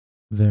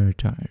Very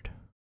tired.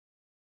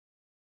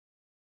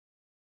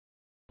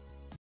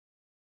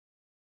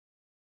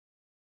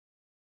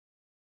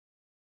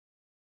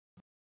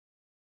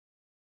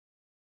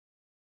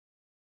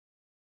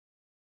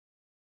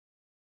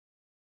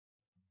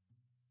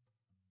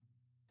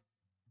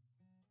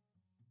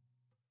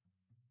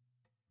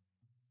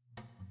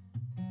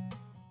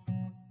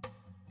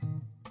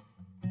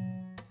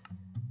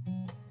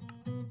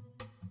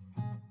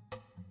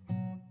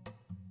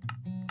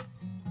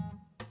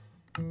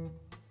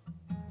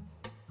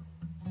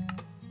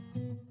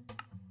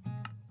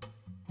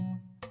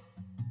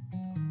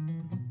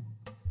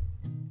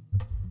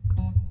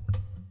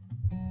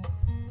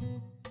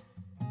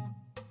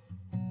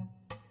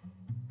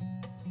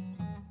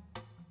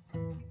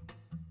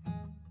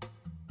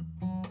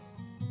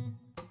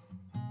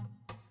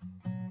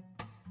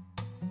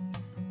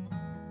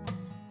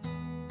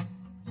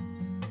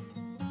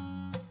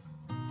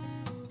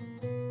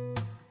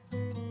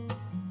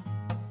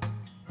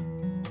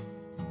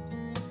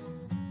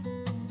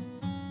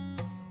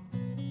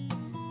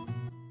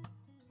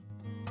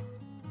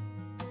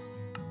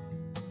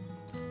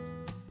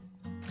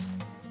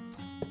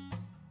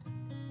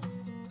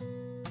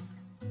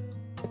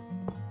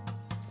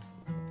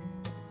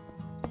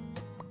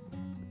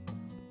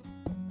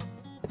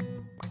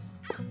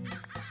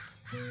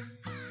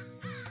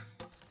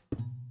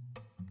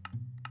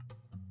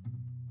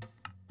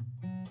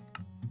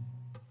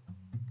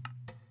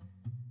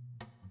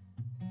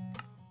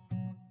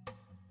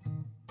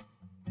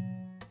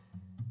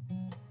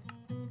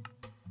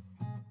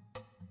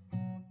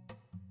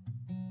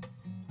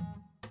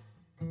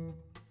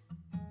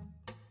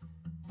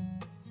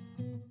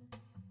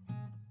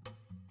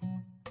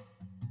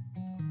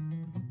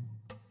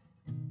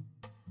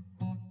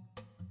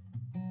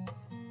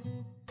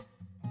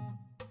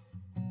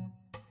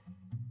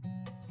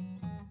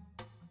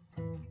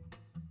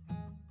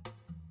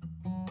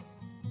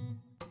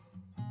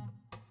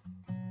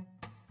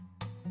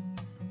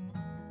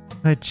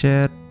 Hi,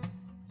 chat.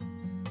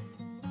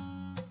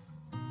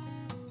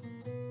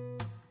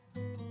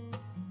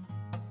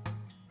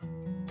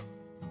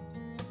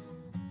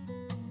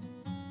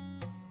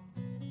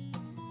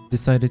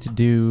 Decided to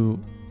do.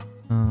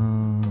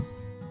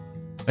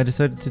 I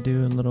decided to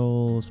do a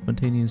little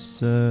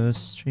spontaneous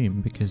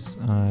stream because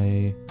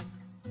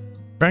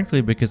frankly,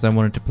 because I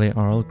wanted to play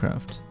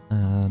RLcraft,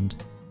 and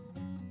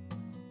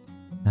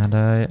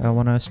I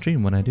want to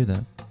stream when I do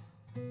that.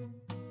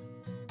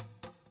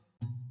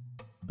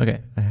 Okay,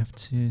 I have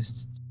to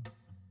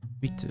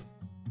speak to.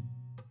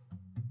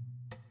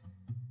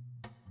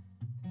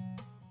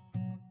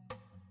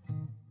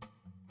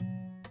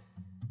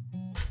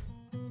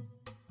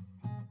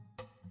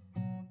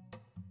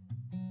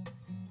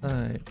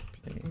 I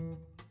play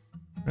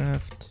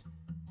craft.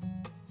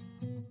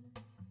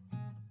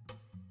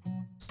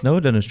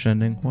 Snowden is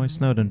trending. Why is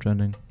Snowden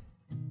trending?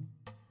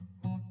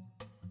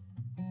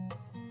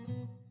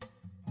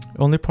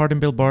 Only part in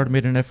Bill Barr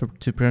made an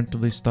effort to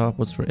preemptively stop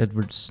was for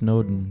Edward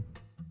Snowden.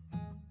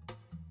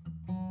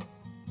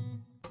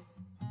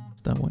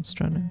 Is that why it's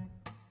trending?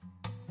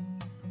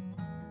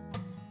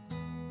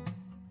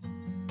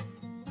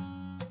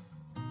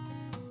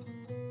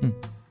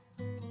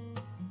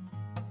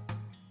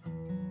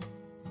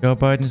 Joe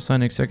Biden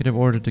signed an executive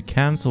order to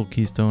cancel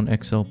Keystone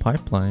XL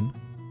pipeline.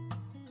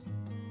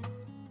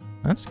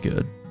 That's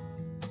good.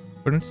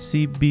 According to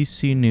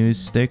CBC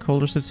News,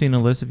 stakeholders have seen a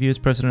list of US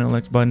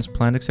President-elect Biden's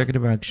planned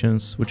executive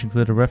actions, which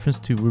include a reference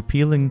to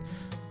repealing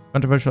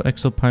controversial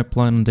XL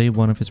pipeline on day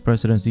one of his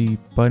presidency.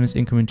 Biden's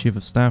incoming chief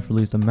of staff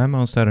released a memo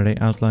on Saturday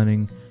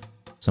outlining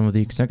some of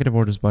the executive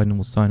orders Biden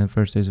will sign in the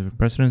first days of his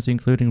presidency,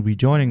 including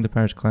rejoining the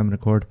Paris Climate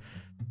Accord,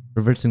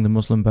 reversing the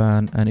Muslim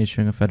ban, and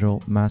issuing a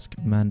federal mask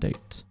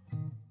mandate.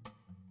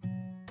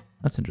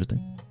 That's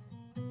interesting.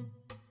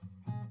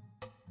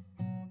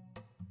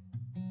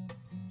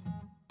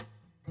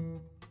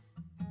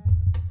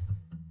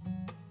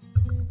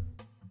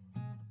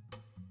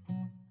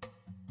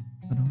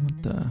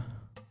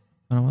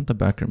 I don't want the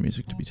background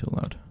music to be too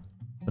loud,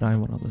 but I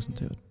want to listen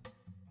to it.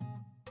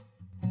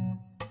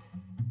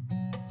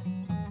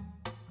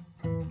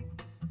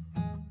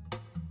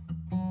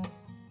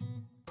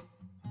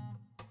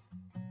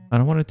 I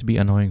don't want it to be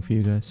annoying for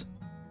you guys.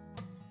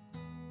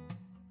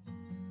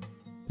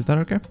 Is that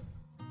okay?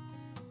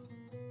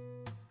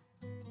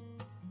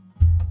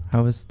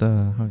 How is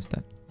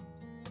that?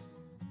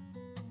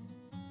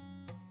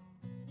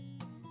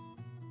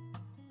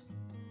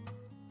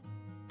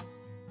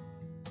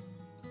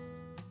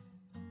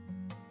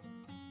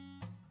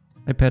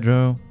 Hi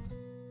Pedro.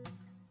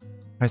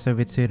 Hi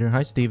Soviet Theater.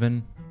 Hi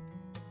Steven.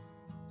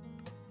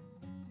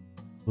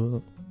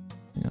 Whoa.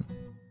 Hang on.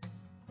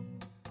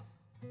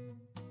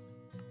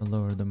 I'll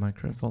lower the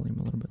micro volume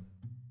a little bit.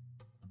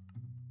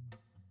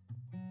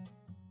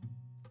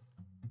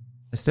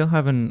 I still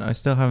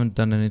haven't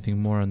done anything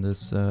more on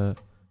this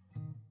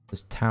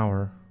this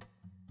tower.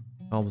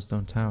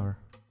 Cobblestone tower.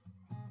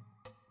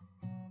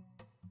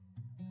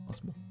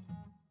 Possible.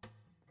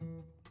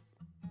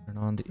 Turn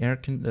on the air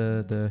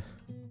the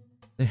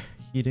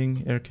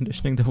heating, air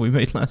conditioning that we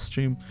made last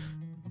stream.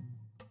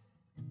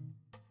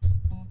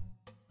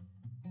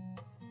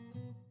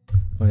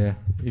 Oh yeah,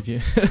 if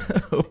you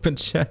open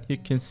chat, you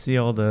can see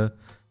all the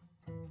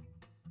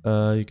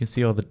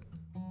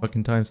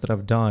fucking times that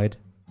I've died.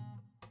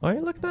 Oh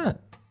yeah, look at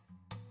that.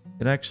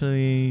 It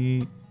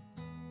actually.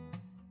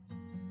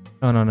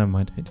 Oh no, never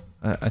mind.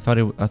 I thought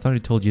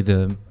it told you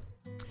the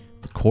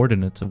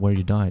coordinates of where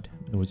you died.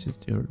 It was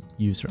just your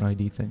user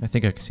ID thing. I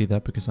think I can see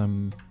that because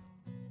I'm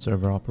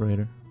server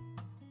operator.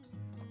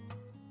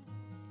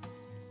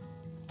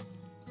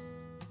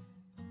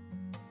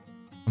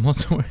 I'm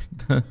also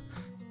wearing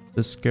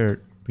the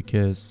skirt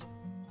because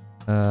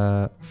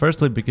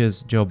firstly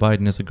because Joe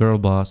Biden is a girl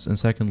boss, and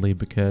secondly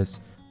because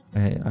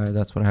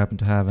that's what I happen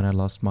to have, and I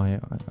lost my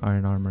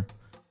iron armor.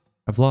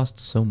 I've lost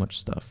so much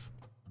stuff.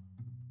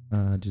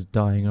 Just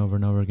dying over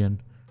and over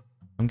again.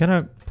 I'm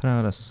gonna put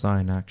out a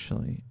sign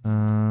actually.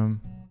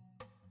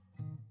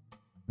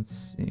 Let's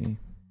see.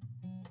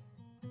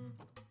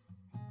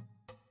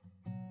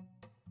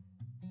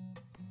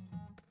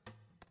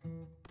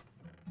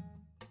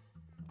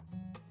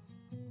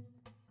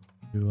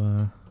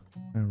 To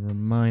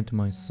remind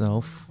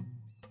myself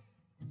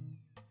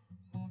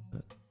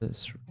that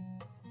this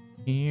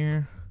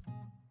here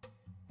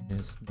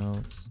is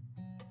notes.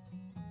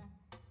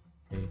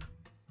 A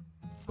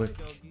quick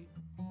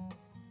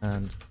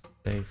and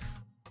safe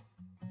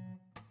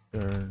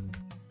turn.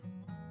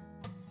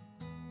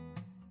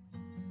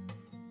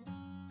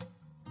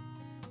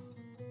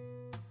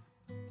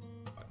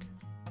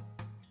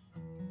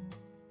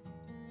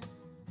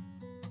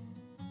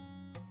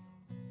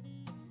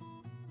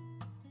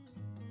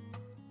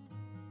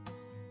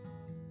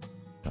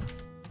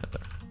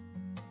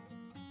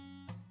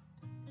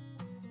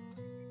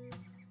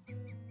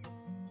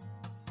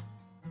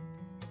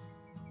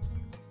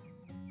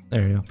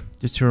 There you go.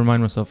 Just to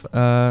remind myself.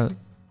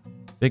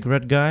 Big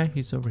red guy,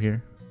 he's over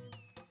here.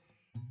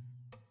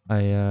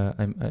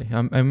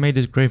 I made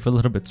his grave a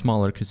little bit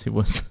smaller because it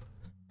wasn't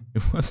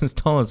as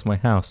tall as my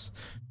house,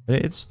 but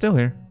it's still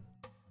here.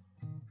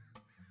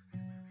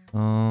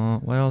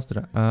 What else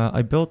did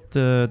I built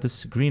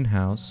this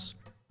greenhouse.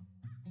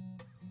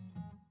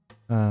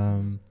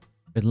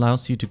 It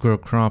allows you to grow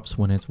crops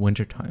when it's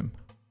wintertime.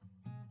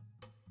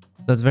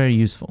 That's very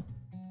useful.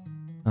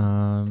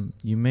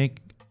 You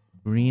make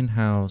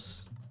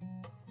greenhouse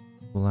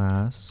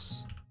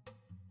glass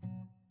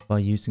by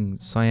using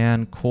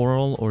cyan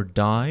coral or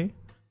dye,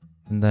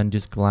 and then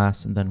just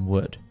glass and then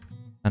wood.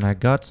 And I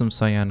got some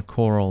cyan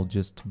coral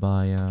just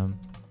by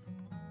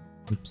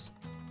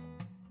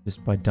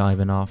just by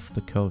diving off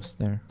the coast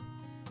there.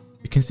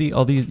 You can see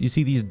all these. You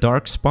see these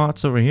dark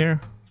spots over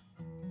here.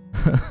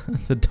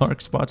 The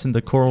dark spots in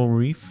the coral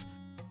reef.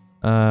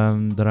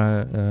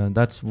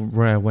 That's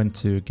where I went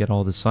to get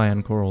all the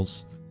cyan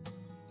corals.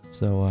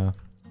 So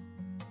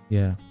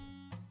yeah.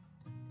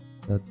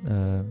 That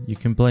you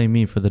can blame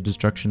me for the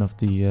destruction of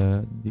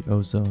the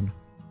ozone.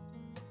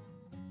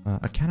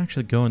 I can't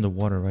actually go in the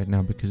water right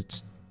now because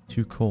it's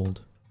too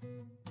cold.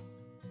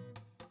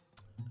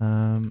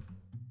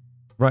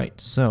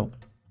 Right, so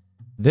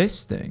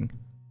this thing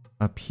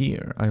up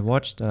here, I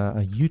watched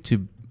a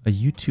YouTube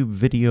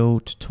video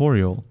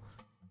tutorial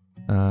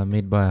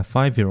made by a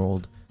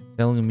 5-year-old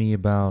telling me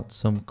about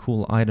some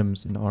cool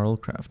items in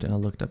RLcraft, and I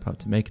looked up how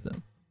to make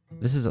them.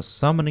 This is a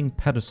summoning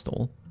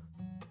pedestal.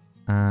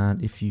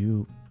 And if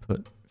you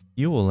put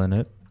fuel in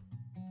it,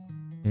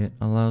 it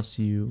allows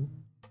you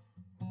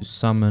to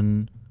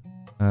summon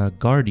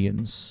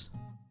guardians.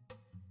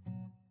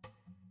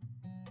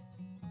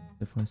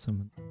 If I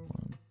summon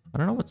one, I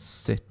don't know what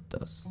sit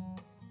does,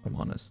 if I'm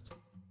honest.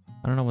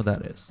 I don't know what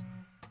that is.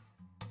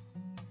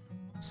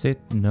 Sit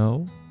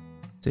no?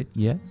 Sit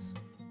yes?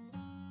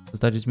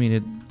 Does that just mean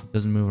it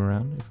doesn't move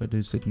around? If I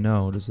do sit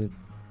no, does it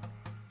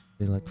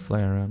like fly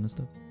around and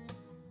stuff?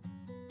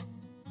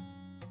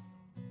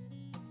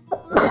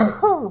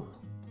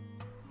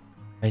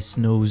 I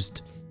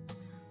snoozed.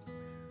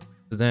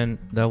 So then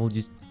that will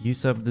just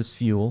use up this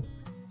fuel.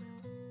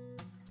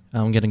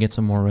 I'm gonna get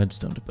some more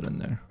redstone to put in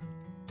there.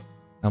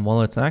 And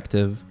while it's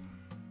active,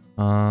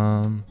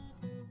 and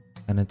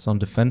it's on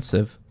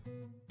defensive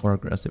or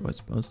aggressive, I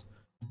suppose.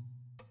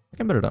 I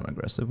can put it on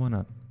aggressive. Why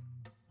not?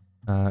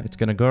 It's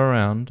gonna go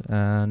around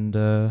and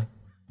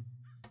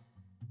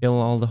kill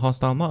all the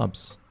hostile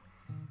mobs,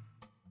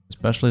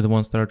 especially the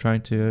ones that are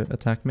trying to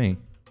attack me.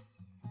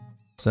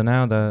 So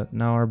now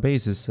our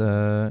base is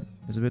a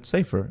bit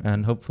safer,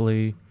 and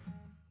hopefully,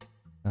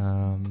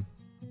 you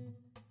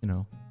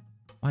know,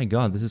 my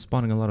God, this is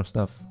spawning a lot of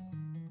stuff.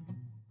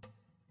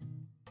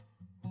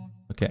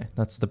 Okay,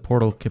 that's the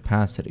portal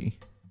capacity.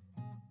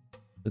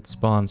 It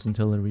spawns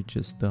until it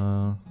reaches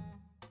the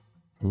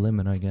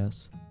limit, I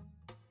guess,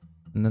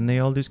 and then they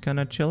all just kind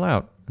of chill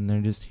out, and they're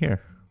just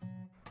here.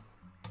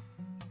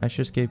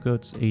 Azure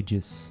scapegoats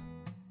ages.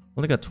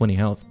 Only got 20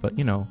 health, but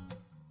you know,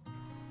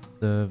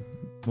 the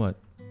what?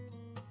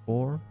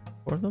 Four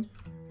of them?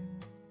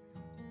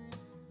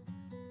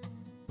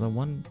 The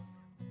one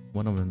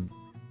of them.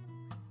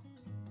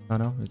 Oh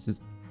no, it's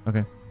just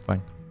okay.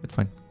 Fine, it's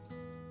fine.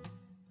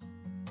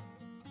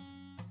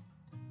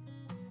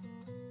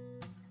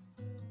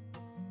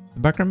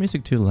 Background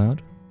music too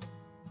loud?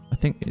 I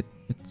think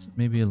it's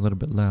maybe a little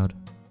bit loud.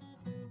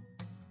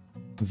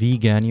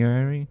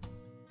 Veganuary?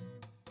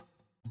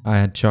 I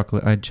had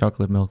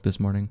chocolate milk this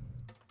morning.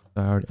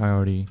 I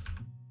already.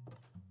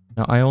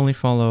 Now I only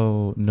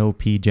follow No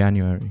Pee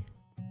January.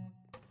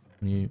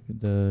 You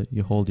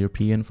hold your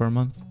pee in for a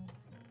month.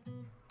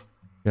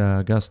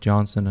 Gus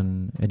Johnson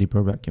and Eddie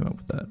Burback came up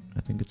with that.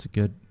 I think it's a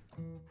good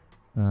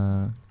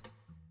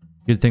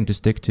thing to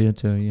stick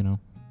to you know,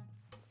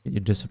 get your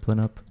discipline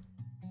up.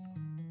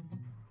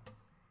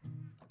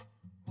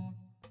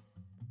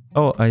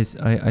 Oh, I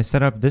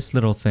set up this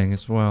little thing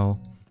as well.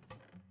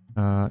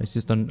 It's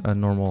just a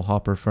normal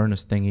hopper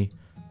furnace thingy,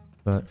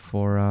 but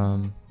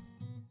for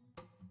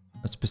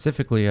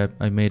specifically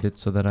I made it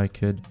so that I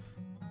could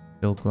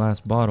fill glass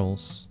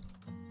bottles,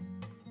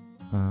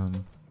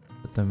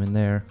 put them in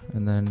there,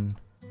 and then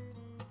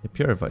it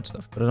purified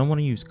stuff. But I don't want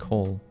to use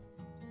coal,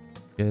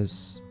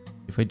 because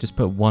if I just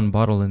put one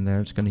bottle in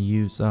there, it's going to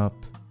use up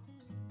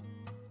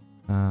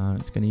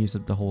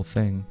the whole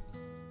thing,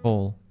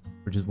 coal,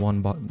 for just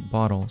one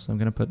bottle. So I'm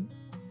going to put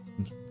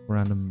some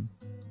random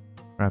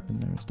crap in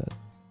there instead.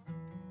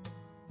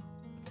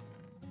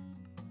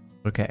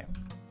 Okay.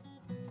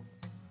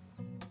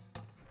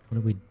 What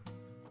am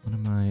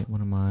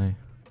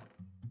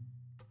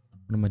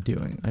I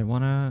doing? I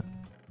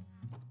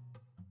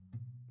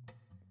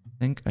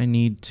think I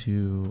need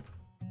to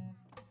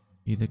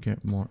either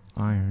get more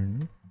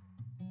iron.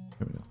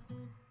 Here we go.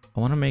 I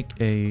want to make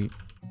a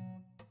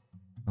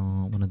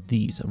one of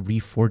these, a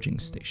reforging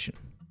station.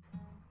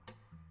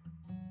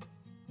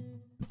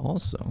 And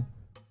also,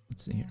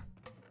 let's see here.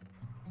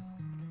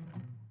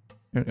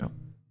 Here we go.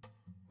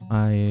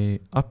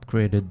 I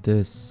upgraded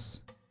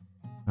this,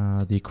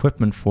 the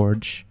equipment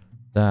forge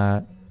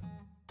that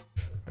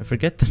I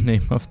forget the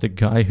name of the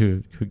guy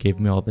who gave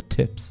me all the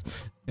tips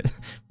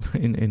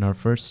in our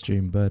first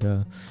stream, but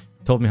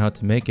told me how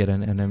to make it,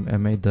 and I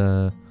made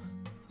the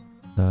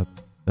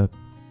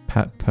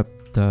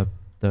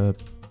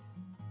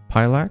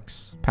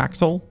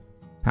Paxel,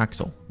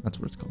 that's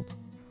what it's called.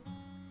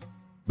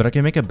 But I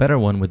can make a better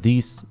one with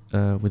these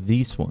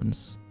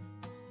ones,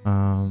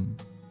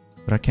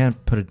 but I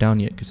can't put it down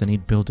yet because I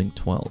need building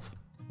 12.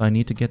 So I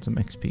need to get some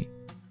XP.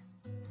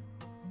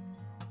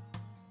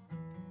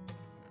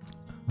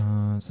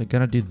 So I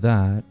gotta do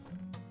that.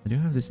 I do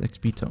have this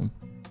XP tome.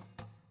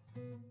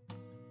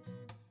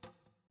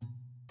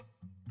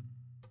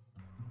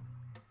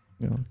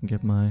 You know, I can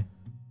get my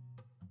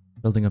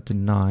building up to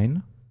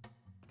 9.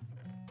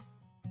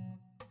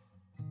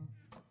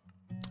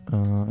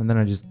 And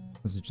then this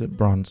is just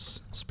bronze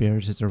spear,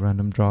 it's just a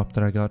random drop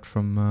that I got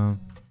from,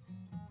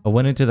 I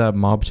went into that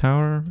mob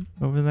tower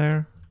over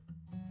there.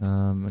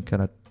 I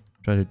kind of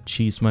tried to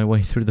cheese my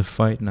way through the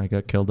fight and I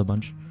got killed a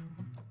bunch.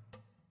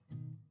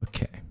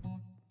 Okay.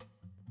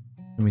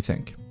 Let me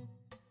think.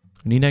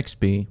 I need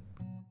XP.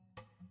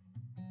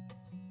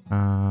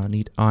 I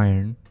need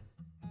iron.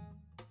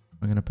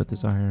 I'm gonna put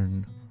this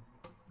iron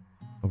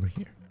over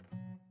here.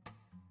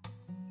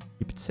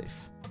 Keep it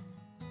safe.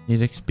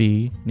 Need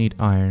XP, need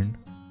iron.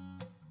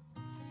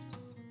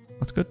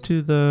 Let's go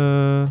to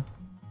the...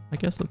 I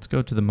guess let's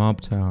go to the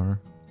mob tower.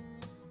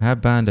 I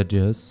have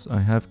bandages. I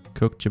have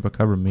cooked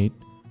chupacabra meat,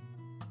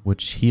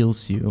 which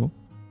heals you.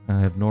 I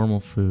have normal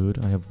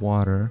food. I have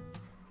water.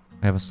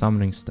 I have a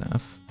summoning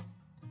staff,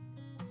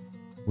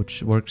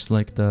 which works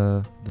like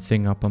the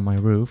thing up on my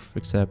roof,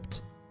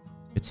 except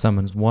it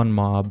summons one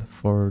mob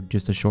for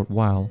just a short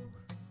while.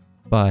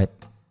 But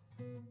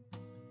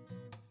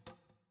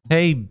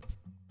hey,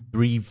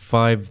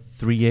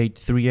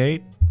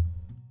 353838,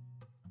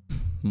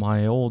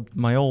 my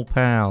old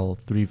pal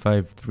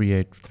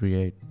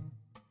 353838.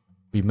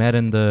 We met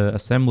in the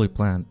assembly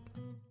plant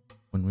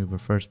when we were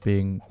first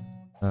being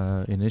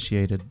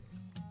initiated.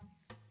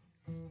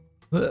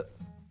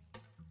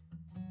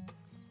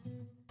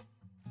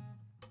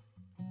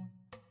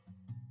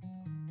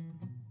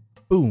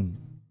 Boom.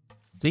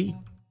 See?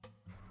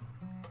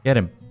 Get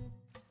him.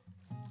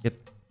 Get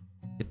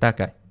that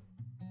guy.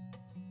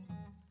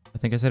 I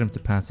think I set him to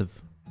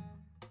passive.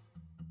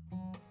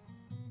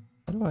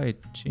 How do I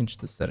change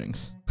the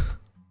settings?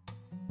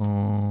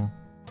 Oh.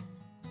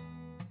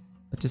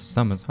 That just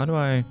summons. How do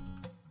I...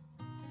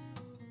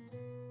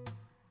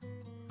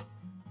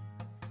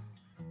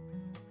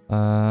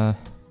 I'm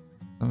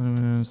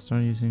gonna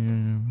start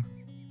using...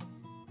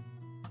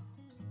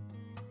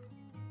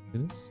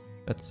 Do this?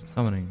 That's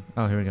summoning.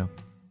 Oh, here we go.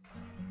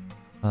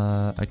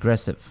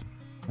 Aggressive.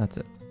 That's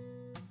it.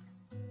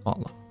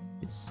 Follow.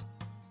 Yes.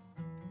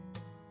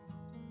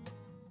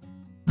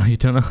 Oh, you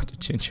don't know how to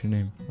change your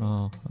name.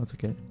 Oh, that's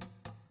okay.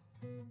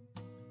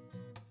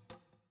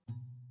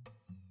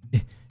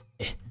 I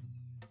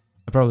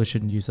probably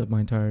shouldn't use up my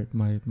entire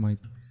my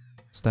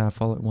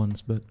staff all at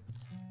once, but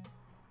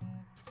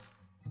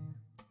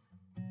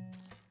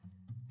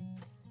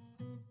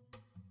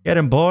get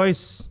him,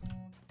 boys.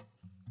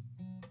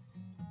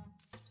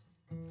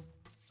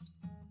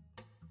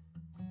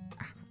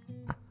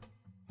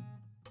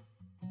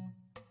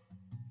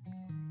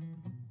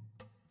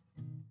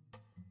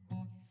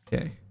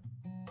 Okay.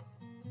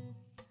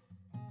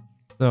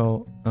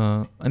 So,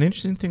 an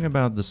interesting thing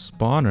about the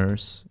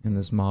spawners in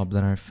this mob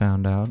that I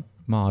found out,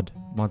 mod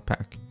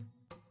pack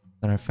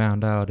that I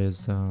found out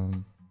is,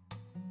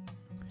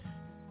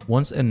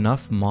 once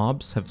enough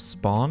mobs have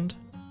spawned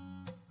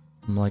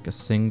from like a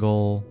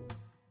single,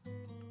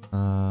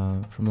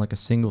 spawner,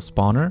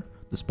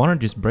 the spawner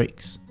just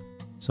breaks.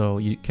 So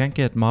you can't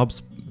get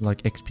mobs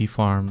like XP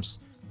farms,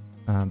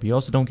 but you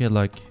also don't get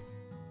like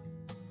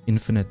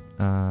infinite,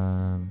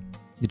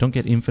 you don't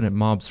get infinite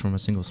mobs from a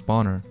single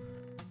spawner.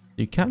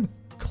 You can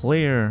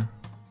clear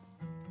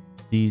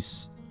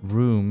these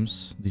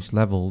rooms, these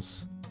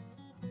levels,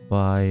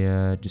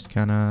 by just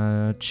kind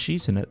of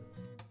cheesing it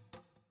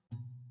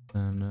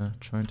and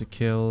trying to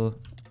kill.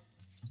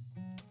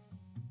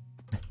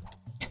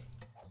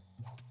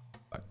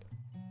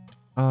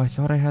 Oh, I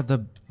thought I had the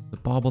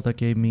bauble that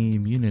gave me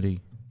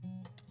immunity.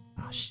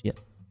 Ah, shit.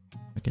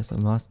 I guess I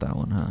lost that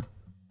one, huh?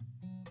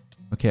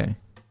 Okay,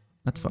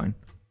 that's fine.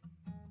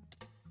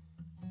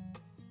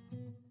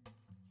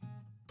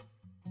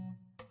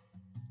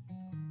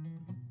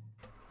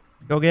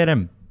 Go get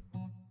him.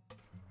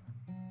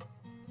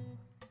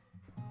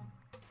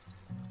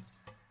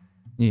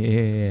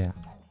 Yeah.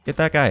 Get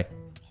that guy.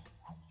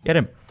 Get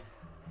him.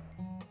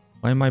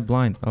 Why am I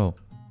blind? Oh.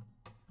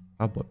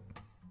 Cowboy.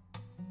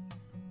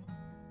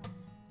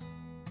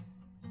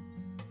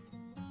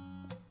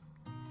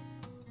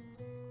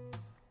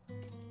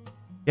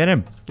 Get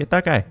him. Get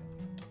that guy.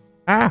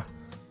 Ah!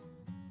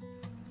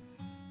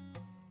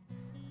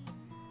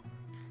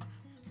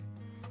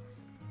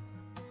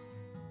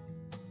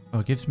 Oh,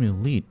 it gives me a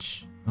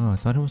leech. Oh, I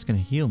thought it was gonna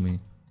heal me.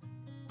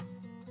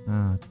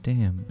 Ah,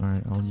 damn.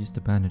 Alright, I'll use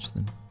the bandage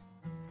then.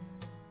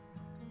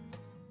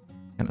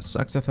 Kinda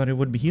sucks. I thought it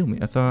would be heal me.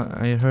 I thought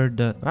I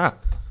heard ah!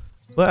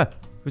 What?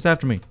 Who's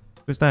after me?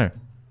 Who's there?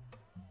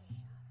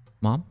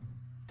 Mom?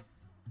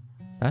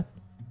 Dad?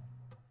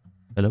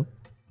 Hello?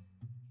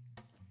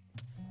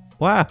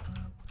 Wow!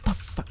 What the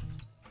fuck?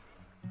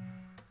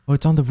 Oh,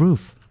 it's on the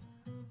roof.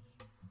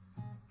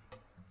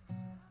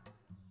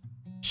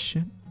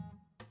 Shit.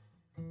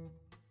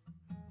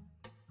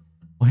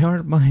 Why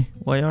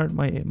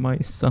aren't my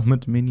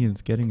summoned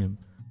minions getting him?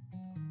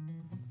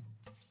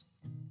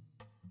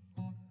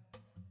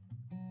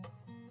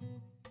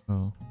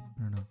 Oh,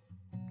 I don't know.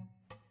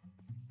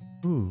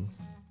 Ooh.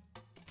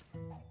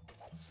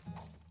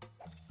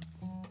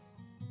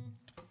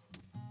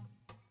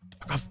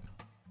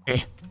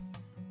 Eh.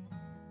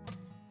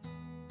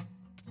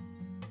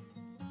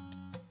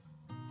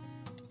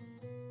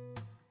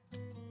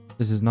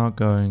 This is not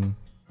going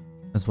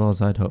as well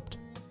as I'd hoped.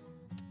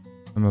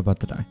 I'm about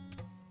to die.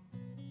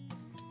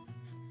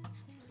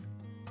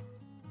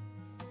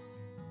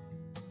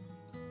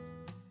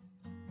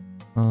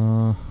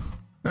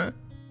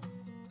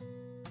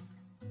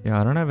 Yeah,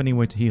 I don't have any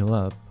way to heal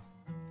up.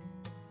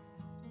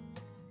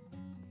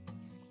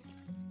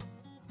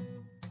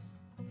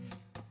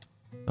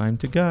 Time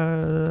to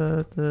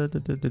go.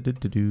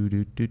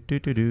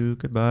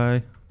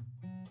 Goodbye.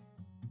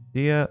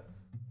 See ya.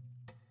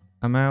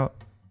 I'm out.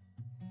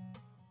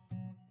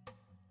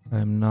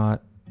 I'm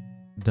not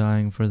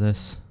dying for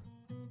this.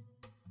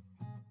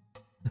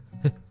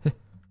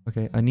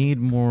 Okay, I need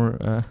more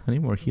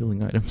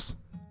healing items.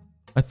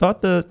 I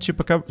thought the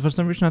chupacabra, for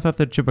some reason I thought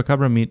the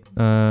chupacabra meat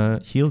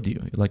healed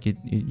you. Like it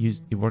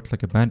worked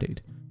like a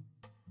band-aid.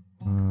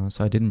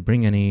 So I didn't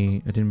bring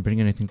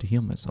anything to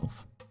heal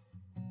myself.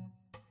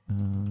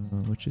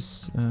 Which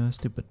is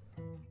stupid.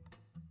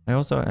 I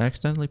also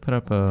accidentally put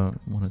up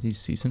one of these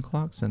season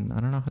clocks and I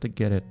don't know how to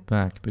get it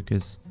back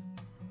because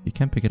you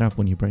can't pick it up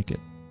when you break it.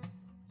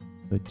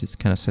 So it just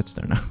kind of sits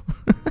there now.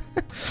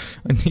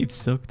 I need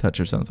silk touch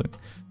or something.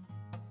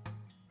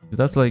 Because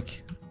that's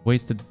like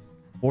wasted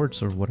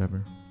quartz or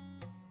whatever.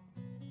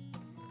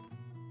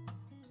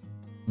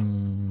 I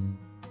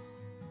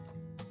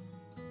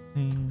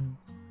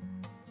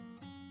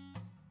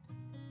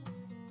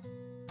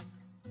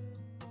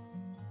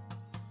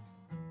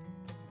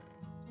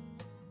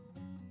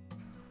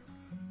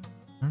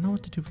don't know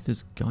what to do with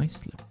this guy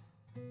slip.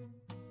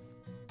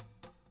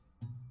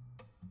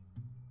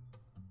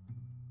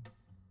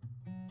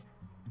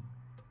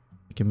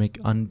 I can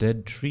make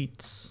undead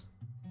treats.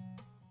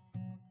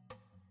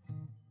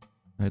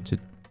 I had to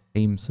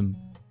aim some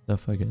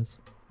stuff, I guess.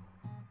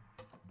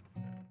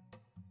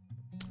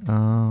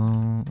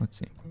 Let's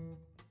see.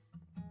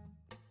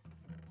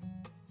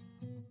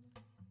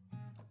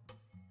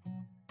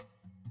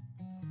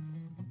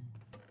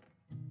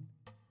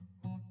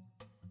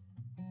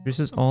 This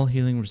is all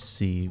healing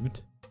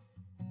received.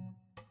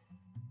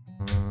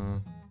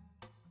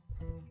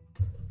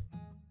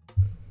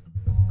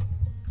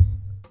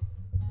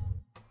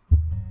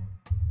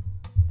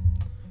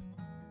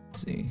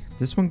 Let's see.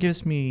 This one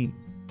gives me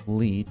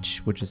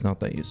leech, which is not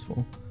that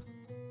useful.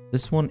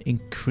 This one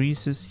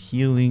increases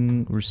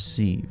healing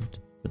received,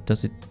 but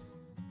does it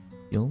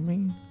heal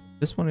me?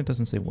 This one, it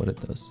doesn't say what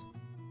it does.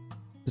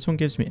 This one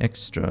gives me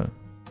extra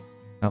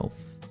health.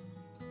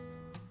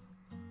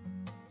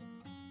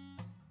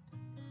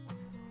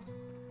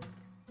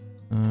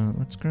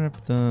 Let's grab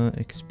the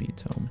XP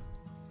tome.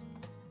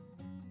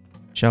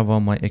 shove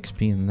all my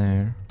XP in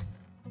there.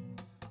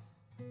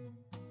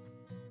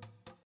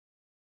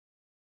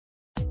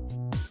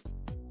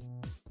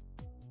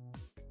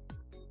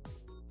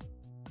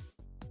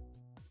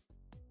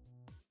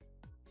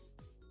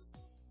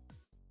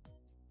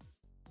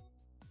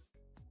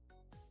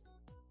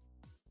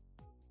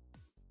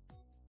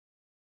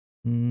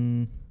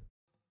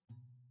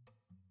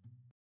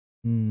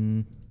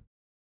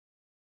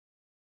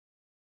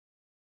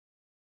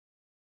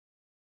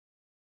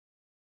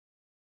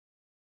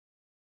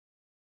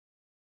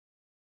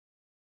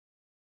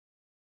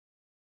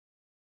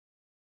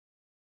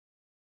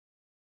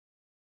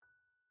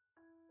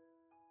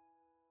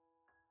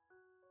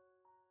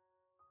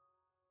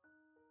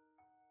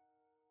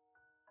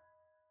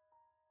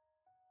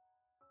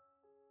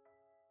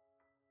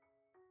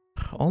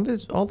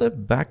 All the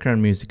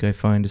background music I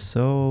find is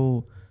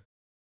so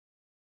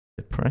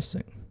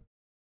depressing.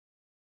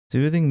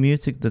 Soothing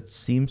music that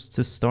seems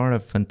to start a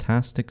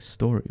fantastic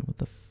story. What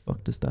the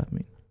fuck does that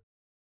mean?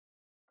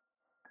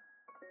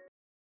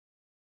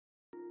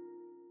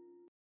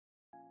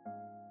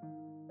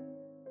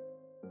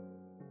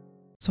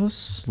 So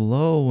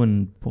slow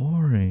and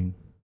boring.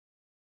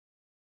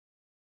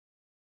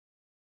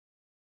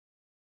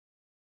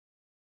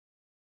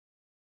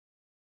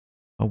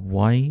 A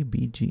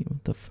YBG?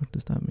 What the fuck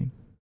does that mean?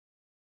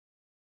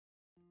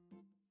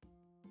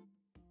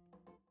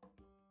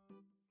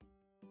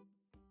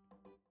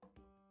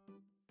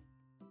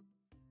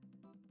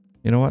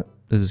 You know what?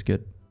 This is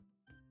good.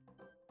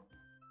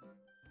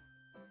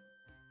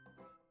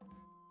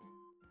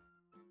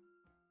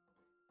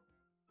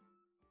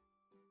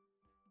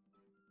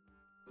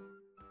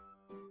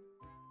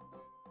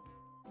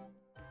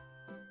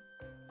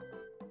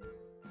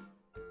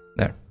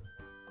 There.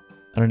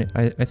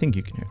 I think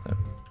you can hear that,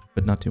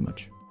 but not too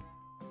much.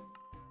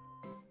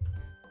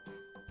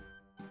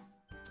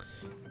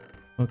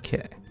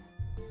 Okay.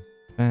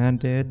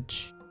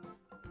 Bandage.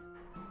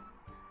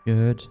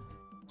 Good.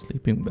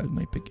 Sleeping bag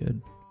might be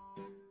good.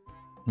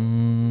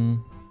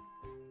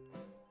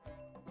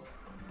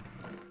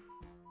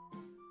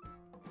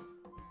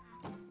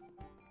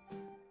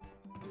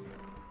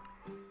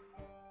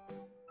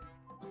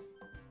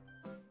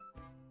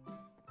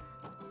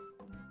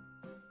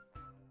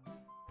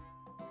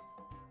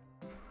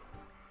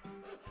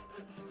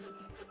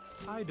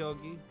 Hi,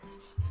 doggy.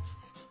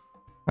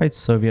 Hi,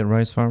 Soviet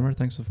rice farmer.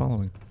 Thanks for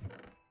following.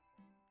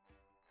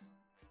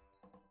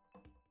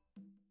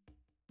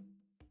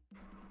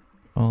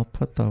 I'll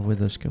put the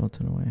wither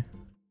skeleton away.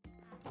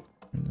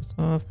 Turn this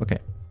off. Okay.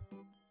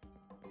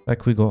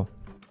 Back we go.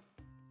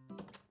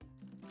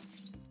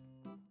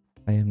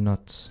 I am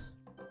not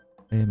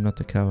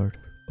a coward.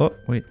 Oh,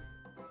 wait.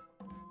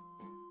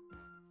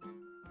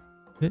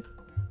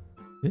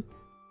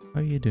 How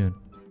you doing?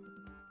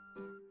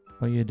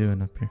 How you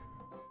doing up here?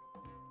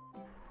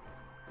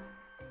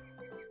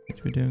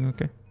 You doing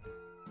okay?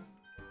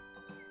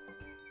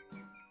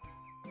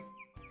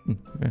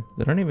 Okay.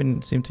 They don't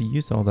even seem to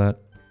use all that.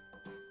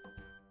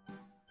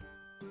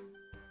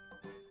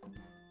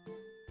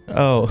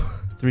 Oh,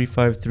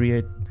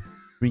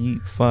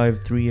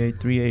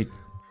 3538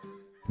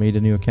 made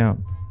a new account.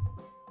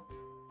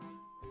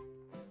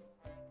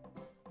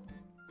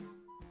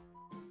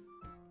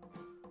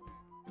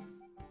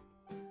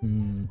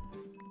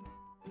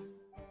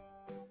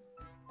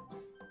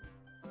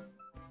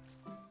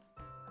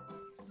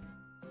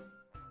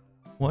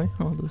 Why are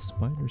all the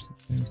spiders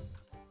up there?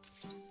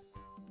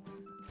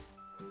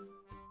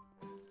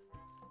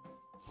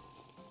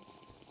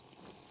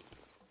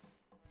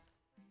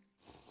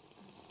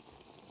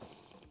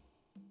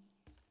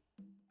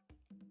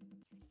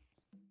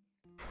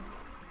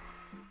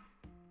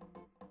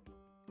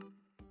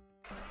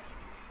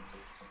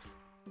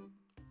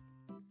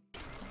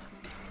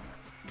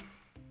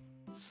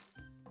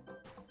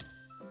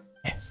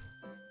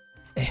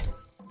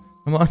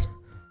 Come on,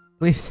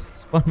 please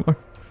spawn more.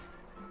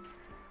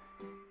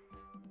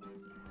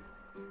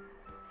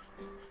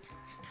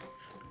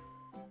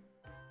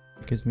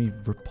 It gives me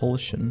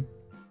repulsion.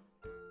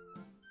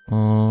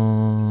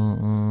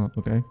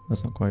 Okay,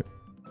 that's not quite.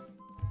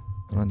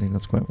 I don't think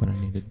that's quite what I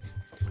needed.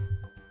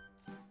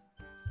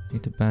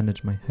 Need to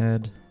bandage my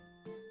head.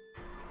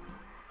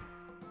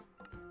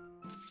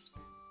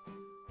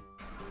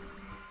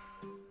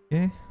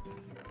 Okay.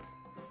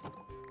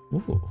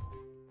 Ooh,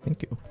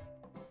 thank you.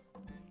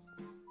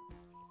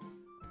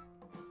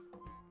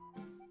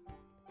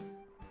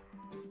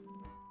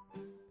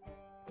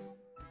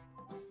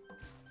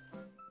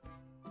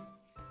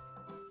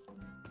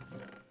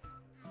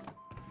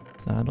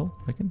 Saddle?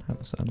 I can have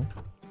a saddle.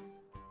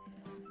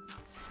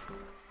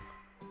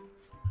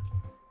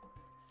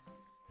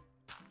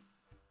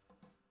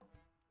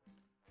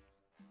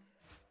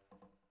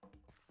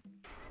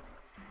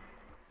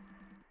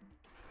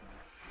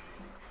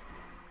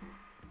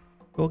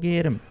 Go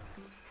get him.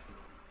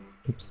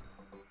 Oops.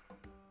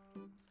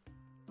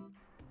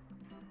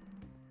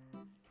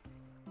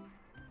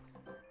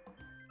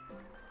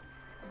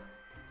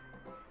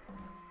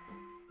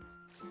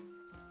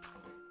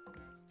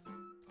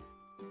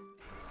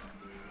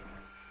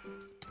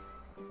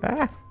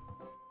 Ah!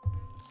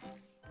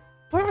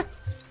 Ah!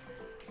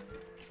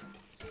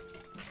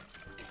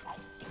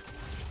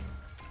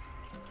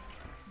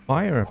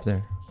 Fire up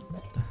there.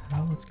 What the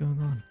hell is going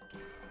on?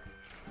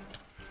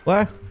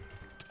 What?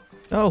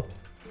 No!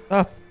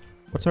 Stop!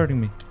 What's hurting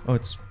me? Oh,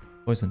 it's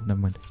poison. Never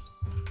mind.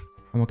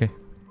 I'm okay.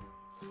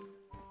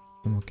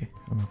 I'm okay.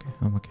 I'm okay.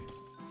 I'm okay.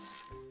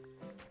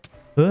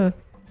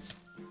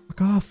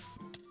 Fuck off!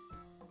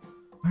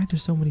 Why are there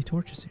so many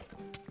torches here?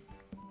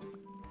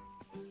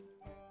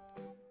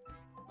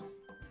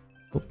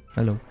 Oh,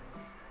 hello.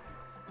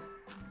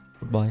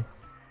 Goodbye.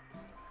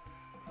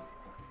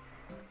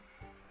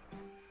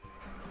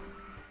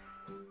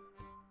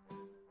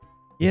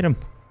 Get him!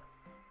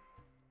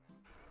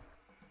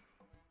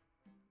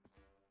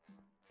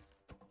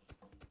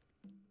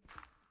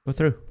 Go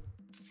through.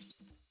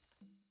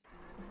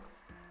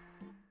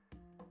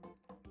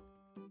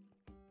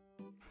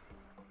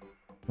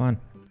 Come on.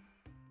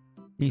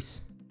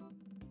 Peace.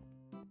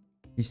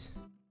 Peace.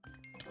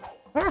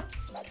 Ah!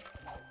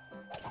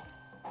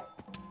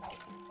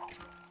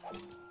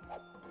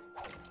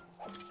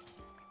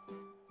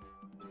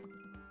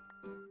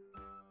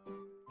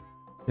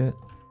 Shit.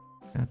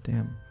 God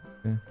damn.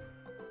 Okay.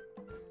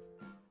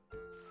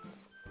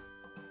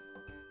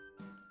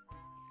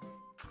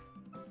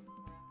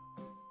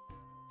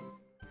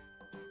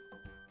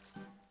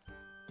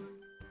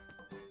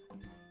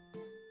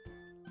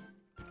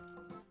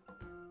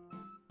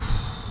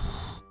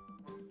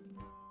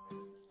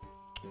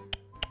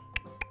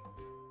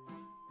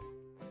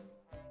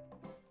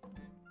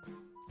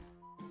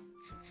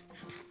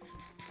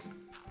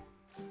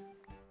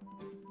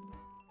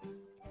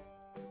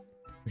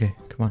 Okay,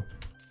 come on.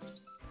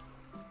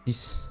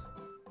 Peace.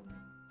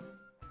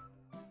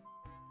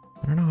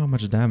 I don't know how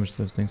much damage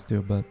those things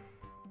do, but...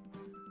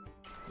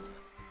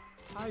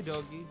 Hi,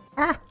 doggy.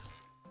 Ah!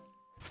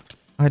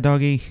 Hi,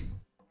 doggy.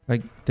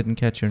 I didn't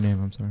catch your name,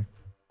 I'm sorry.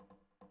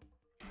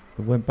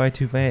 It went by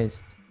too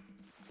fast.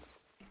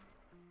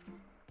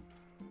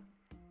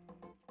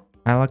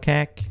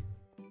 Alakak?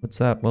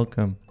 What's up?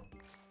 Welcome.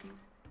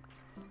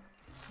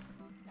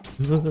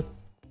 Fuck.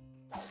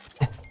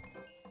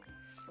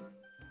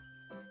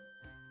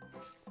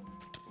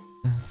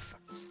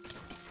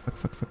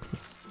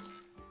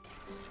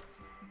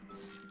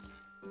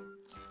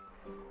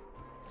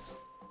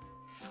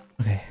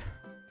 Okay.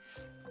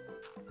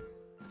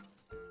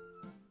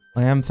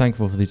 I am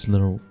thankful for these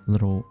little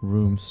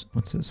rooms.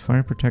 What's this?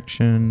 Fire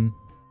protection.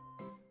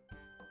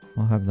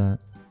 I'll have that.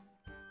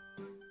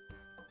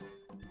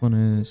 One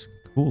is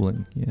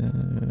cooling.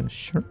 Yeah,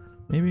 sure.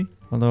 Maybe.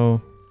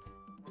 Although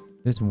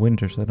it's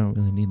winter, so I don't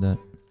really need that.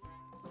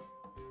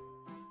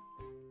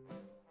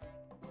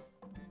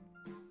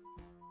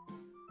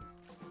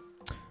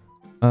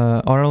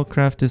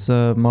 RLCraft is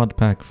a mod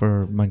pack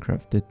for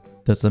Minecraft. It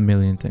does a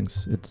million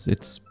things.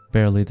 It's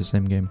barely the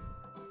same game.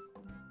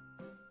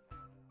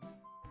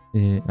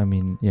 I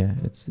mean, yeah,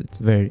 it's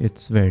very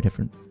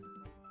different.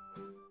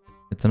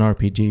 It's an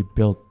RPG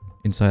built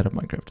inside of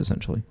Minecraft,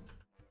 essentially.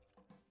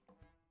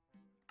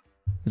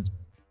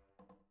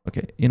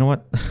 Okay, you know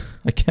what?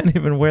 I can't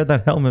even wear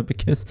that helmet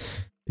because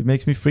it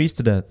makes me freeze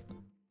to death.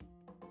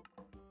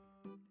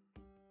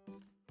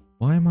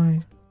 Why am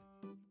I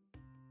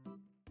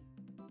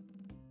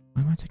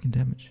taking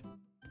damage?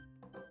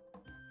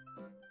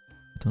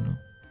 I don't know.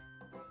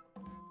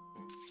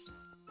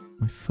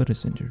 My foot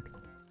is injured.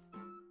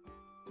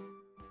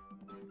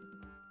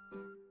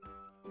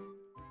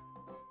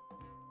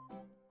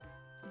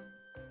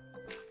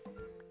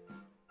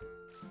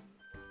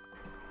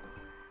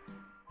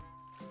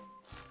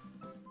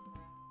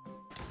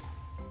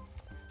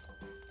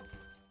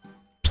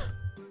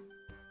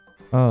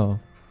 Oh,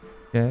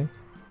 okay.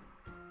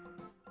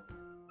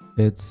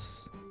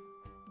 It's...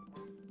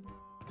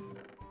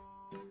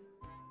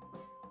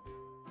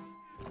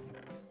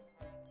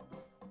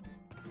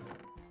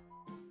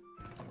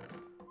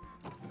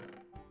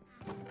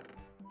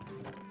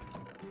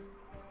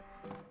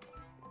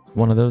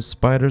 one of those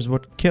spiders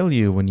would kill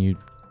you when you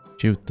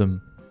shoot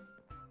them.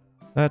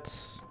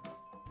 That's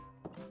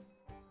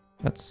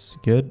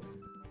good.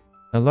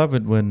 I love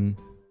it when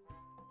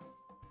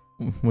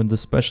the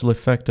special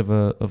effect of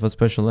a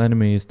special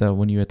enemy is that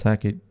when you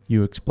attack it,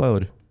 you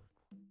explode.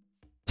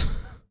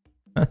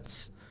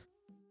 that's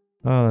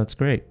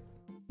great.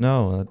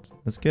 No,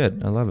 that's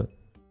good. I love it.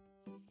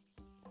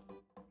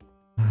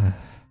 I'm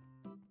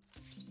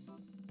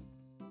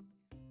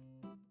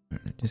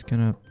just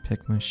gonna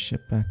pick my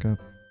ship back up.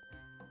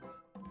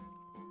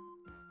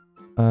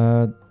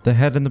 The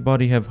head and the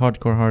body have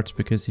hardcore hearts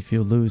because if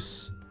you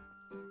lose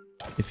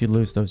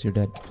those, you're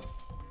dead.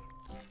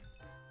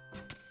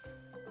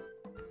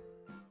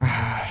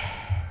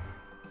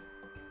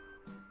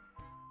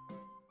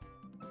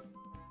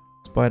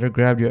 Spider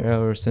grabbed your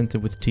arrow or sent it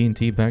with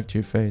TNT back to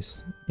your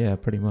face. Yeah,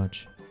 pretty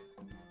much.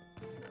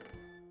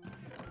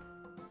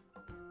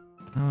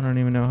 I don't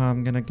even know how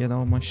I'm gonna get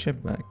all my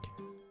ship back.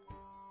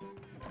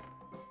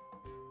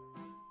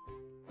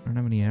 I don't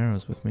have any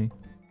arrows with me.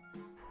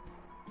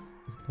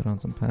 Put on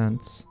some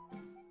pants.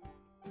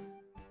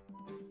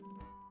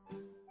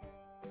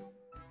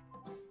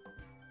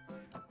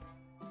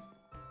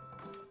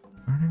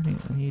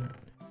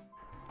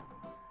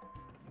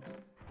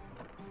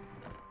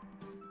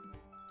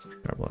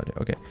 Terrible idea.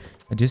 Okay.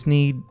 I just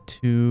need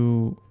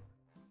to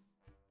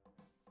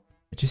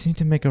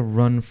make a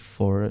run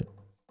for it.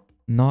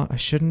 I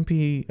shouldn't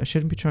be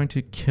trying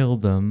to kill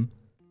them.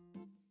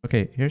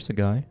 Okay, here's a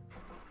guy.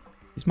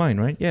 He's mine,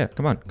 right? Yeah,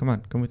 come on.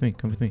 Come with me.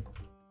 Come on.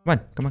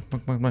 Come on.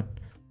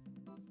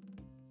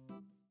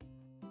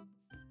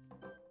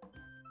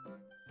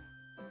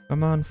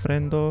 Come on,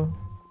 friendo.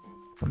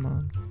 Come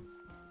on.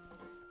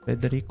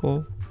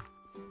 Federico.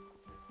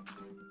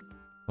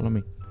 Follow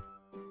me.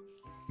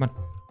 Come on.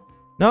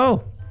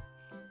 No!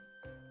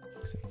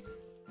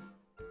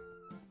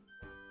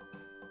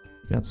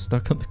 Got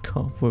stuck on the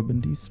cobweb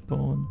and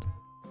despawned.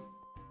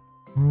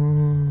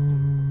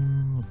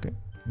 Okay.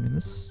 Give me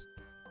this.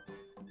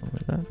 Over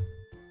that.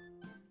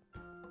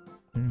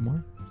 Any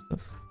more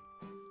stuff?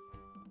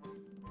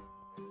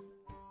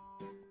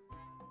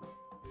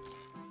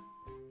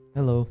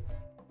 Hello.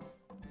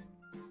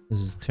 This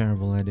is a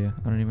terrible idea.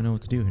 I don't even know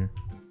what to do here.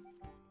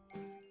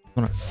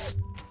 I'm gonna...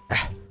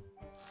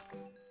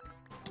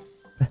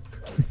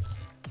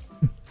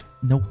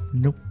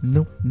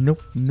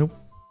 Nope.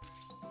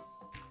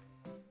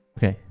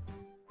 Okay.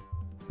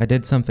 I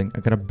did something. I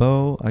got a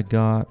bow. I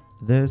got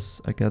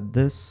this. I got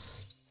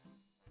this.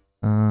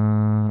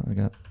 I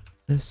got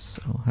this.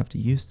 I'll have to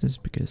use this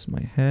because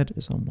my head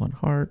is on one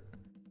heart.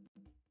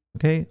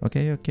 Okay.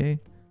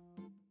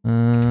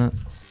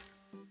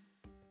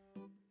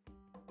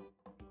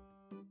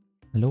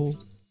 Hello?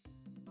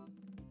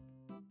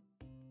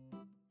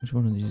 Which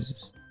one of these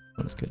is...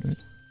 Oh, that's good, right?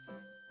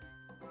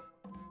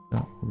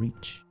 Oh,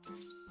 reach.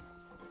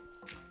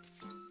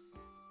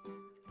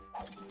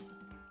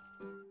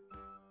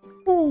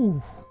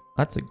 Ooh,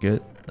 that's a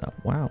good...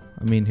 wow.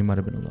 I mean, he might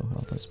have been a low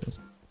health, I suppose.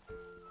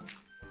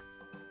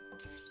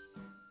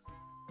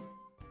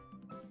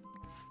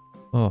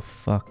 Oh,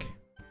 fuck.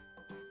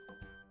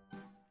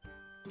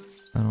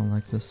 I don't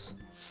like this.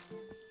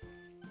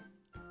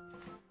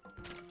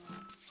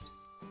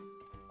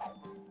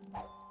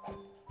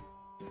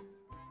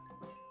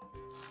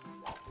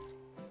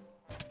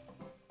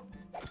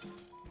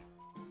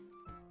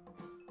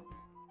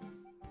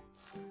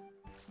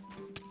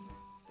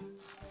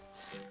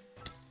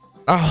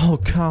 Oh,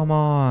 come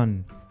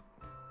on.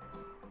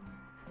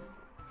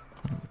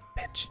 Oh,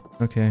 bitch.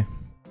 Okay.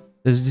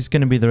 This is just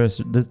gonna be the rest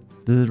of this.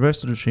 The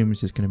rest of the stream is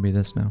just gonna be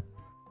this now.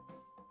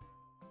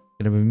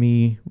 It's gonna be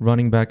me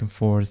running back and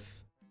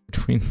forth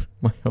between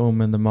my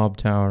home and the mob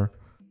tower,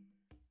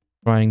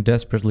 trying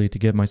desperately to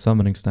get my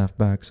summoning staff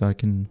back so I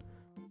can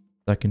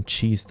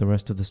cheese the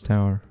rest of this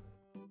tower.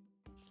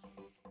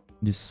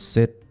 Just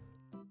sit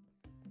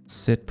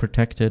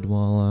protected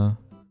while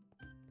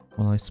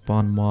I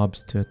spawn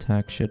mobs to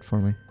attack shit for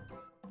me.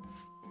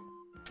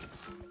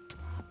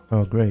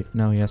 Oh great,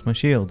 now he has my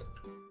shield.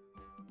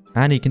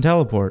 And he can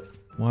teleport.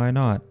 Why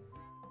not?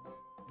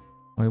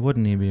 Why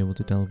wouldn't he be able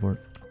to teleport?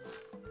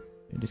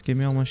 Okay, just give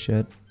me all my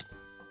shit.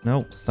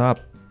 No, stop.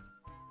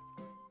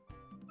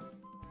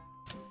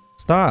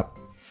 Stop!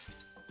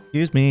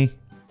 Excuse me.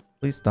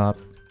 Please stop.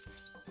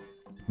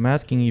 I'm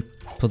asking you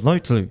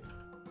politely.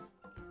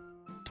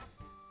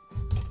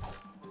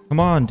 Come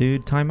on,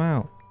 dude, time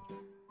out.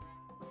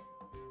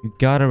 You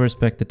gotta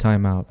respect the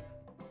timeout.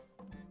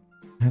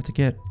 I have to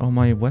get all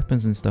my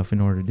weapons and stuff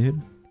in order,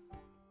 dude.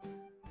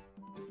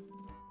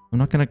 I'm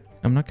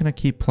not gonna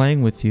keep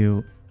playing with you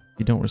if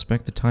you don't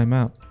respect the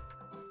timeout.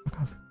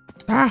 Fuck off.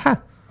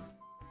 Ah!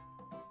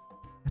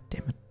 God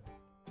damn it.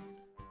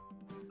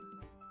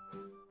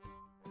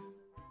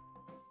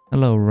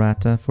 Hello,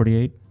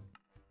 Rata48.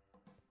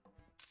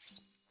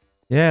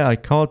 Yeah, I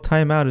called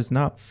timeout is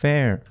not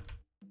fair.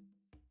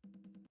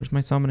 Where's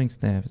my summoning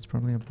staff? It's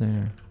probably up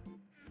there.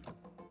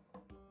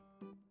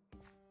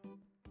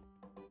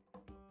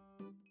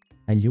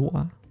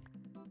 Hello?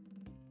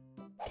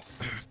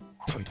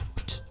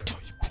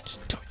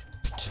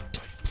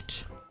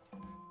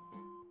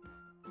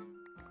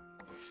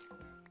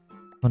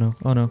 Oh no,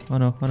 oh no, oh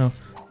no, oh no.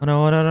 Oh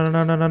no, oh no, no,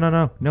 no, no, no, no,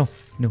 no, no,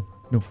 no,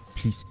 no,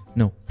 please,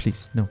 no,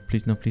 please, no,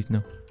 please, no, please,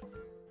 no.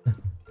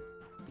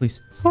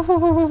 Please.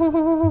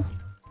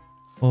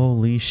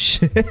 Holy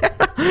shit.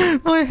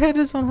 My head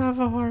is on half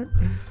a heart.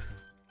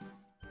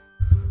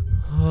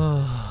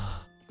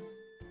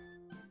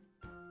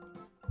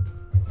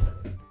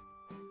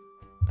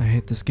 I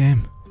hate this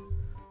game.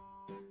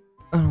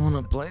 I don't want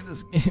to play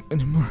this game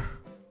anymore.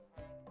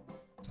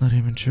 It's not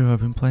even true. I've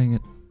been playing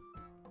it.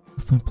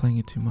 I've been playing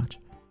it too much.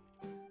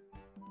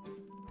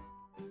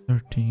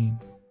 13.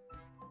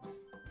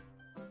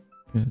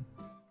 Good.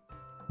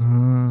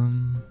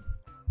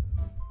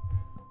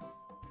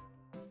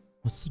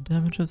 What's the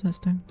damage of this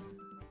thing?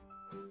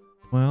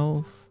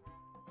 12.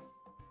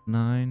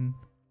 9.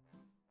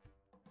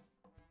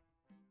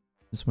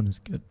 This one is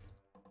good.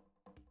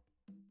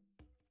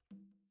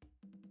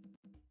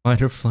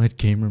 Fight or flight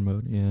gamer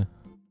mode, yeah.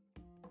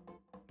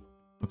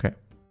 Okay.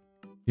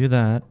 Do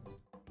that.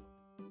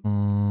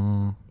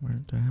 Where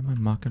do I have my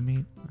maca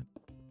meat?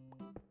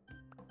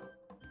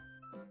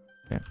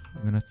 Okay,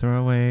 I'm gonna throw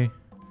away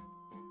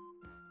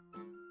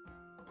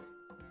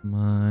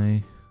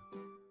my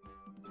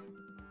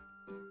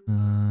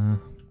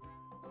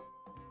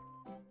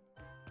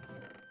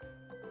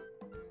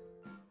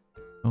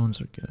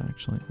bones are good,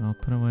 actually. I'll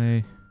put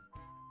away...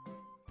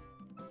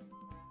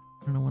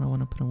 I don't know what I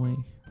want to put away.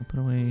 I'll put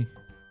away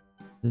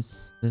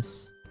this.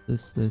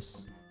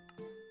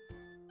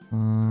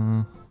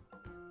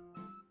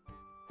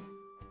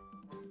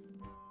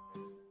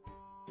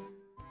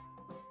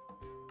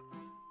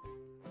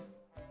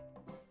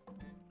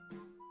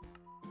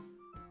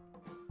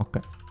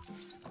 Okay.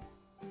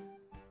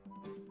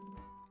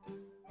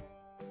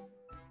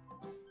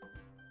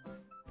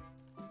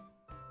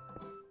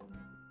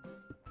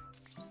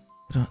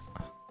 I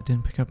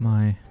didn't pick up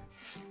my...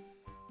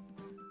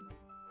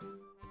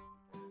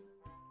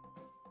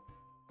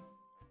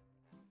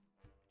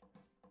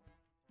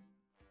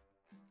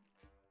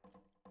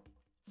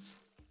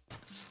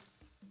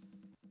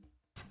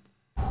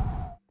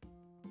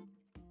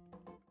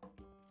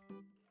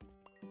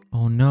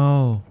 Oh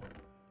no!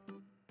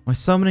 My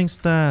summoning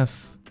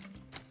staff!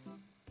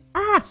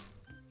 Ah!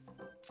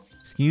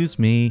 Excuse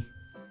me.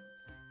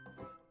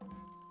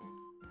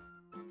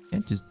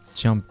 Can't just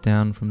jump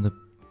down from the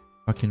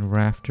fucking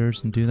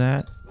rafters and do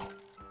that.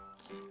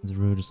 It's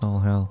rude as all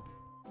hell.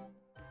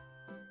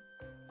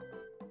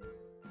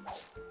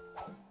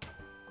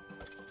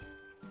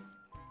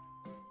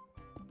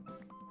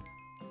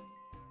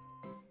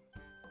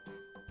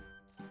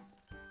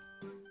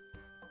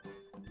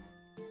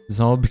 It's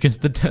all because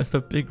of the death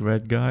of Big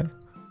Red Guy.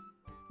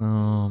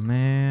 Oh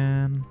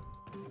man.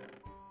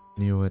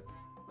 Knew it.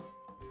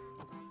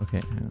 Okay,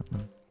 hang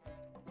on.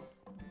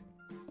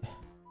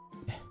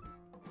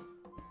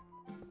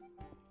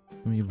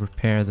 Let me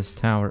repair this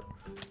tower.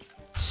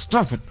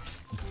 Stop it!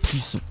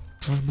 Piece of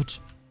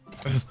garbage.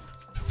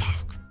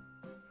 Fuck.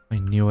 I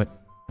knew it.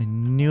 I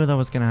knew that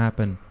was gonna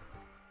happen.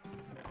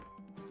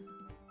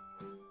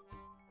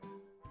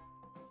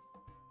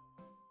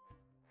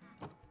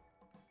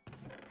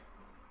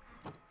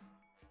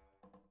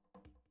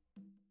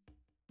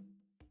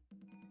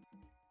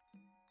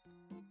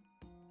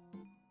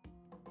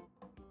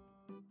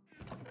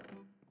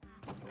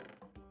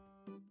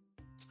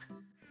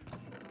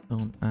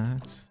 Stone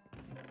axe.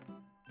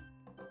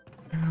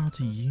 How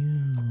to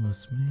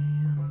use,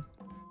 man.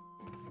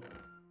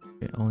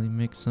 Okay, only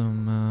make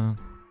some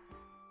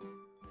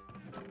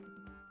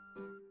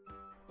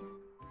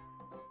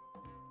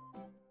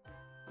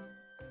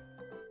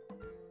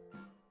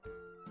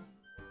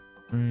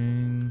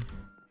ring.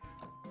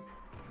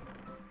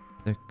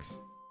 Six.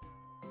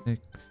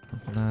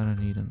 For that I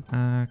need an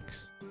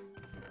axe.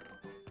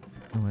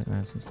 Oh wait,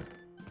 that's just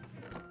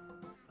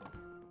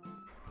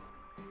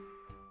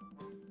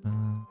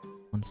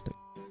one stick.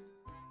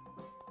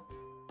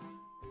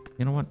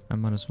 You know what? I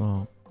might as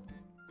well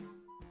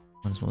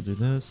do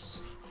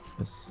this.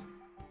 Because,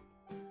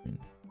 I mean,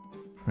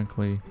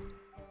 frankly,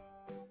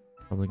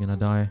 probably gonna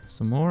die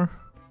some more.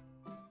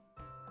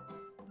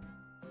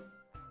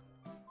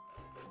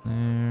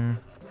 There.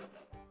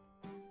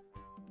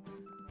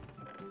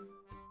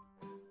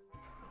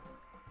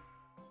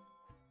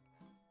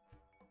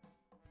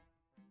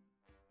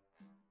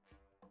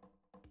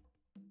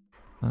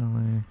 That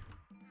way.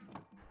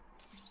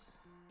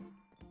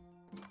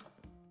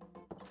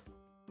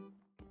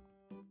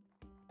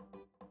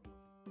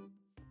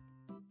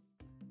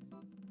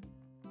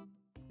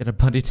 Get a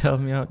buddy to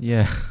help me out?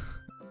 Yeah.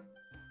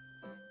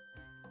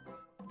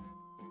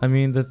 I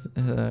mean, the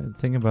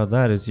thing about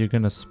that is you're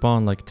gonna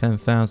spawn like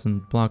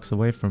 10,000 blocks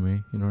away from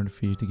me in order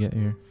for you to get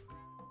here.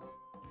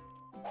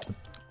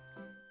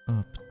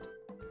 Up.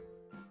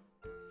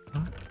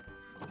 Fuck.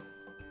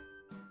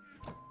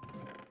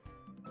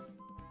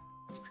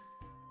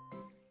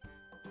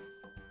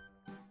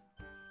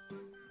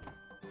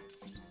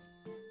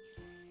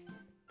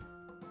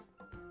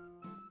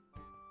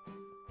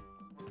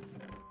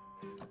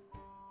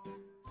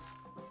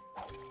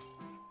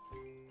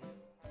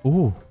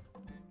 Ooh,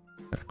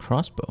 got a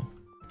crossbow.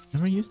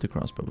 Never used a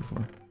crossbow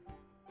before.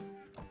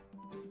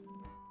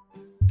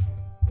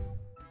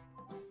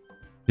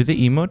 Do the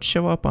emotes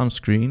show up on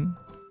screen?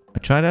 I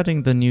tried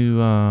adding the new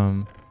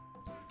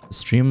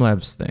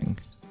Streamlabs thing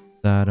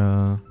that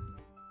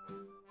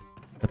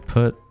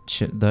put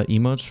the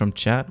emotes from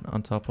chat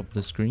on top of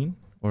the screen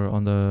or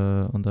in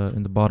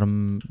the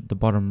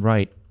bottom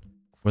right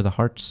where the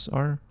hearts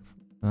are.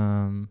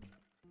 They're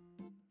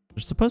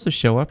supposed to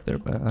show up there,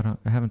 but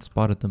I haven't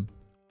spotted them.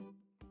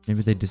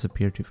 Maybe they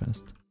disappear too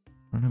fast.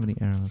 I don't have any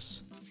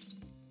arrows.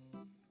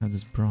 I have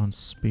this bronze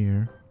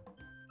spear.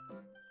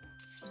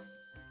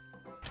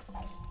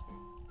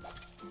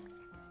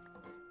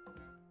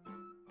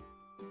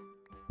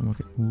 I'm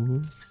okay.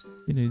 Ooh,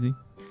 easy.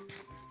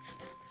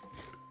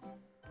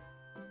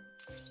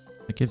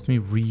 It gives me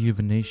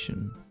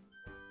rejuvenation.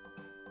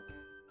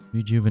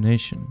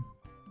 Rejuvenation.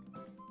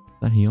 Does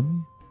that heal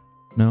me?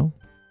 No?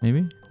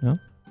 Maybe? No?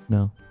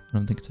 No, I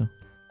don't think so.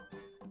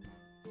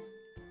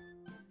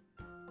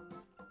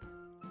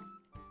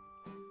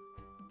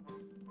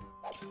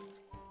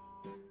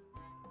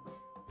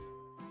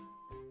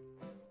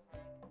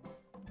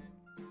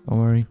 Don't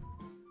worry,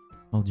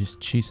 I'll just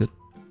cheese it.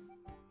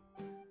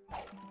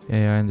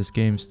 AI in this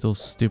game is still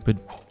stupid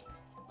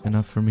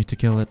enough for me to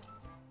kill it.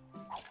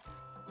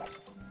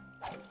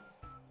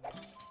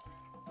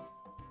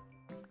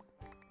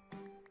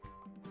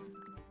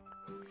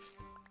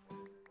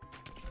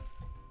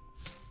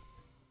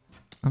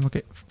 I'm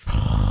okay.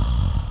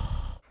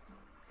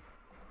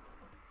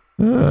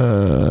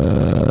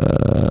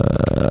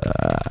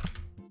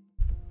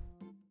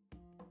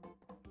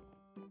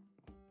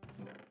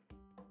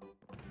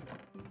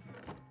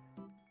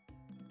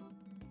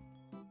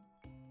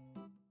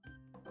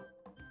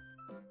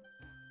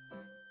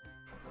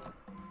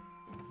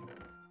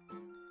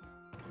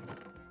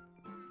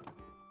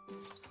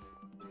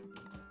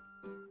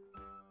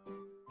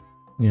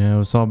 Yeah, it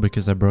was all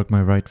because I broke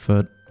my right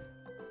foot.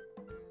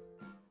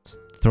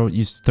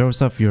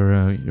 Throws off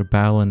your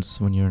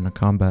balance when you're in a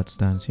combat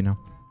stance, you know.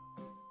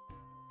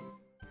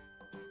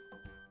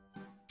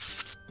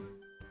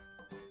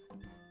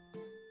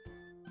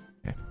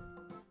 Okay.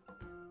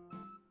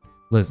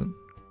 Listen,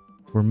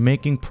 we're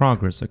making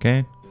progress,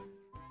 okay?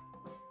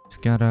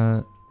 Just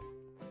gotta.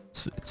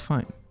 It's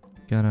fine.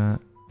 Gotta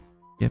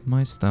get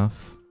my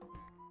stuff.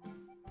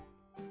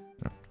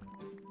 Gotta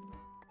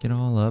get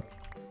all up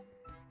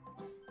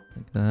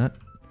like that.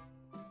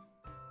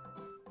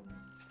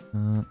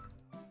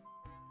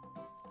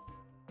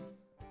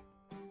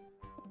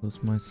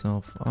 Close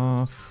myself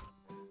off.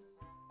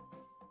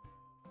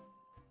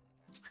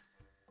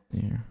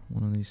 There,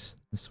 one of these.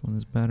 This one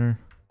is better.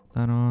 Put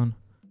that on.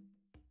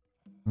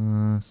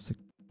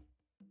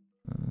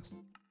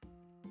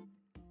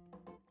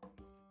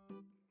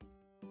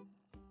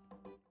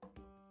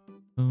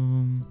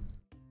 Boom.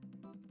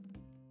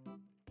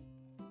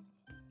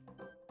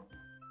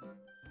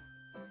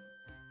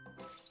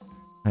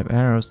 I have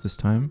arrows this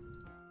time.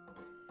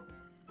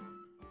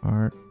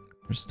 Art,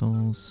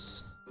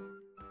 crystals.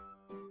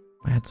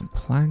 I had some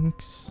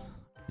planks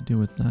to do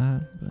with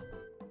that, but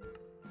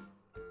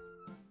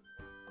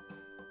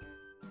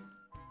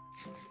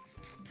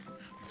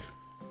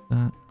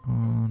that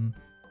on.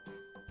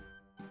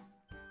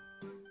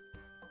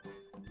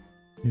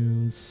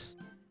 Use.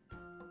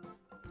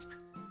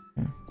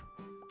 Okay.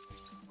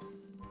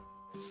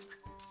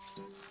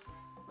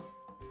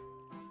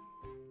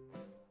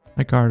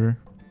 Hi, Carter.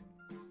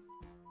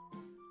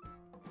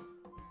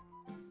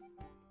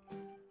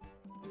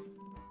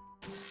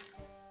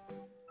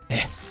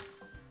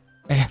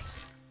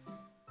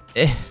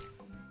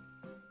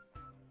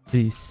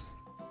 Please.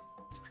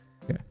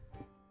 Okay.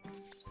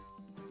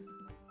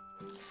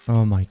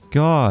 Oh my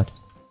god.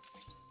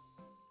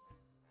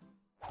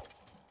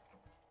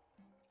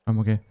 I'm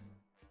okay.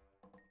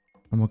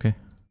 I'm okay.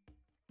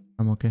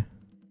 I'm okay.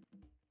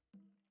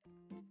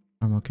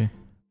 I'm okay.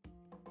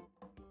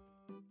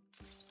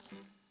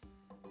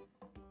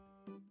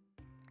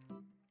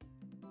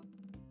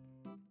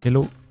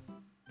 Hello.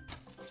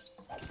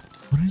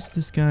 What is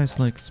this guy's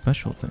like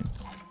special thing?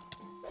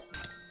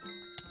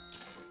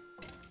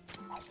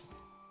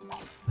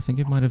 I think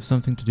it might have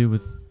something to do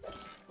with...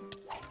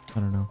 I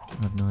don't know. I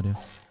have no idea.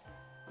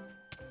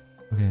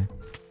 Okay.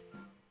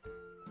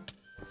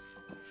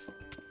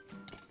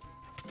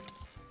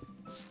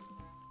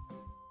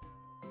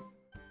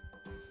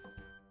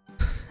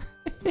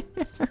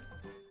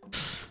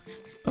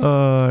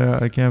 Oh,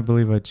 I can't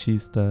believe I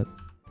cheesed that.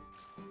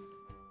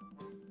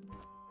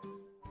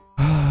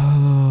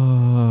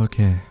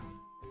 Okay.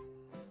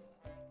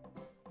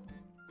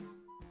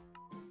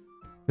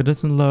 Who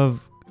doesn't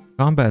love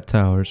combat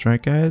towers,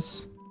 right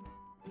guys?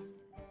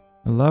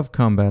 I love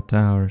combat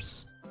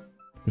towers.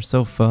 They're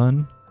so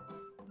fun.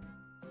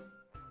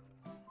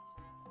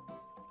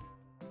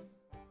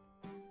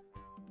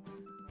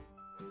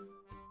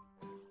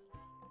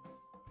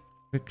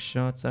 Quick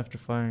shots after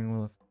firing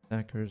will affect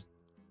attackers.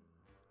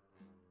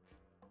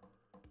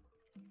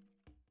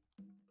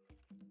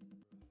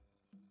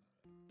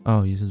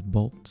 Oh, uses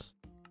bolts.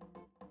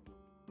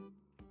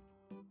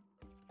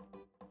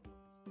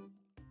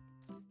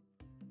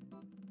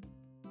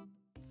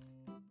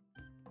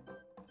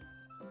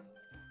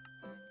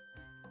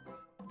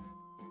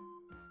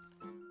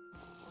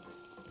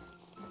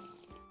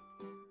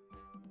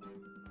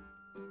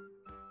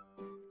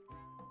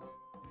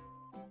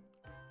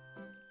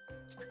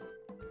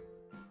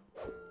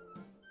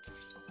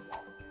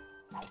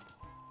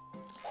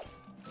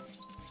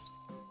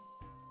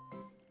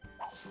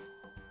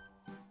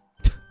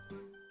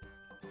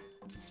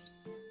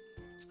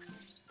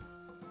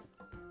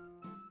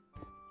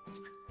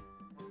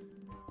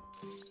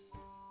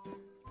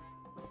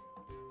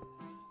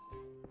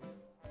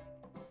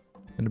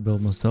 Gonna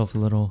build myself a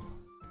little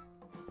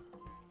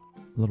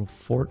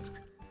fort.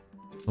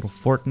 Little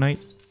fortnight.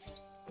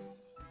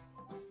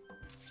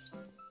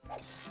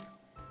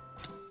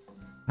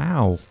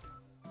 Ow.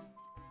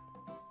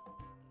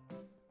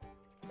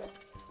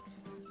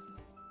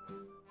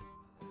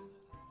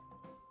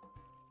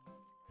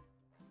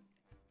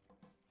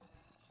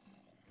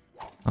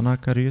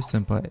 Anakaru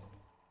senpai.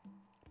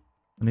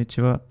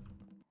 Konnichiwa.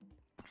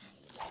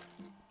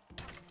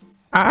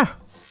 Ah!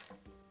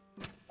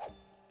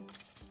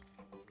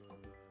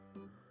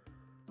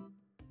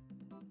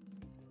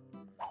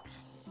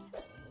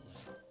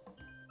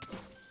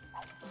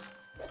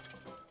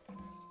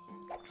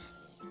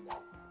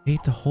 I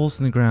hate the holes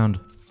in the ground.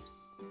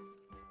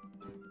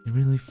 They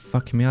really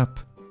fuck me up.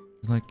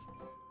 It's like,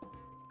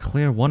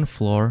 clear one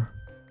floor,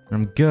 and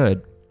I'm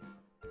good.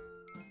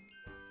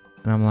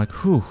 And I'm like,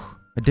 whew,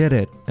 I did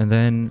it. And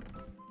then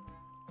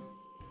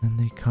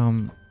they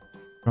come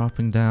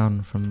dropping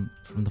down from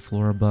the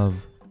floor above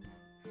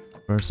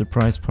for a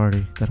surprise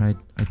party that I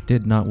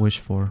did not wish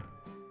for.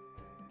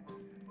 I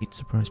hate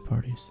surprise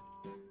parties.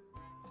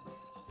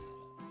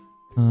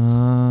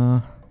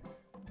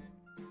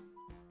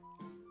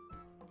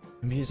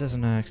 Maybe use as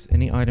an axe.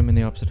 Any item in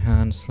the opposite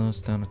hand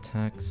slows down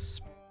attack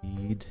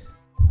speed.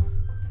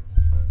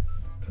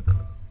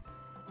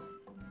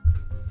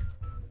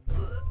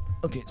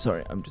 Okay,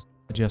 sorry, I'm just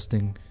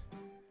adjusting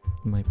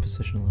my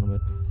position a little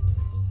bit.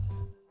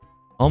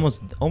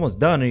 Almost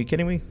done. Are you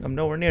kidding me? I'm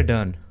nowhere near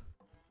done.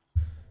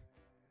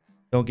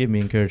 Don't give me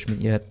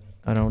encouragement yet.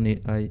 I don't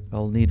need.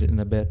 I'll need it in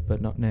a bit, but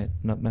not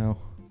now.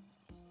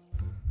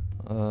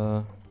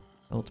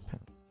 Health pad.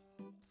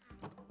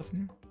 Stuff in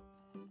here?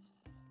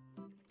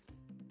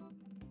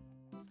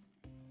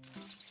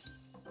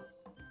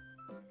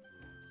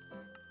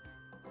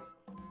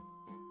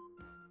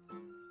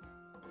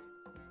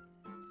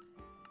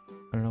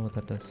 I don't know what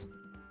that does.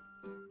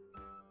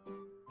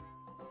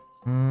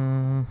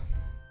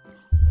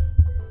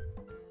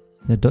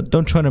 Yeah,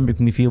 don't try to make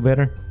me feel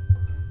better.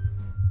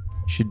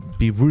 You should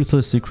be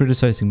ruthlessly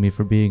criticizing me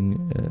for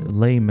being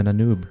lame and a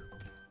noob.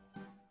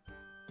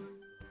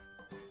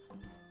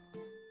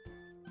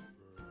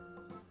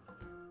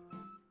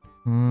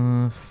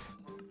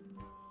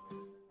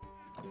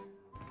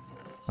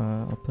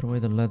 I'll put away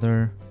the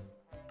leather.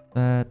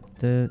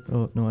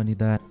 Oh no, I need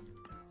that.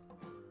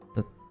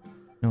 But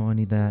no, I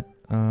need that.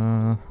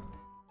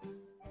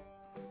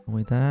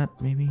 Away that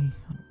maybe.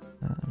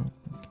 I don't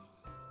think.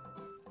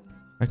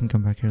 I can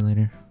come back here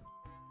later.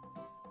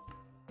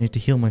 I need to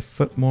heal my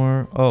foot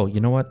more. Oh, you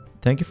know what?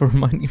 Thank you for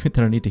reminding me that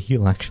I need to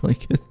heal actually.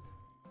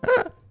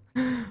 I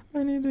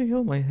need to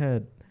heal my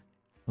head.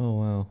 Oh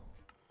wow.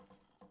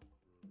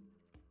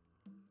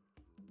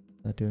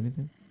 Did that do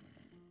anything?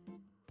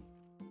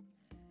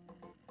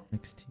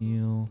 Next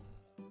heal.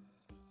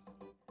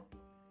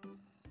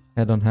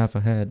 Head on half a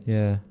head,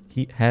 yeah.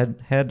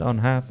 Head on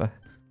half a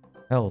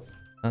health.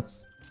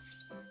 That's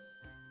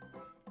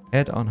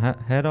head on half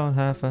a head on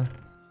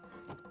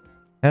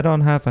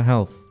half a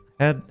health.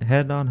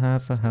 Head on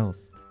half a health.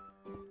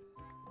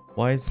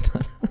 Why is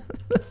that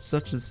that's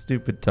such a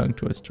stupid tongue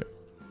twister?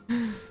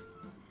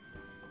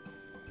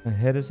 My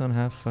head is on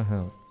half a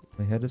health.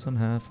 My head is on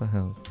half a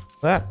health.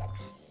 Ah!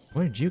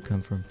 Where did you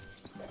come from?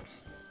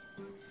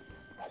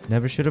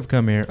 Never should have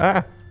come here.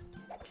 Ah!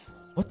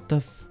 What the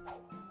f...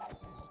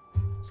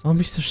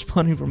 Zombies are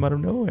spawning from out of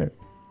nowhere.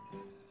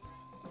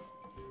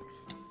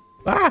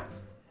 Ah!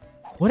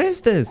 What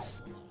is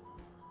this?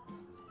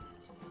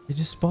 They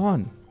just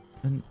spawn.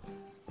 And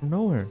from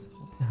nowhere.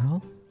 What the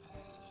hell?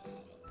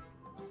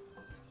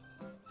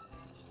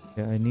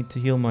 Yeah, I need to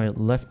heal my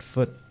left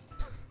foot.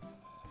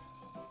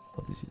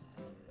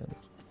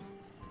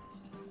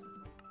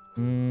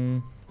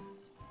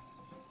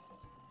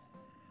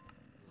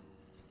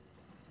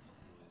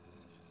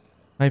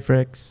 Hi,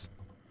 Frix.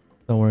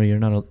 Don't worry, you're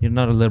not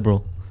a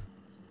liberal.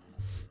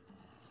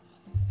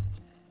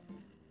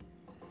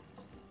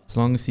 As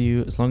long as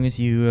you're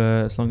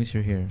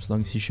here, as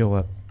long as you show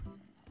up.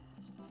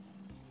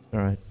 All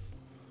right.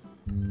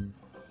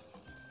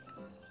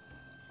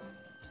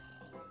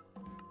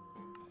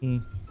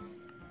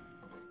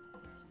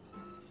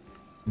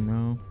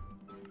 No.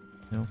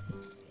 No.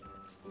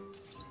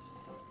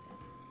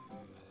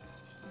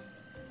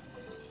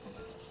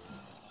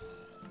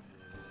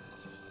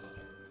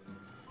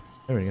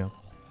 There we go.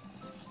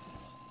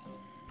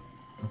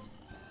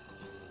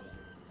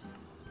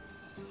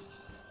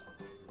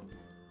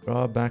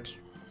 Draw back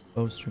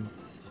bowstring.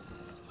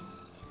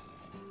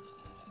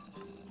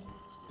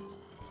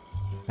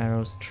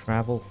 Arrows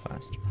travel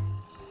faster.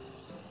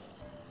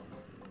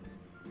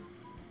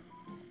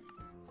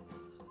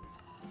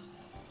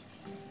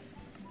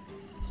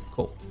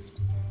 Cool.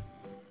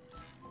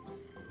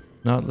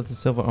 Not let the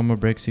silver armor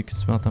break so you can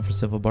smelt down for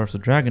silver bars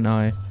with dragon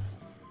eye.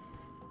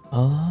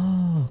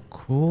 Oh,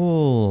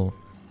 cool.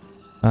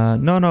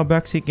 No,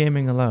 backseat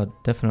gaming allowed.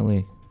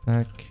 Definitely.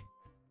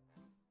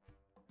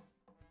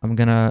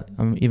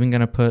 I'm even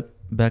gonna put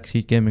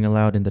backseat gaming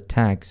allowed in the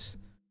tags.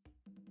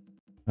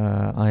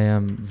 I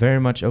am very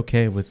much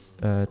okay with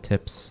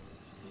tips.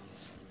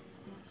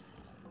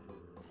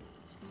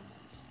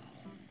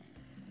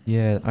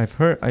 Yeah, I've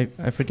heard.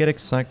 I forget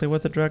exactly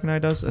what the dragon eye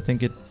does. I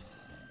think it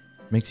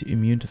makes you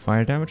immune to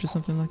fire damage or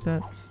something like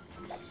that.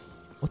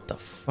 What the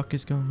fuck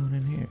is going on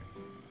in here?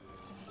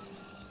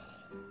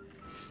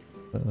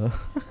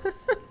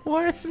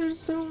 Why are there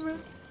so many?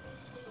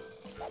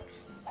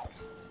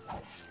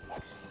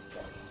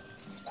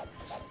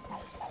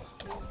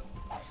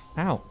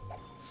 Ow.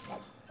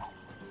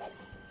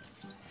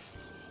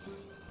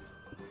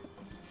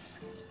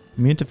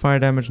 Immune to fire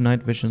damage,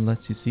 night vision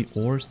lets you see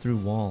ores through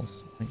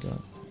walls. Oh my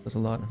god, that's a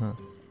lot, huh?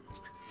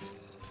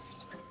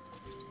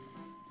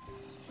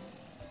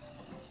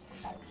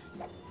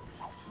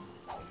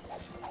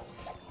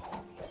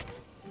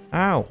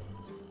 Ow!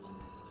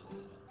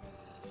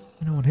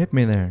 You know what hit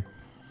me there?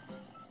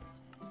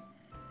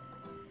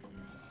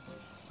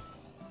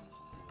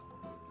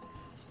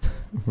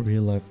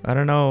 Real life. I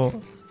don't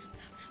know.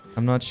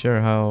 I'm not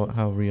sure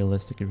how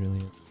realistic it really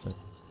is. But...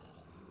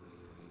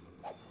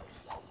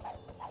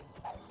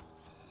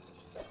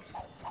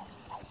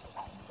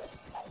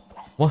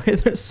 Why are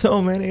there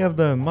so many of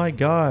them? My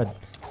god.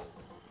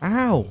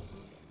 Ow.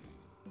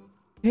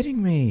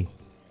 Hitting me.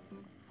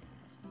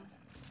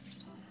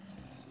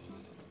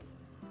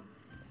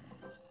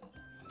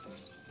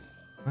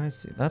 I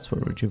see. That's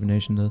what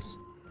rejuvenation does.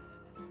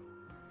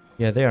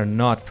 Yeah, they are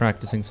not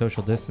practicing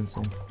social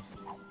distancing.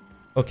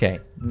 Okay,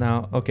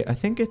 now, okay, I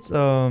think it's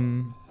a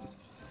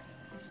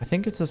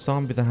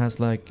zombie that has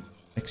like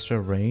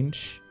extra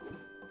range.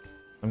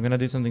 I'm gonna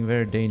do something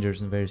very dangerous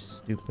and very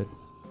stupid.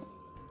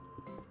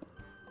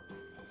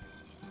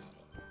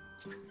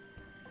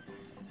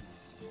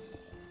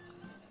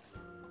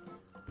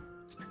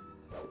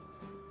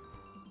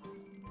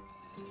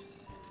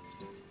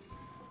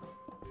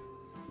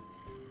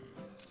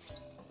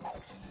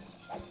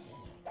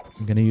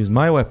 I'm gonna use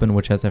my weapon,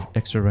 which has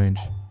extra range.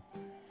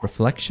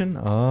 Reflection?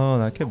 Oh,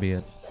 that could be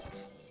it.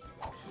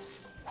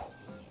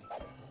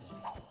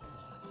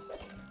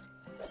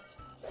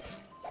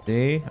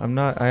 See?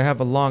 I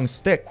have a long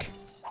stick.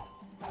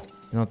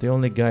 You're not the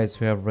only guys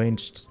who have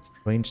ranged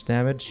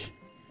damage.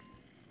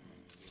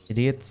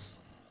 Idiots.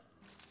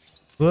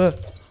 Ugh.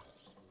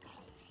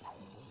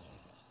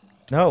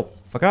 No,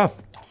 fuck off.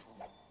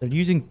 They're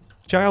using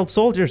child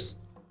soldiers.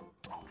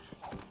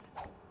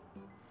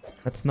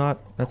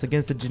 That's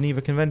against the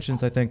Geneva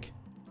Conventions, I think.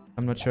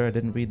 I'm not sure, I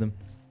didn't read them.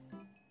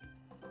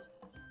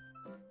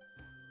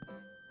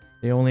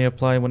 They only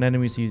apply when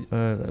enemies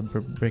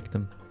break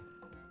them.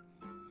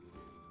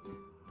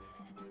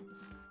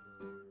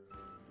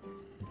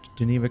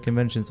 Geneva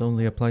Conventions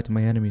only apply to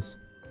my enemies.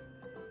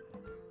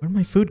 Where'd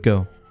my food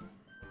go?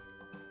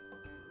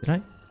 Did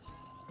I?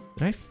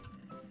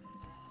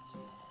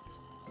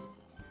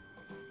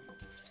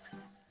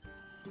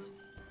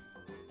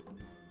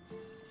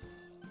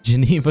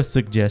 Geneva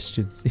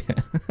suggestions,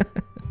 yeah.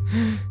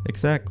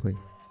 Exactly.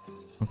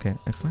 Okay,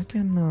 if I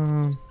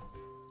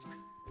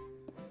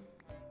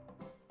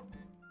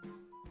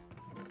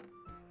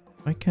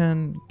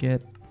can,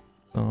 get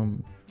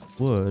some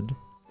wood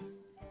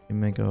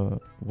and make a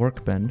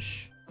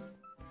workbench.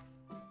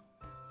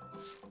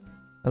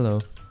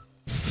 Hello.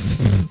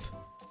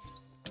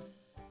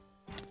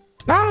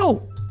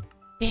 No!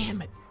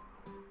 Damn it.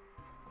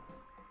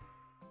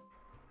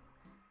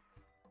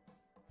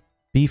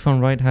 Beef on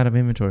right hat of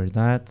inventory.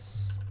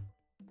 That's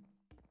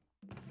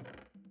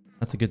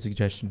a good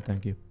suggestion.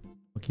 Thank you.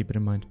 I'll keep it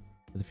in mind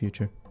for the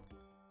future.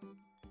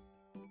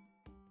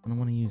 I don't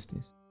want to use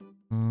these.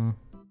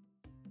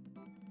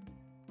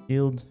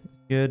 Shield is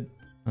good.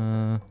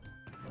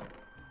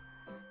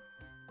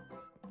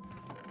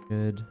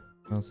 Good.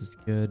 What else is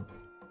good?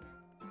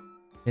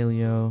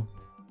 Paleo.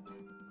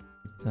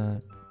 Keep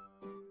that.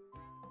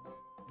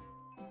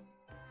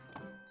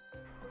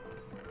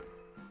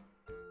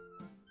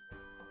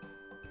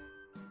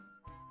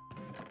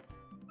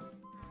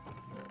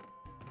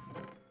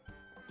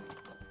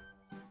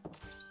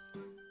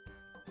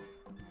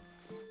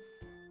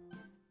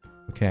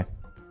 Okay.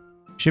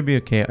 Should be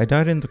okay. I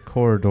died in the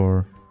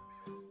corridor.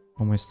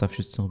 All my stuff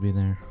should still be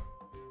there.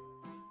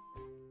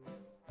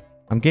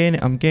 I'm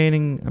gaining a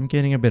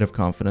bit of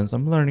confidence.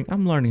 I'm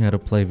learning how to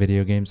play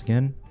video games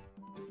again.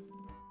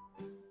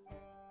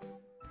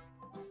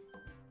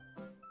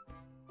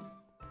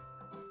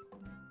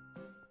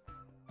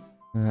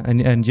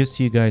 And just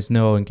so you guys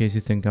know, in case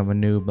you think I'm a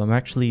noob, I'm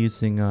actually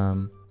using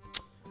the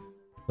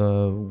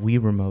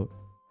Wii remote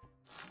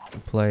to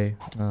play.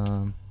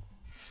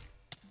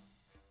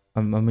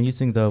 I'm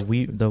using the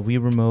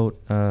Wii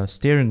remote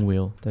steering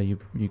wheel that you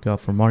got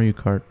for Mario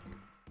Kart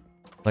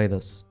to play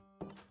this.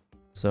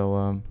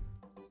 So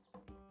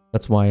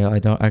that's why I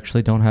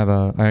don't have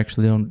a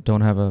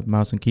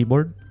mouse and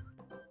keyboard.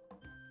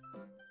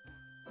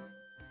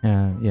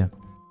 Yeah.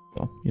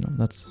 Well, you know,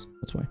 that's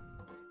why.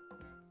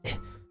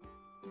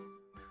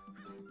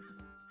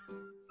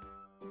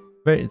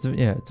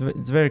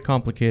 It's very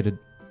complicated.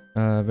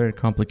 Very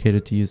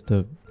complicated to use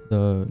the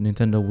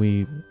Nintendo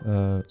Wii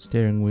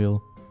steering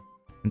wheel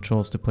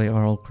controls to play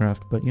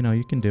RLCraft, but you know,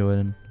 you can do it,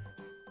 and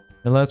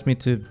it allows me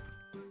to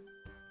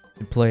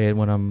play it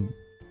when I'm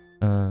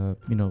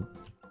you know,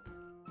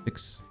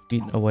 6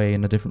 feet away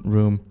in a different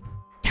room.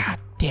 God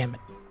damn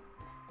it.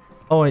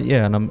 Oh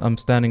yeah, and I'm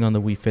standing on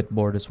the Wii Fit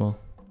board as well.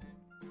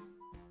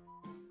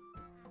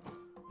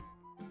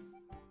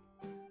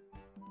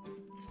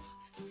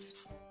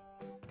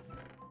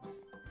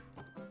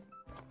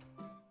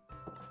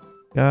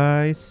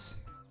 Guys.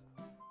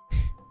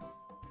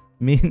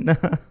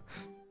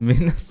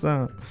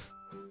 Minasan.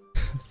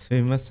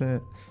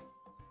 Sumimasen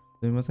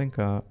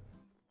ka.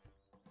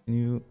 Can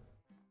you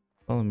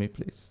follow me,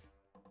 please?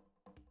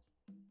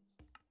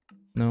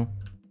 No?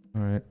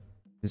 Alright.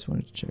 Just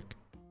wanted to check.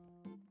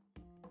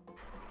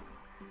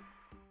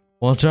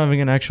 While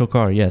driving an actual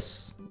car,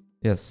 yes.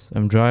 Yes,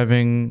 I'm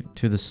driving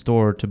to the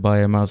store to buy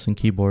a mouse and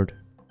keyboard.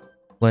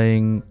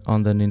 Playing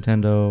on the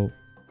Nintendo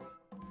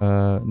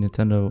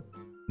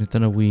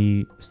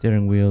Wii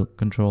steering wheel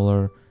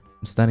controller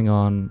I'm standing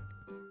on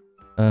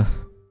a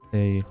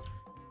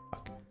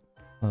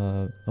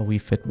Wii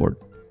Fit board.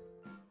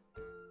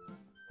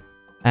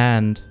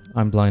 And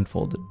I'm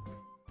blindfolded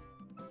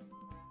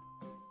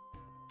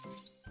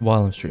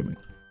while I'm streaming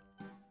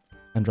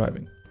and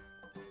driving.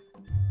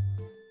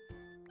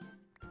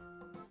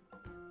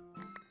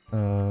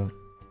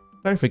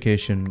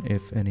 Clarification,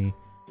 if any,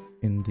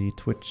 in the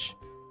Twitch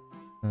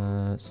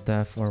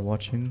staff are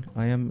watching.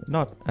 I am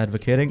not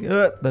advocating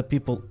that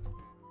people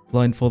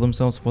blindfold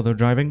themselves while they're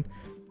driving,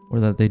 or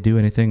that they do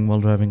anything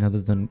while driving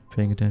other than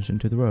paying attention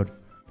to the road.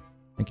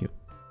 Thank you.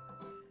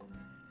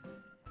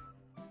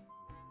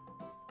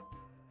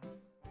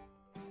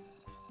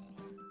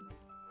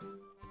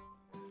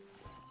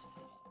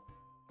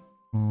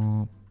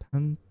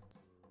 Pen.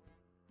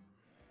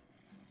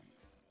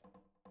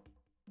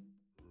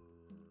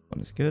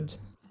 One is good.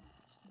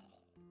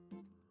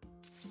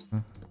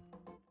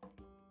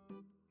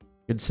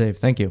 Good save,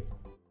 thank you.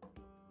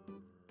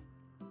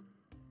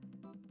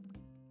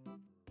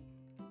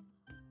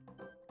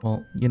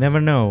 Well, you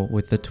never know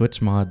with the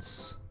Twitch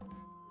mods.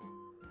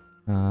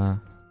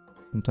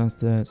 Sometimes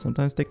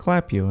they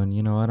clap you, and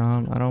you know I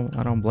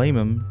don't blame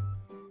them.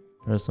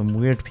 There are some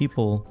weird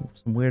people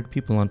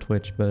on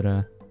Twitch,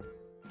 but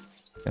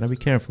gotta be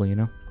careful, you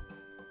know.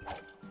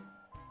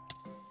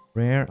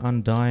 Rare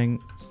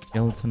undying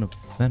skeleton of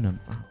venom.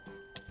 Oh.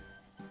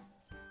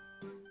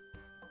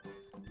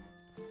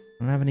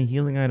 I don't have any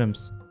healing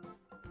items.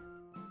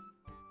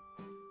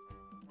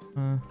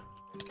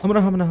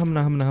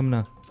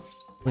 Humna.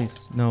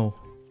 Please, no.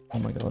 Oh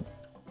my god.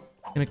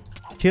 He's gonna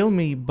kill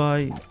me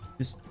by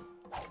just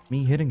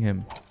me hitting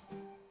him.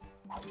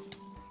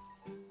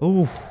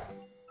 Oh.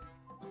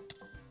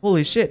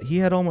 Holy shit, he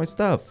had all my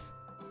stuff.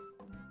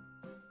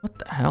 What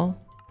the hell?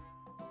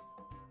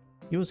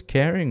 He was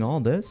carrying all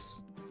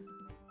this?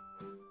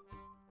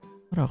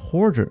 What a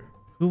hoarder.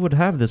 Who would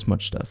have this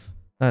much stuff?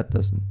 That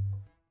doesn't.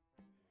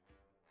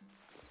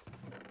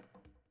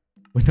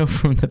 We know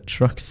from the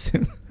truck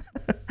sim.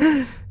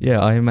 Yeah,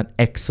 I am an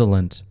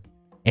excellent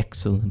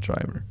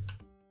driver.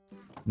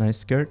 Nice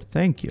skirt,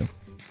 thank you.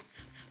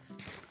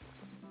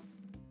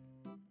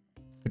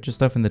 Put your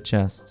stuff in the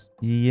chests.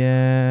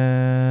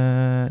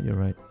 Yeah, you're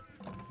right.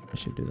 I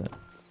should do that.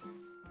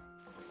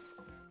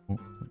 Oh,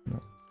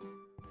 no.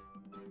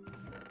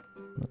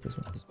 Not this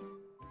one. This one.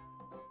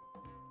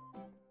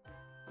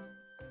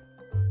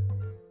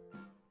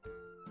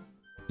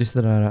 Just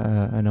that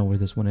I know where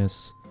this one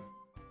is.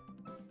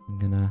 I'm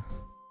gonna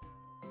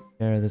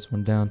carry this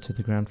one down to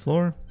the ground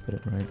floor. Put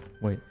it right.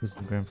 Wait, this is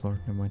the ground floor.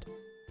 Never mind.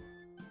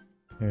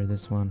 Carry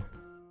this one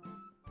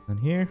down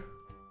here.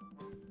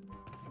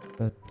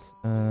 But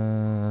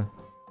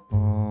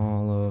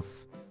all of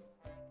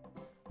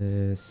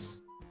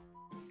this,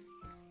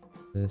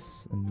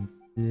 and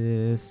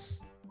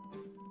this,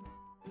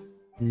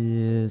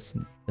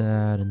 and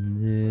that, and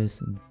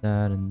this, and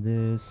that, and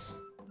this.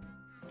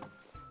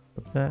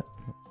 Put that.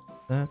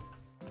 That.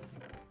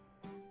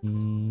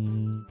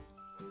 Boom,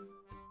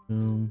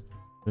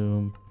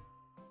 boom,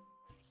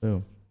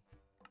 boom.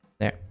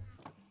 There.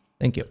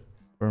 Thank you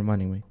for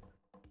reminding me.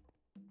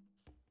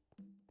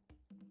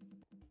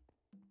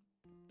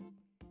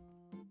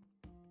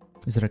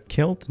 Is it a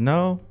kilt?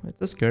 No,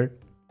 it's a skirt.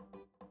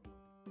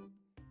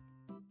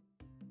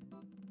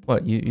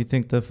 What, you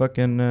think the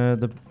fucking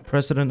the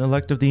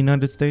president-elect of the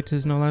United States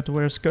isn't allowed to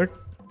wear a skirt?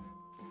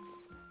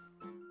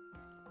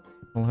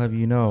 I'll have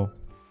you know.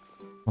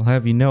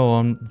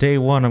 On day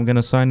one I'm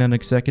gonna sign an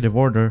executive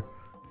order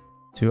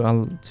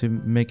to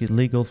make it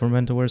legal for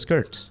men to wear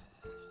skirts.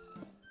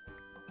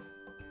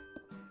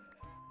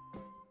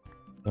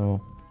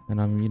 So, and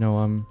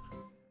I'm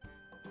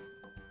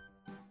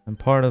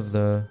part of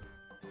the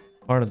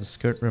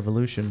skirt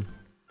revolution.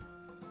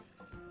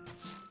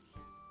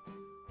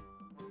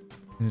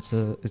 And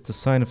it's a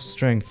sign of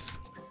strength.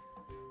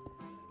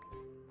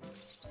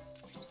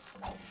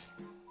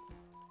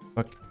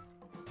 Fuck.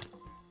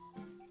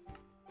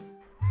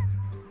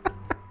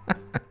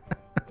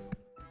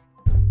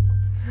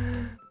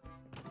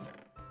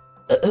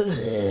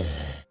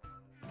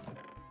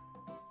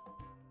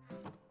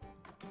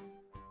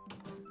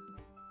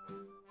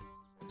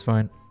 It's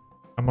fine.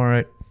 I'm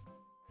alright.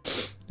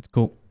 It's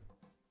cool.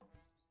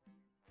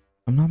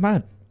 I'm not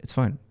mad. It's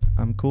fine.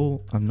 I'm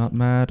cool. I'm not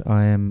mad.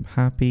 I am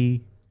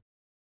happy.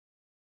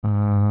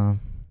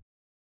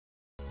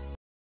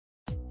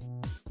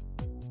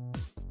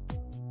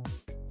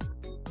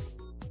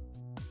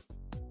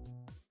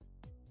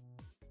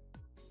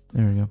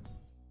 There we go.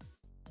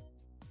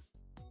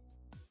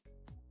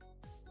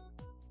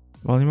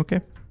 Volume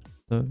okay?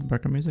 The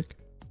background music?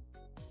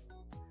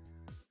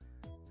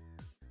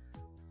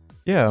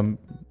 Yeah,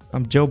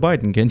 I'm Joe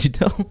Biden, can't you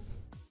tell?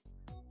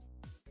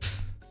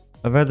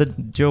 I've had the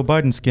Joe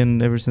Biden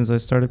skin ever since I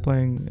started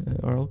playing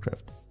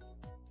RLCraft.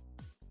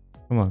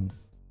 Come on.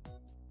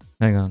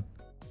 Hang on.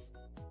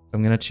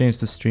 I'm gonna change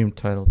the stream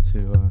title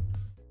to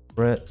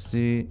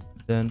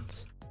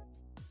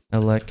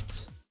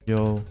President-elect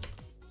Joe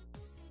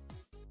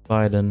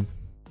Biden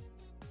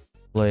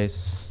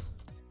plays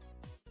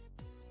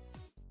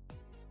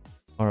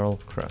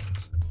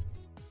Spellcraft.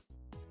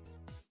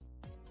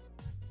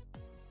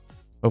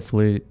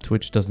 Hopefully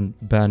Twitch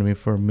doesn't ban me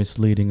for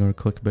misleading or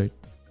clickbait.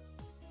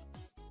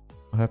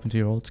 What happened to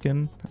your old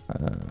skin?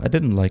 I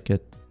didn't like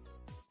it.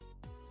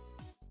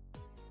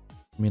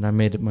 I mean, I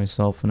made it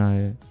myself, and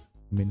I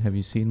mean, have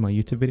you seen my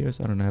YouTube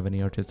videos? I don't have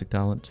any artistic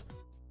talent.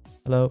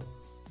 Hello.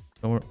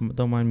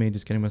 Don't mind me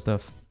just getting my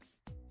stuff.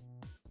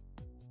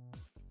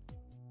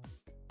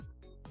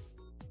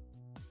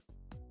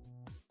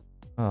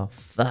 Oh,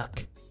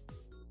 fuck.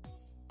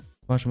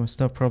 A bunch of my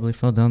stuff probably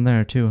fell down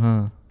there too,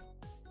 huh?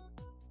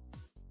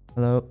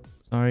 Hello.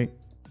 Sorry.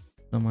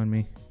 Don't mind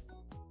me.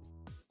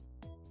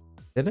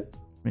 Did it?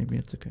 Maybe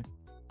it's okay.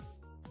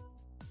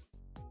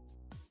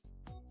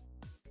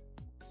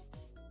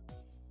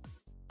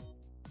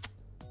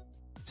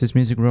 Is this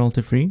music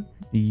royalty free?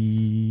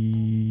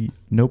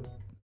 Nope.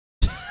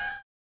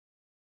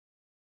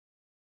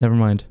 Never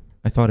mind.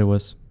 I thought it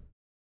was.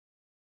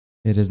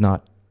 It is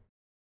not.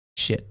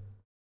 Shit.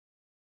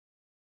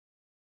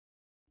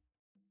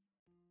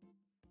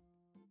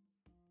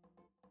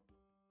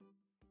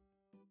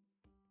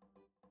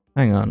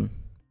 Hang on.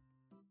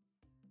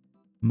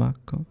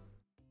 Mako.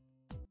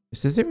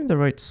 Is this even the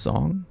right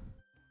song?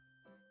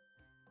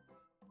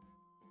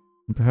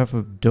 On behalf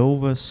of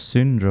Dova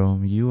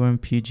Syndrome,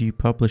 UMPG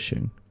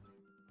Publishing.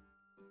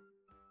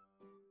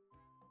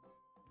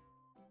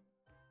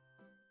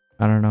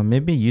 I don't know,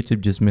 maybe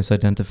YouTube just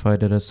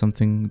misidentified it as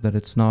something that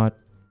it's not.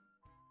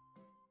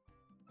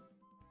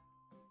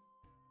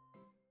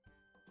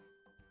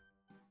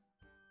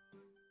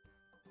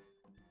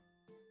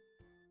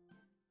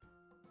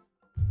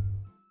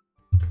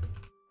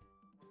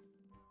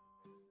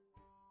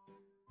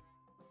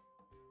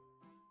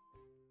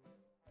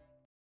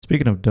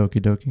 Speaking of Doki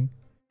Doki.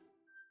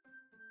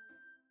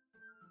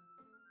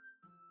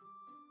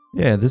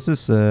 Yeah, this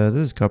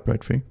is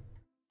copyright free.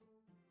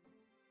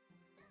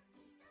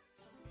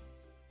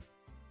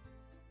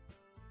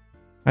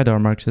 Hi, Dar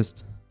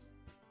Marxist.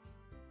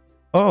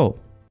 Oh.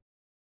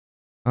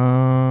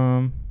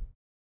 That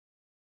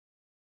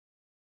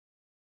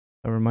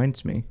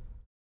reminds me.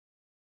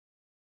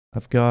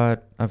 I've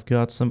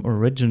got some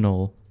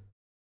original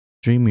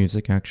stream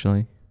music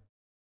actually.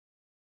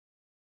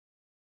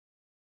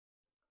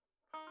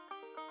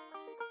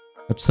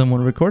 That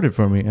someone recorded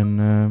for me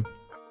and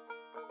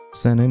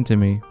sent in to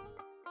me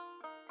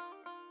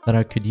that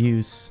I could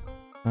use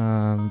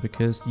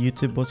because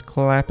YouTube was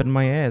clapping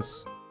my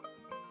ass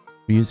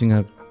for using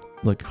a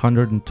like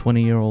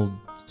 120-year-old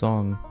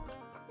song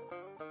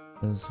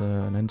as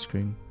an end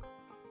screen.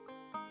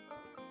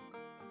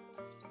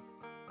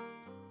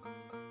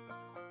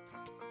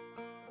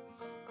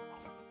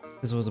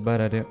 This was a bad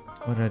idea.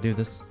 Why did I do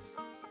this?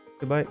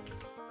 Goodbye.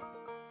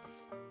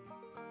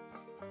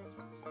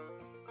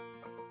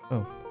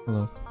 Oh,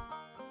 hello.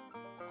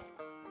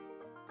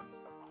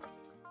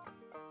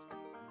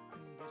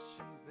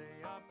 Conditions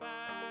they are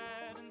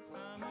bad, and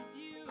some of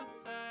you are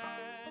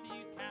sad.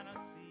 You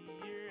cannot see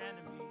your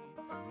enemy.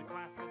 The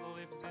class that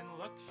lives in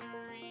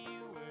luxury,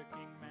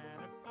 working man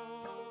or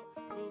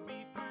poor, will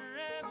be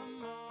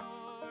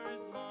forevermore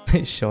as long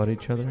They shot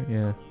each other,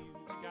 yeah.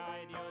 to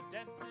guide your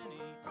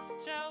destiny.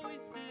 Shall we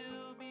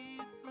still be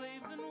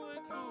slaves and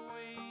work for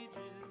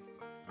wages?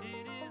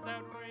 It is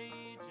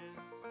outrageous,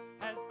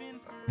 has been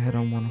for Head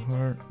on one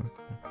heart.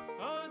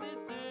 oh,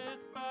 this earth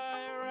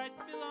by rights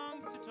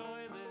belongs to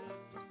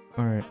toilers.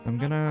 Alright, I'm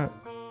gonna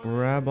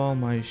grab all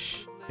my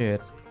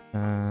shit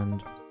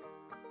and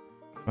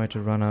try to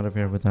run out of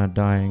here without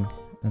dying.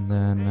 And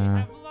then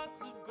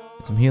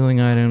get some healing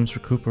items,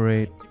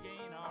 recuperate,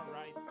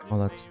 all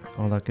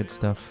that good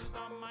stuff.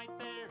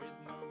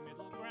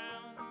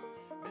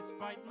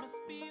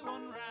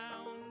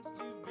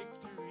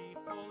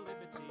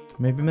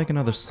 Maybe make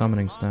another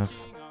summoning staff.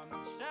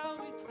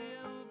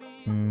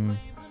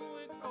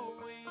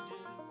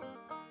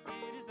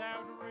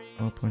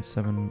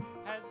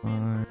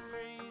 1.75.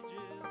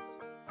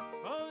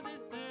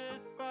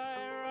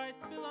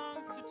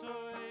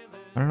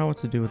 I don't know what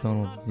to do with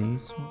all of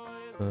these,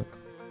 but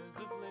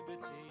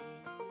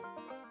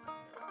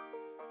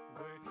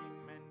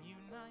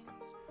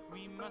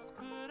We must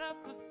put up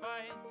a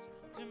fight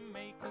to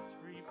make us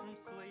free from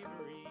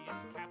slavery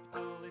and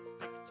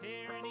capitalistic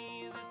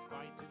tyranny. This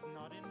fight is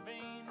not in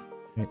vain.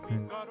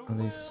 wait, Got a all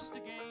these. world to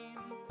gain.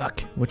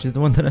 Fuck, which is the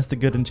one that has the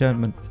good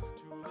enchantment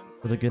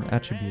for the good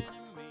attribute?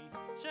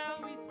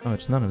 Oh,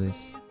 it's none of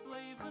these.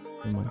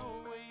 Never mind. Oh,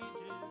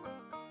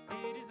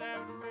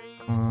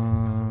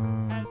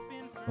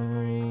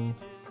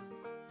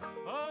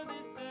 Oh,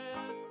 this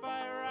earth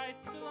by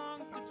rights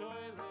belongs to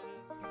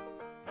toilers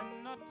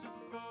and not to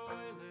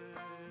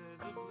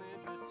spoilers of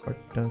liberty.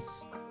 art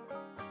dust.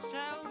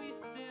 Shall we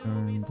still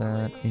Turn be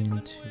that slaves and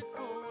into work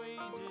for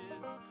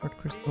wages? art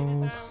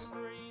crystals.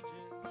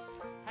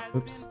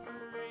 Oops.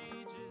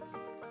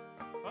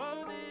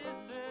 Oh,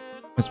 this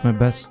earth It's my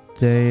best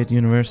day at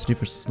university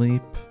for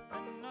sleep.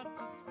 and not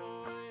to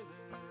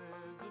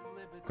spoilers of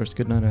liberty. First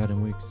good night I had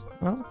in weeks.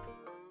 Well,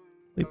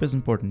 sleep is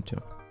important too.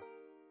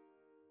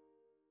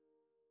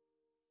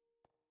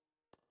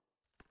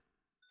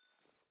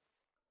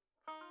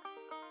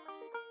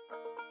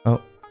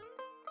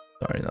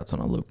 Sorry, that's on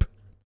a loop.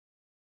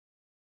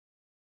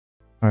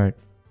 Alright,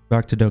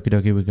 back to Doki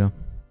Doki we go.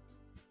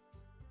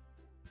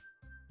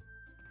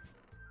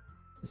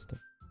 This stuff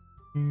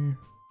here.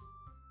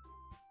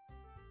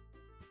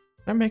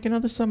 Can I make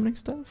another summoning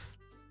stuff?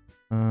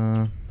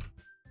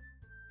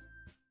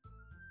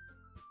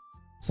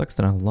 Sucks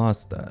that I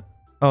lost that.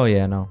 Oh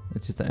yeah, no.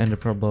 It's just an Ender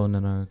Pearl Bow and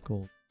then a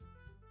gold.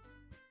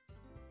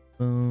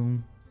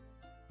 Boom.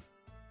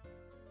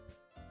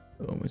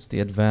 Boom. It's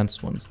the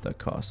advanced ones that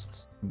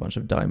cost a bunch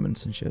of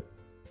diamonds and shit.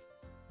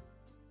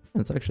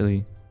 And it's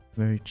actually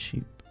very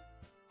cheap.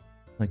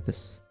 Like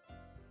this.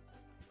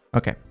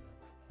 Okay.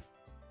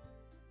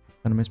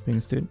 Kinda miss being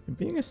a student.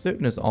 Being a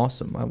student is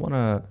awesome. I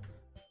wanna...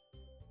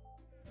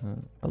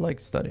 I like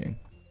studying.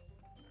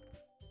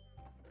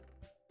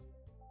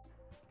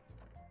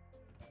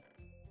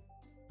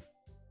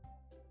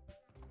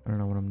 I don't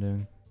know what I'm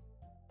doing.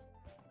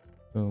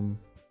 Boom.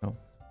 No.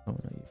 No,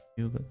 not you.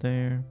 You go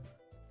there.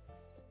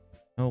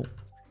 No.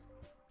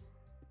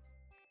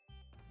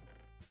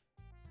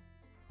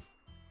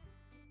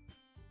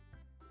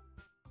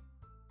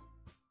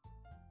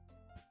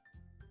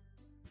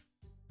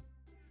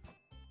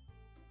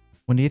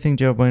 When do you think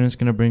Joe Biden is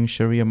gonna bring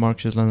Sharia,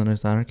 Marxist,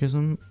 Leninist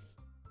anarchism?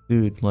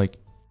 Dude, like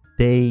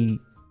day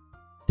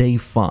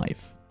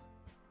 5.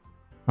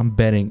 I'm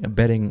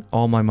betting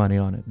all my money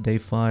on it. Day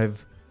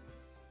 5.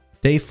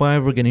 Day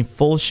 5, we're getting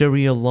full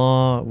Sharia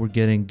law. We're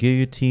getting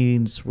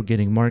guillotines. We're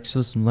getting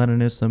Marxism,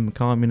 Leninism,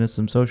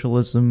 communism,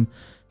 socialism.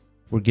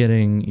 We're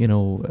getting, you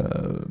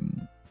know,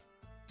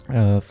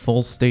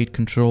 full state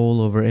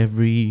control over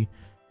every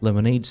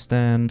lemonade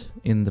stand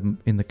in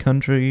the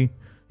country.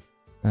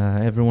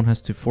 Everyone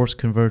has to force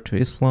convert to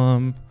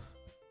Islam.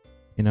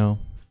 You know,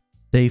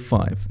 day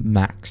 5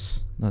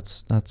 max.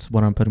 That's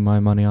what I'm putting my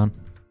money on.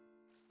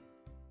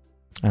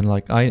 And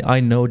like I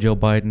know Joe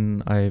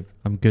Biden.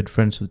 I'm good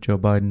friends with Joe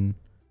Biden.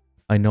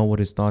 I know what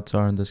his thoughts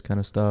are on this kind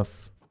of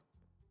stuff.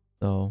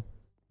 So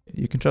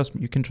you can trust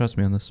me. You can trust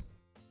me on this.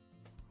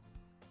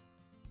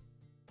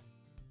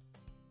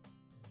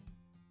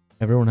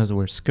 Everyone has to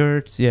wear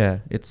skirts. Yeah,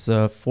 it's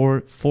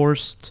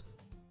forced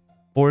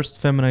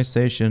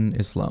feminization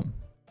Islam.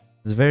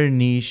 It's a very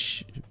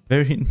niche,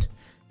 very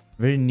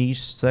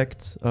niche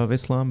sect of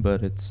Islam,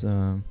 but it's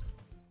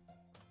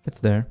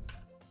there.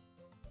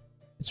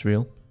 It's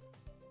real.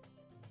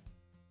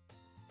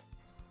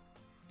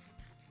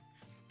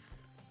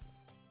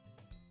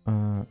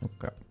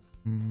 Okay.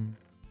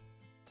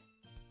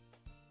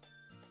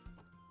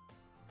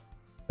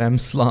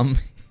 Femslam.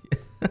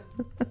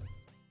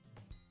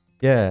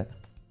 Yeah.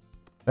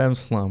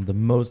 Femslam, the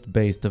most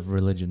based of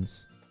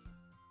religions.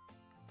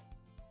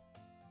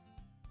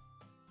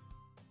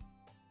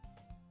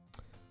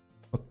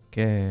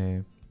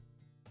 Okay.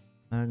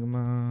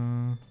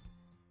 Magma.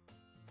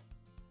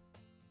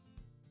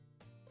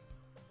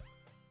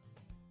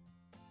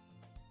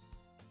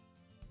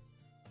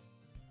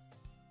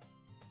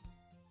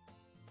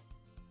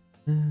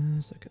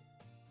 Second.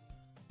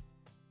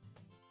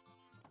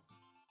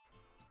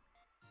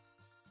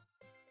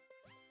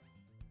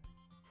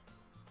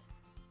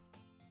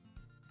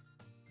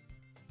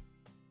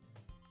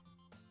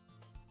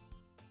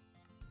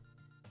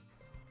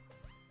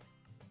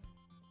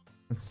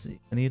 Let's see.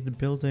 I need the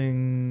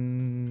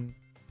building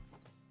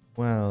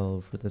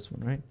 12 for this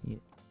one, right? Yeah.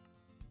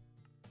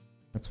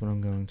 That's what I'm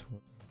going to.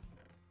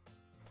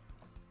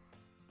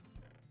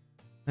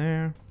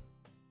 There.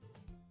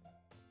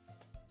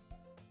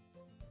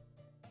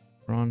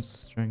 Bronze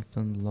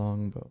strengthened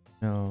longbow.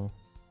 No.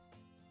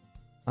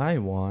 I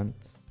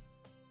want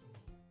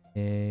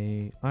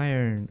a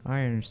iron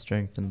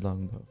strengthened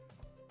longbow.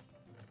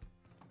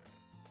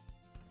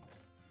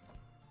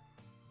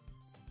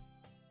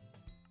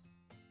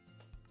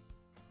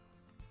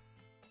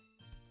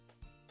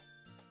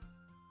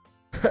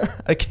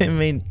 I can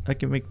make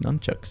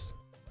nunchucks.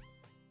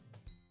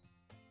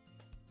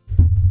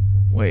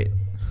 Wait.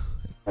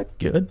 Is that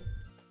good?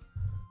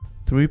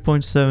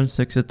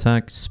 3.76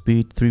 attack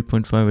speed,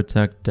 3.5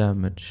 attack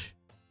damage.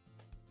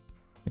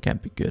 That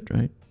can't be good,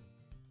 right?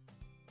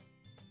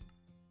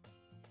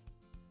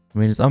 I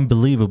mean, it's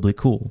unbelievably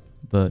cool,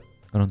 but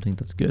I don't think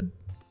that's good.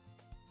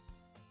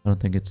 I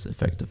don't think it's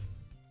effective.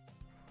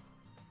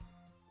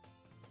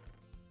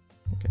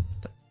 Okay,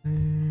 put that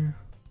there.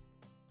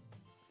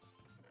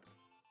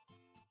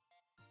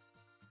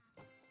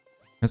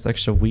 That's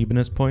extra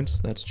weebiness points,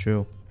 that's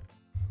true.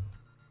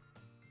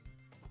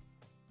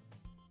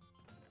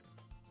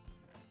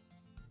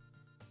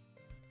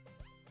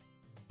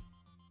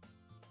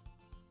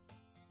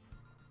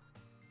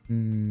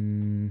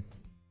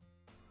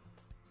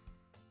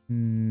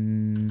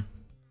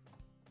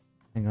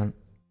 Hang on.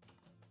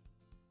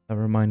 That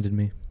reminded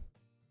me.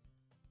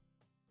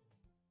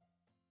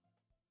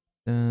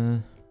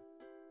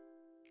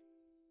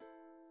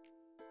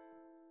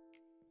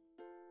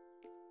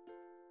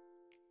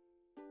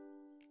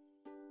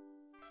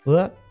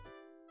 What?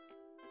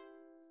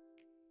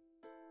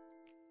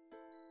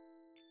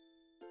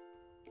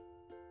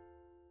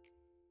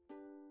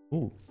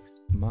 Ooh,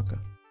 maca.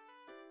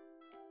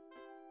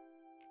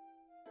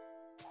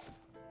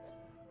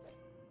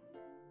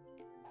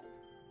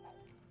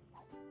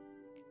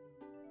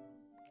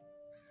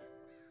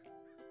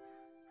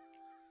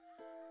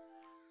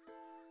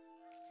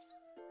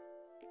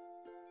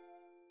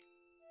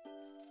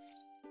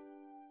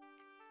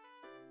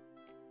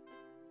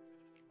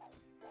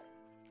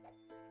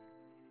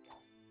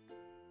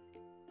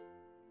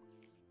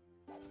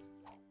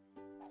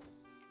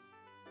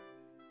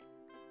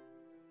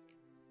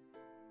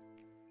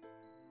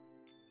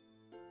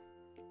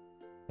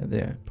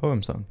 yeah,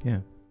 poem song, yeah.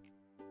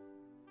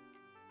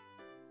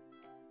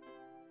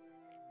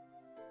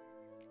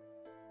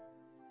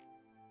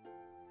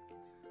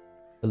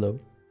 Hello.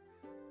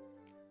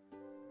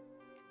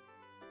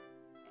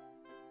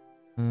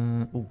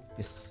 Oh,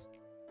 yes.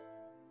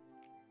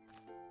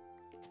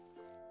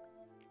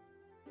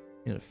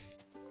 Need a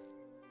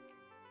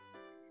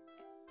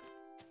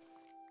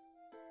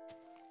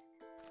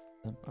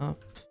them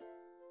up.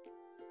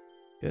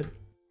 Good.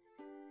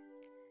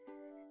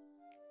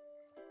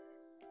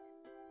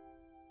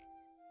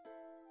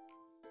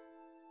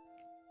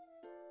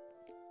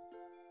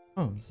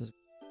 Oh, this is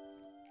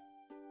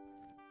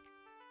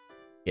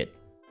good.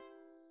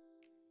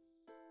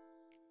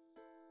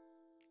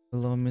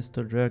 Hello,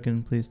 Mr.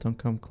 Dragon. Please don't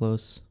come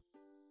close.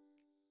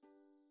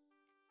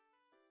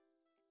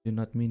 Do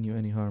not mean you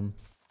any harm.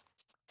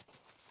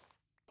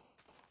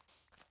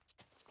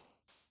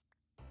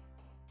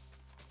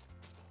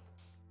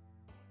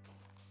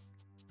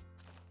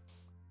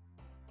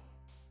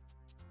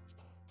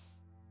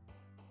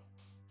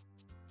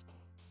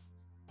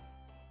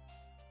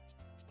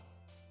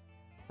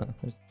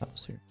 There's the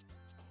house here.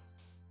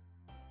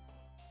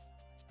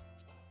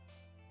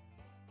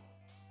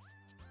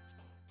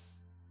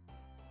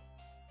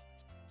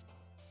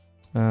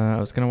 I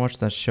was gonna watch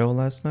that show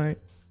last night.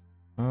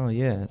 Oh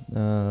yeah,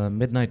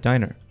 Midnight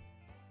Diner.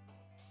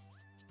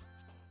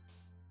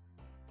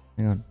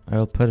 Hang on,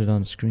 I'll put it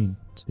on screen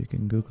so you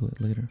can Google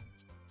it later.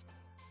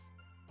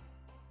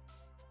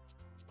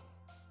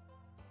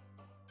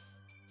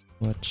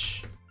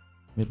 Watch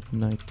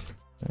Midnight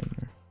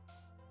Diner.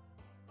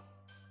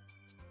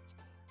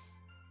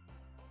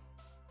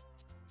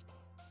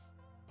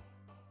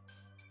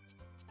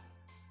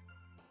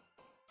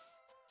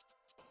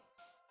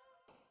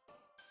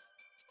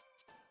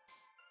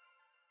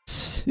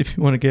 If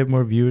you want to get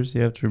more viewers,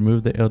 you have to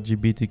remove the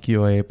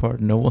LGBTQIA part.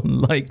 No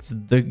one likes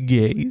the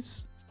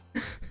gays.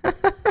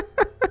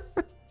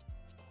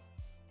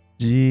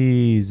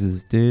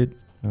 Jesus, dude.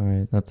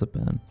 Alright, that's a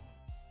ban.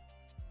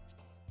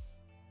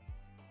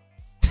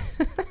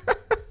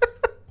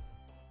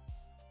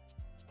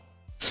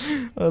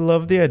 I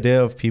love the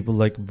idea of people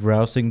like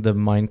browsing the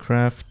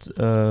Minecraft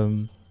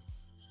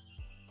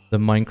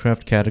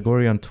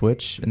category on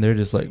Twitch, and they're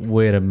just like,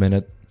 wait a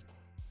minute.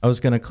 I was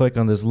gonna click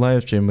on this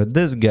live stream, but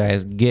this guy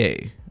is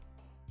gay.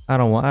 I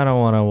don't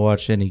want to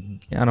watch any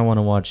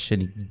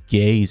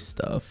gay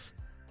stuff.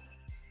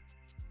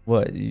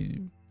 What?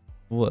 You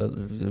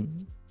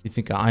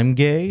think I'm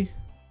gay?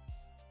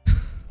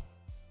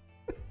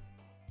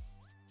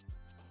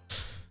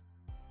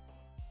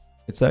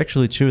 It's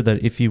actually true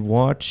that if you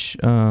watch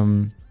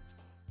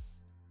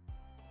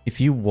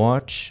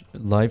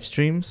live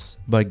streams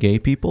by gay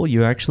people,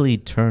 you actually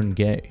turn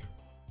gay.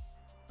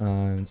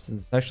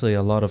 It's actually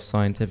a lot of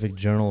scientific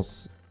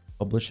journals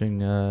publishing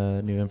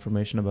new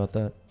information about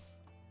that.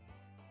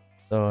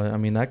 So I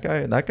mean, that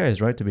guy is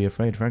right to be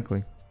afraid,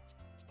 frankly.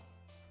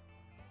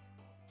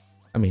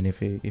 I mean, if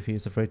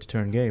he's afraid to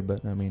turn gay,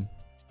 but I mean,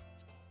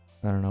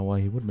 I don't know why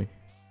he would be.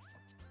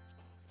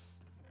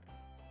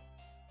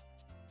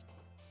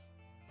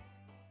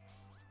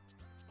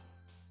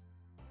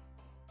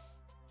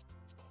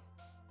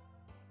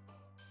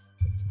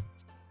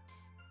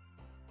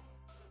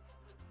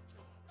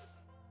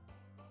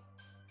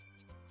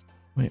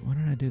 Wait, why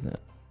did I do that?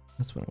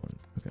 That's what I wanted.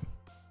 Okay.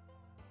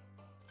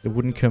 It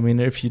wouldn't come in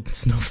if you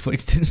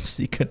snowflakes didn't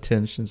seek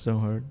attention so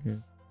hard. Yeah.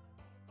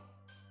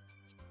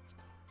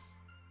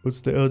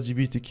 What's the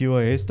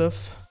LGBTQIA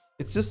stuff?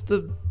 It's just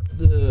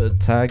the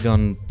tag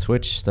on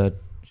Twitch that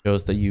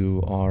shows that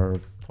you are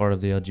part of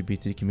the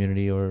LGBT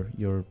community or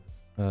you're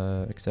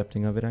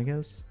accepting of it, I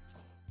guess.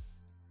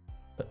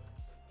 But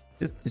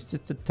it's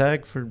just a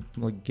tag for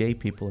like gay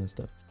people and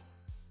stuff.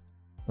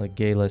 Like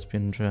gay,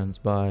 lesbian, trans,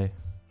 bi.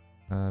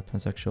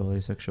 Pansexual,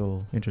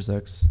 asexual,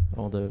 intersex,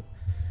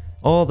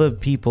 all the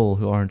people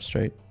who aren't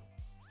straight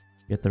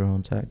get their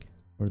own tag,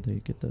 or they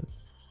get the.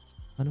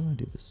 How do I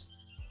do this?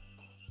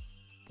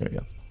 There we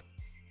go.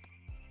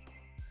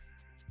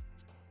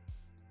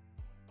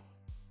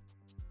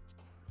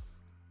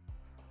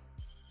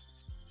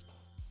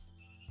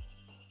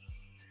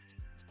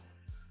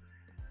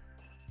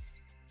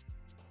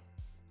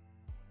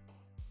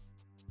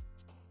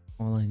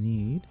 All I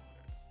need.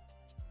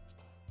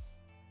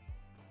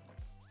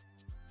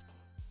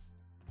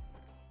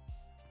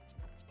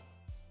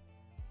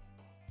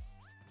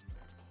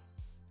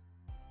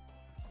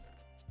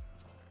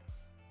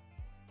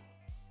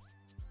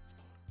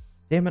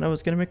 Damn it, I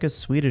was gonna make a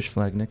Swedish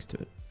flag next to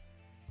it.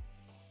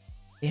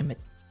 Damn it.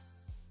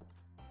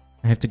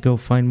 I have to go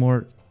find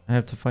more. I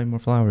have to find more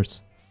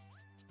flowers.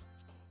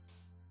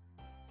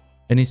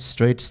 Any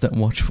straights that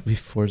watch will be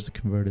forced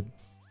converted.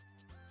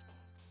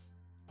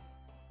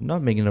 I'm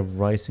not making a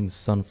rising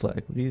sun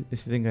flag. What do you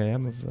think I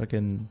am? A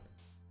fucking...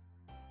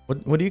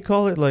 What do you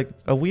call it? Like,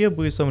 a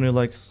weeaboo is someone who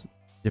likes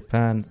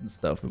Japan and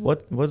stuff.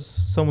 What's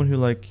someone who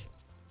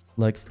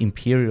likes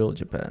Imperial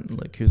Japan?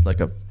 Like, who's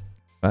like a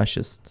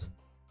fascist?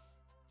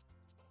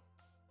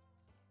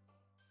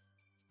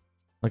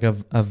 Like a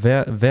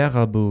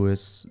weeaboo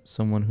is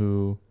someone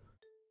who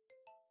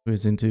who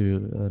is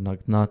into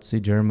like Nazi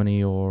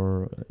Germany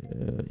or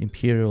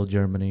Imperial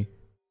Germany.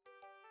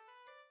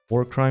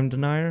 War crime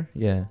denier?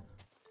 Yeah.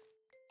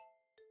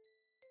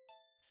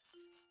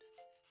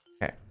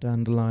 Okay.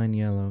 Dandelion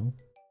yellow.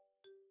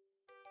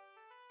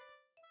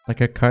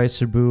 Like a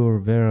Kaiser Boo or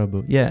Vera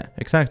Boo. Yeah,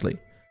 exactly.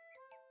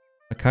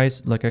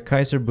 Like a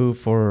Kaiser Boo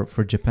for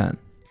Japan.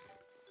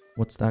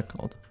 What's that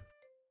called?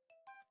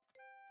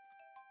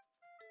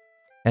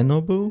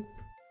 Enobu?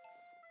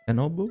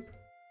 Enobu?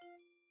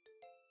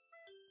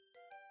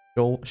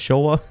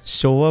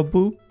 Showa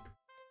Boo?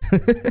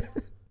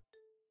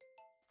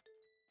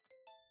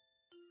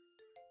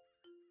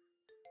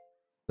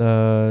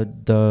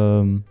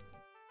 the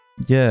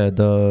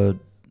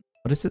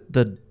what is it?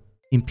 The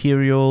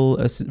Imperial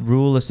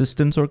Rule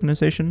Assistance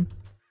Organization?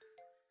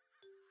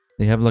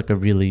 They have like a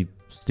really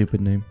stupid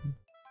name.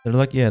 They're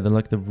like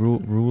the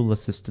Rule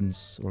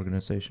Assistance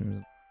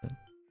Organization.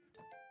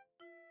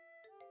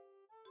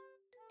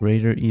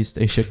 Greater East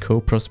Asia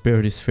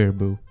Co-Prosperity Sphere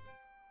Boo.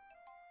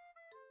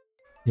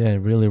 Yeah, it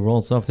really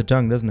rolls off the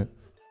tongue, doesn't it?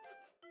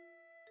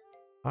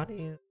 How do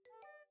you...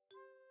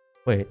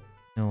 Wait,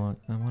 you know what?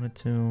 I wanted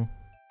to...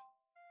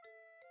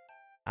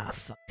 Ah,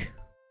 fuck.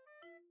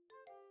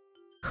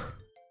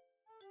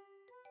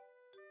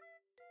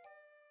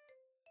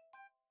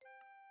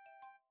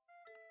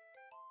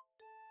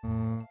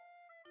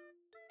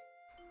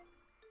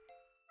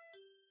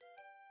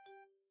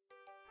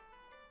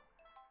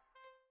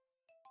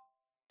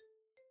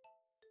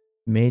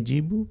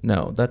 Meijibu?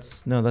 No,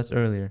 that's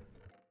earlier.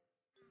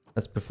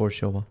 That's before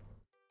Showa.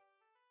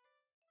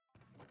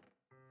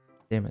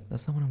 Damn it,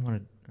 that's not what I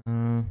wanted.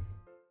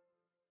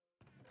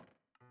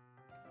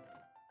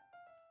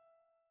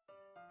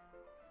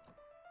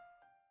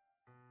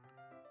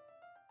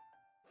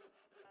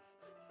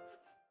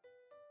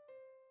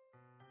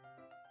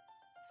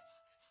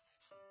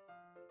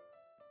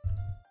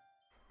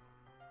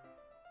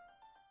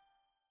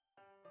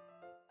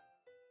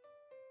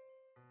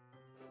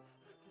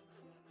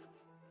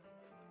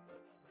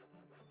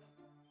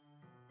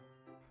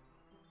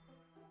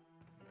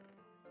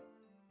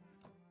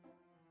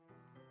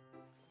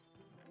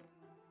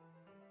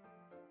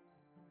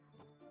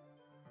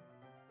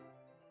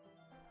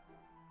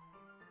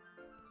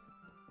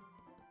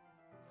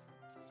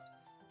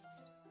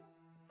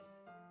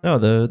 No,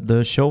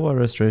 the Showa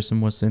restoration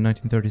was in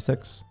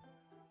 1936.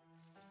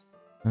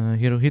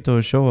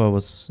 Hirohito Showa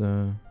was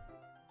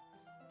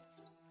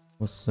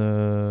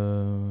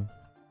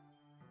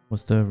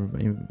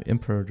the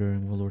emperor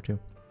during World War II.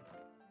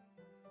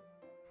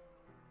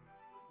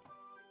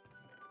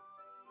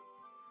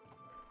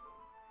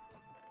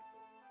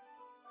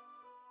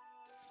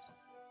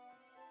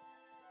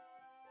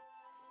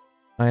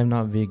 I am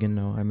not vegan,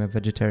 no. I'm a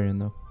vegetarian,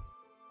 though.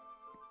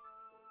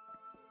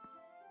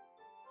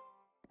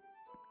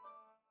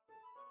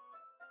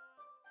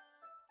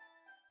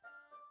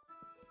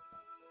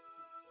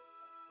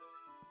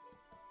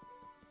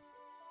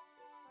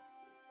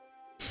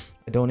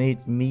 I don't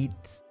eat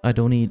meat. I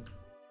don't eat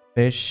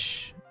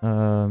fish.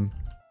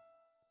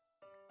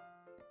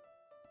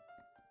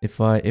 If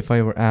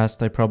I were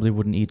asked, I probably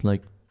wouldn't eat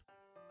like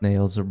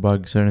snails or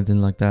bugs or anything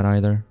like that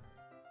either.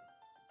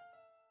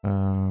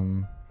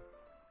 I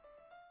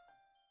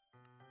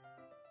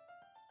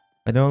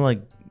don't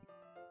like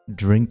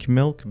drink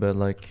milk, but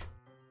like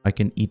I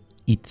can eat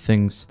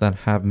things that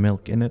have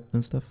milk in it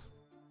and stuff.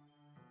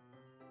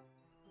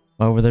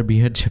 Why would there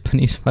be a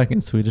Japanese flag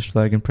and Swedish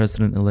flag and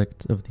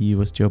president-elect of the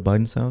US Joe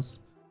Biden's house?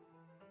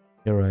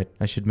 You're right,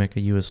 I should make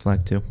a US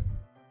flag too.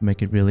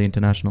 Make it really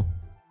international.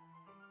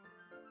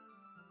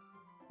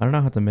 I don't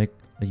know how to make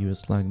a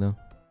US flag though.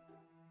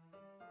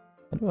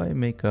 How do I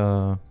make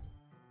a...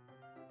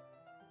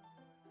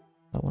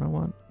 That what I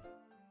want?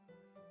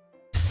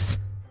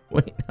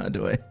 Wait, how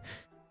do I...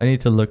 I need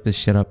to look this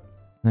shit up.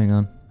 Hang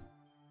on.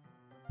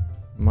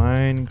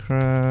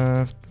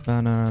 Minecraft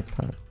banner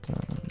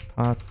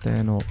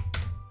pattern.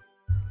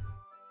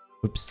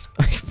 Oops.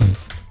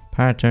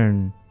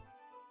 Pattern.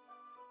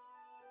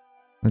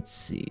 Let's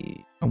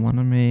see. I want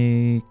to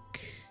make...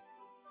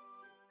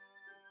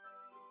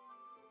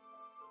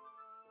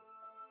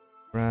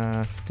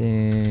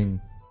 Crafting.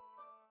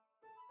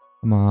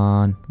 Come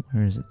on.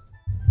 Where is it?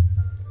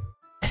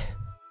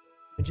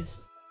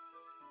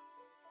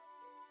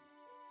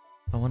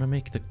 I want to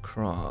make the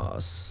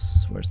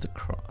cross. Where's the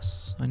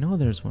cross? I know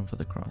there's one for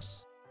the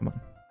cross. Come on.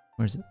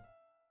 Where's it?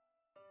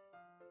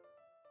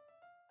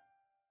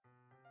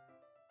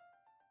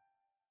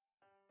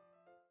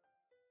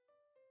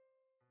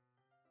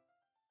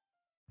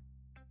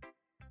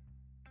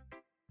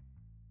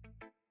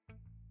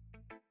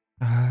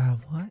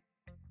 What?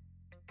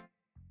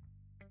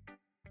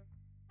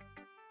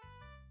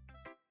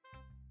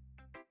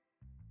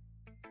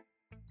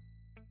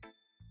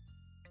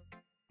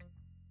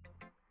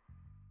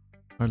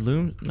 Are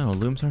looms? No,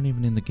 looms aren't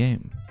even in the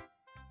game.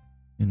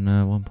 In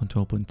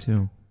 1.12.2.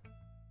 How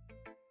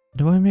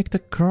do I make the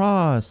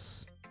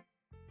cross?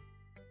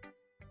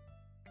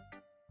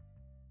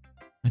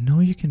 I know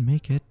you can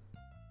make it.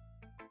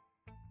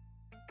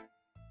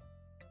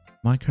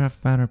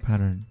 Minecraft banner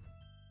pattern.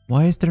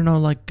 Why is there no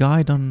like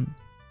guide on...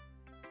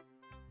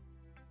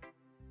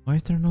 Why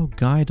is there no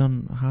guide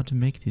on how to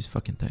make these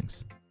fucking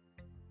things?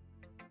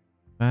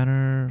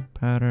 Banner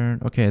pattern.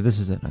 Okay, this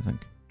is it, I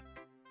think.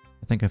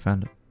 I think I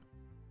found it.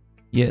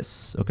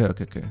 Yes. Okay.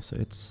 So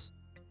it's...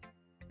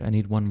 I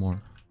need one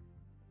more.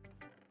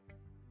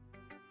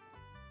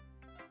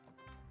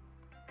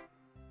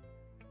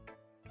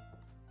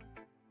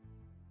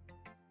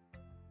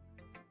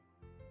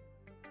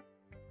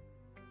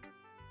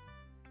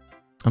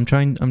 I'm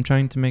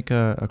trying to make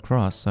a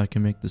cross so I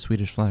can make the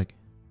Swedish flag.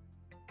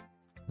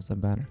 What's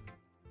that banner?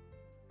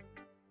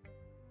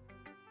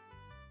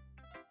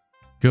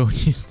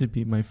 Goat used to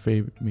be my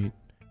favorite meat.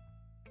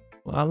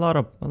 Well, a lot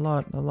of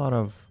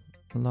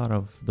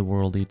the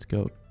world eats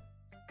goat.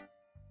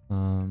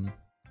 I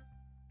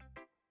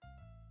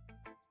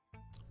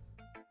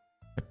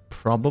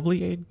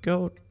probably ate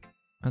goat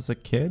as a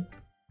kid,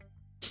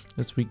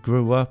 as we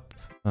grew up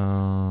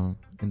in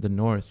the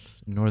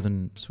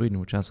northern Sweden,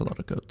 which has a lot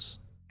of goats.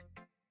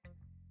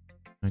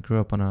 I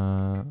grew up on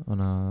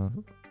a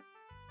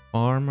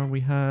farm where we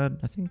had,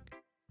 I think,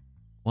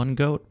 one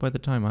goat by the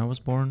time I was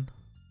born.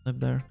 Lived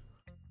there.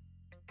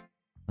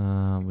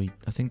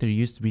 I think there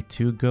used to be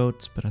 2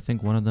 goats, but I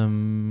think one of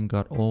them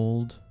got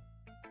old.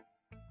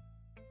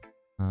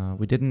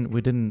 We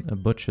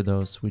didn't butcher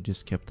those. We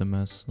just kept them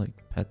as like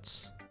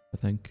pets, I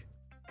think.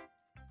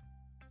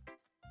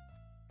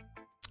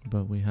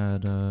 But we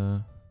had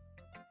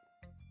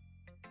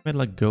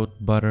like goat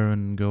butter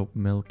and goat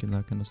milk and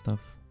that kind of stuff.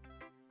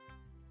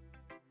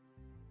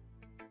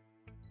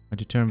 I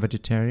turned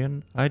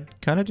vegetarian. I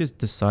kind of just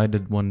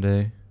decided one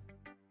day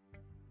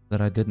that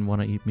I didn't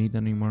want to eat meat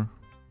anymore.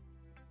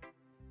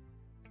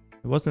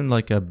 It wasn't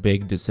like a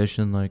big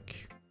decision,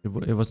 like it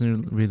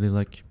wasn't really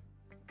like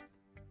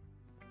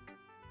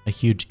a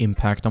huge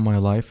impact on my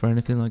life or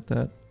anything like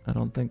that. I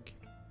don't think.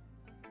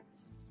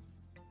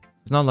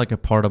 It's not like a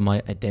part of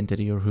my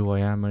identity or who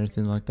I am or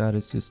anything like that.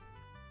 It's just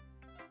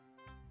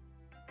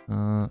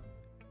it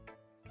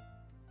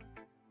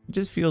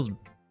just feels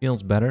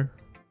better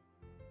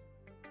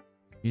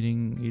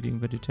eating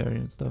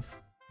vegetarian stuff.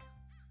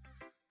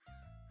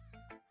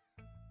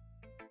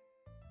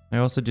 I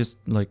also just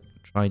like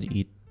try to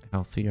eat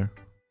healthier.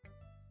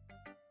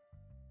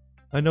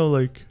 I know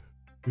like,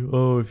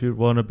 oh, if you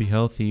want to be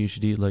healthy, you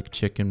should eat like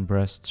chicken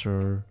breasts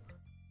or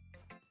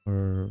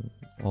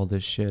all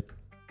this shit.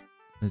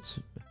 It's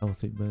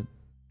healthy, but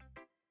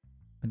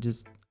I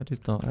just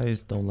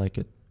don't like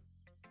it.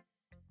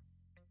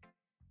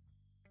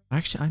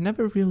 Actually, I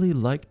never really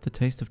liked the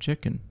taste of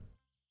chicken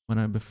when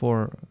I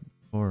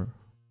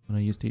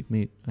used to eat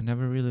meat. I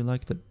never really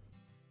liked it.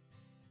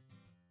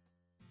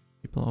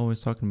 People are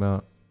always talking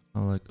about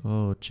how like,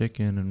 oh,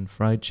 chicken and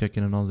fried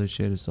chicken and all this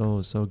shit is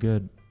so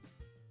good.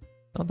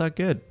 Not that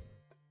good.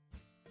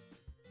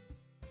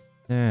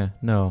 Yeah,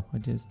 no, I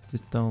just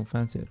don't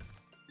fancy it.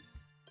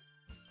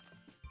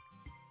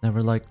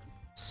 Never liked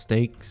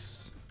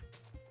steaks.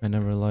 I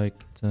never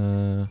liked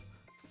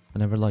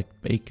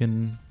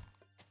bacon.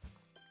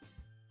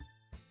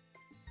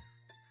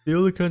 The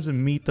only kinds of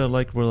meat that I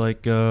liked were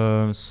like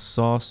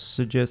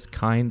sausages,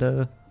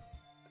 kinda.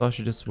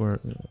 Sausages were,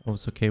 I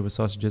was okay with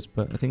sausages,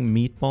 but I think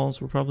meatballs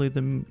were probably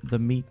the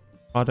meat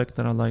product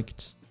that I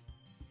liked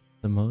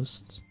the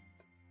most.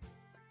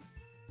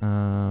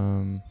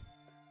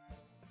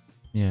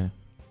 Yeah,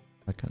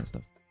 that kind of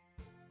stuff.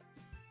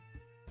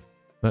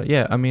 But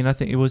yeah, I mean, I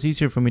think it was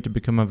easier for me to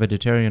become a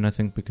vegetarian, I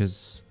think,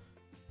 because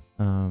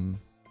there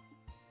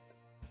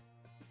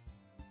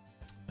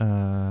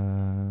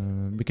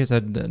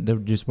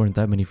just weren't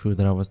that many food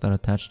that I was that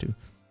attached to.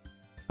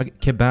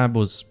 Kebab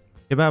was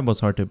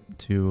hard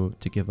to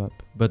give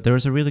up, but there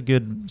was a really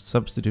good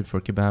substitute for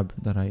kebab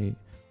that I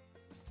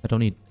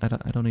don't eat. I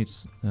don't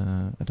eat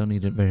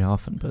it very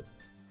often, but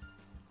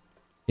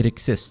it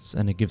exists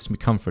and it gives me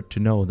comfort to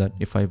know that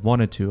if I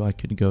wanted to, I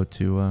could go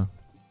to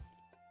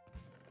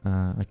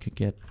I could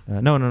get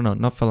no,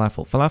 not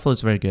falafel. Falafel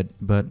is very good,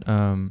 but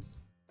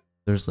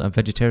there's a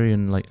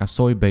vegetarian, like a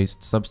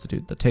soy-based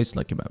substitute that tastes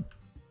like kebab,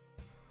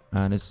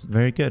 and it's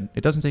very good.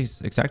 It doesn't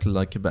taste exactly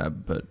like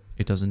kebab, but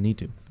it doesn't need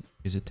to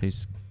because it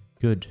tastes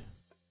good.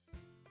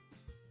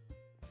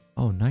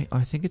 Oh,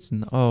 I think it's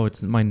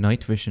my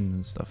night vision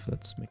and stuff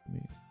that's making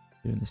me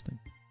doing this thing.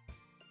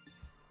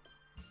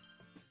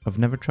 I've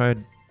never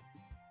tried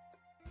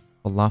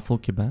falafel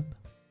kebab.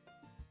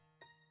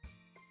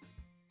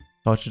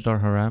 Sausages are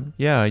haram?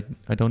 Yeah,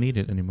 I don't eat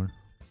it anymore.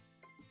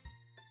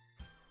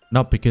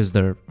 Not because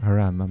they're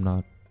haram. I'm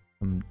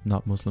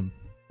not Muslim,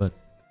 but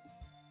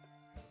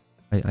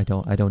I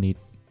don't eat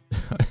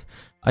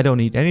I don't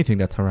eat anything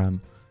that's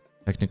haram,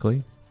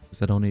 technically,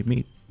 because I don't eat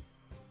meat.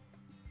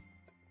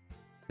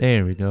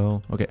 There we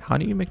go. Okay, how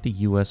do you make the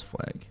US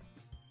flag?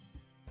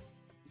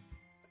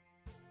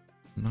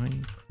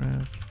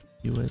 Minecraft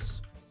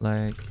US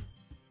flag.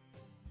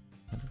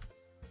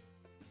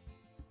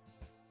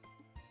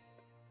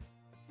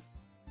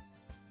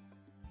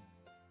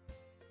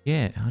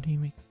 Yeah, how do you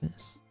make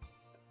this?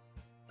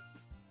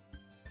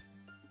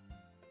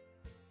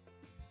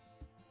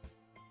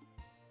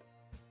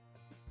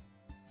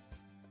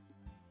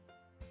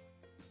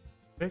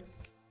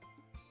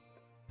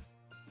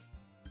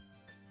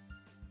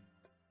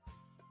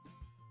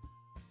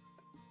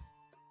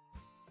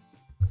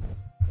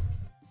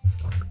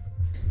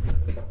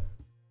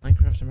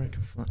 first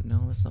American flag.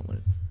 No, that's not what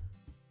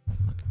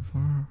I'm looking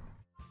for.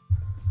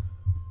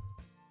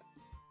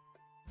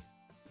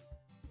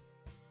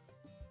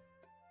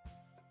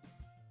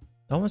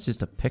 That was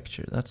just a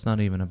picture. That's not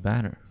even a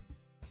banner.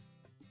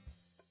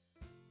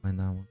 Find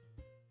that one.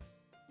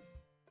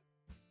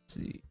 Let's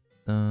see.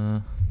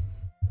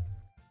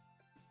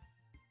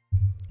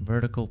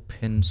 Vertical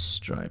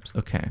pinstripes.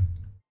 Okay.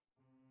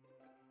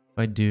 If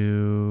I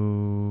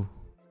do...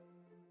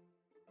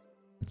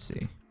 Let's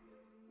see.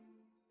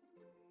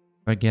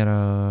 If I get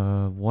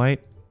a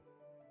white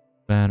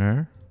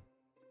banner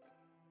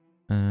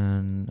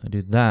and I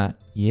do that,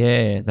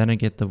 yeah, then I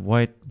get the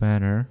white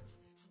banner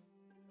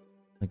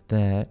like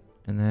that,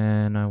 and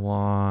then I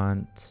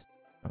want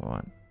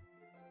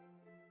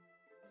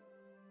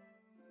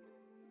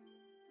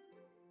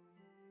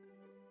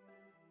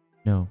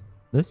no,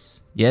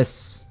 this,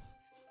 yes.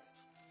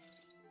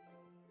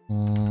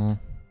 No,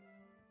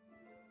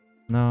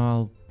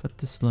 I'll put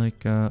this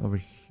like over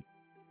here.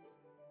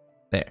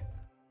 There.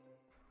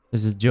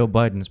 This is Joe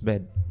Biden's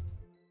bed.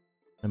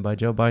 And by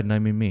Joe Biden, I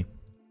mean me.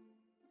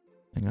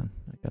 Hang on,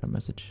 I got a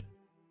message.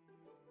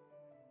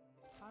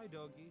 Hi,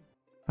 doggy.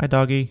 Hi,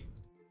 doggy.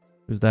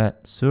 Who's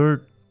that?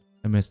 Sir?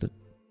 I missed it.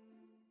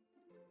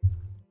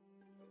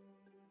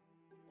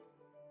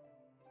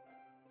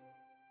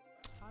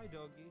 Hi,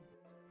 doggy.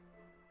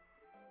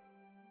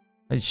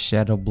 Hi,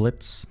 Shadow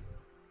Blitz.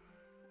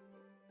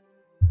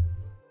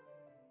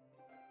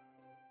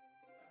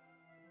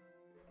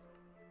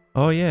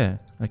 Oh yeah,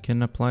 I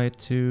can apply it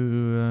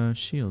to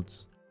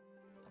shields.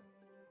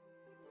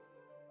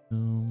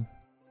 Yeah,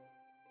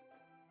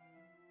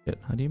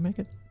 how do you make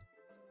it?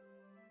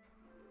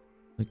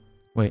 Like,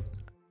 wait,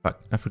 fuck,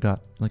 I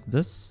forgot. Like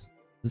this.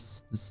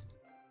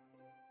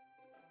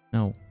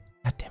 No,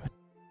 god damn it.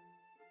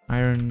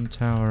 Iron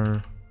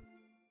tower.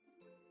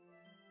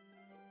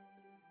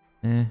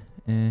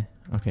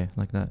 Okay,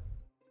 like that.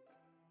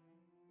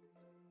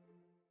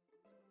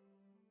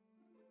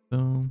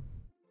 Boom.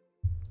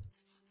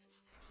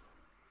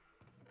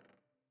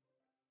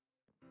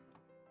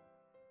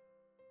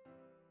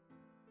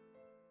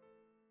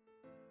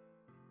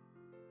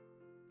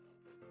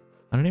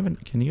 I don't even,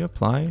 can you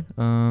apply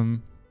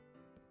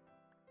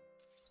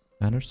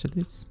banners to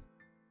these?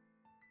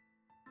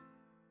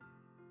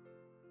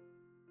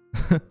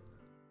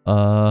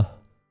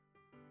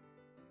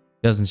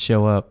 Doesn't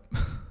show up.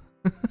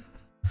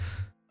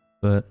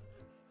 But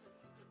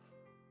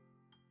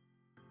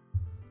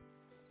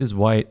it's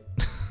white.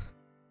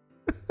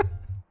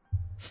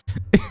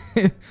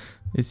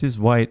 It's just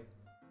white.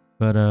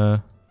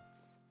 But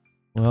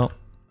well,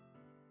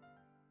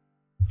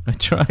 I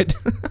tried.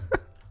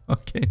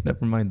 Okay,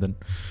 never mind then.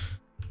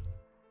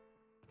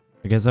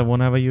 I guess I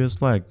won't have a US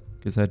flag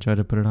because I tried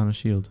to put it on a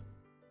shield.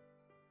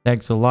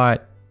 Thanks a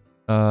lot.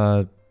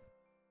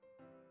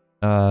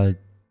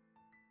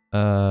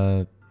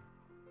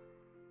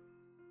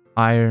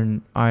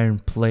 Iron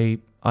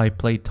plate. I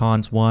play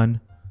Tons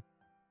 1.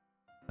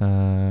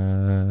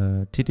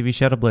 TTV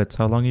Shadow Blitz.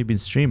 How long have you been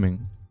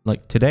streaming?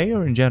 Like today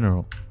or in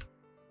general?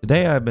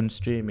 Today I've been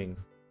streaming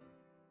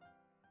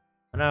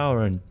 1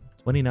 hour and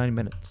 29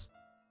 minutes.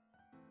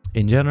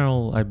 In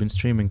general, I've been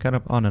streaming kind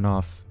of on and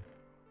off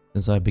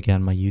since I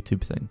began my YouTube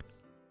thing.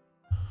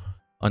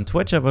 On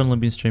Twitch, I've only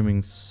been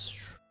streaming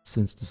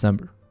since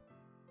December.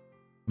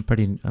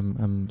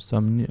 I'm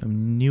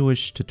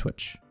newish to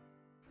Twitch.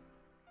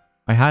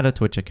 I had a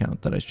Twitch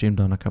account that I streamed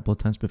on a couple of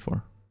times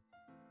before.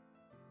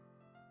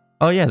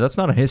 Oh yeah, that's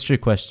not a history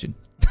question.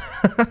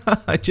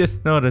 I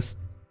just noticed.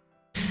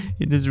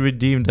 You just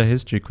redeemed a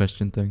history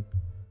question thing.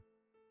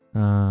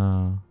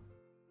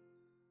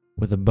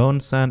 With a bone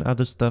sand,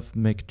 other stuff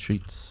make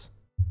treats.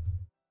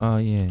 Oh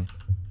yeah.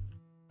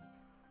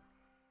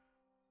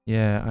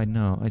 Yeah, I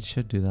know. I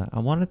should do that. I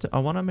want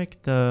to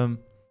make the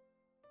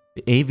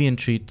avian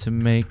treat to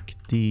make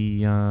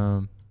the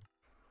I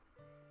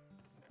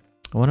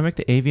want to make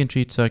the avian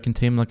treat so I can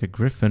tame like a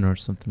griffin or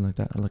something like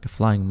that, or like a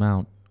flying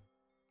mount.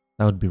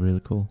 That would be really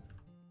cool.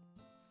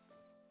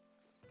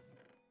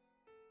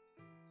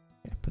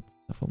 Okay, put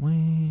stuff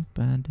away.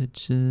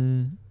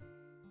 Bandages.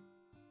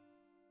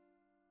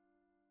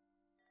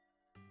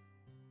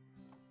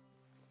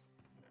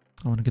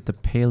 I want to get the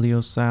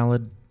paleo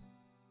salad.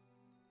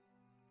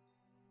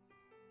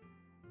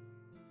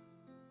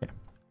 Okay.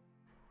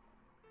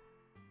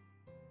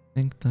 I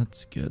think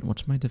that's good.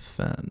 What's my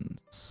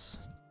defense?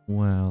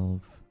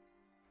 12.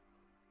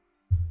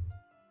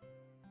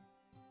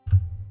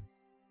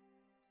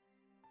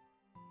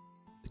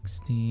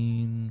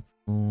 $16,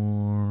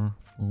 4,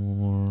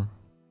 4.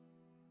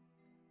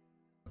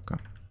 Okay.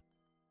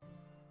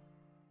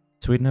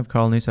 Sweden have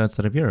colonies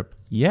outside of Europe?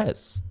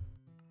 Yes.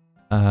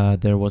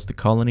 There was the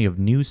colony of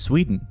New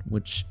Sweden,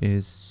 which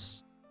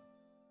is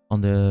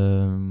on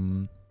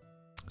the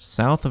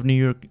south of New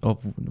York,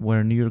 of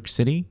where New York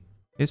City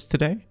is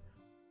today.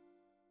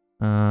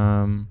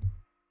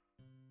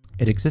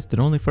 It existed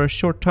only for a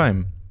short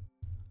time,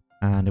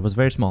 and it was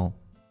very small,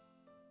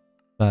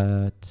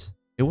 but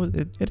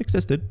it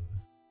existed.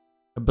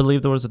 I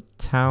believe there was a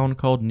town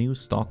called New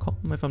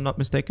Stockholm, if I'm not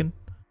mistaken.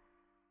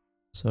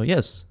 So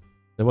yes,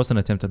 there was an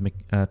attempt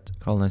at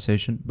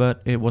colonization,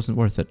 but it wasn't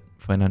worth it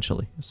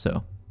financially.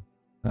 So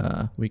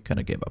we kind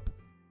of gave up.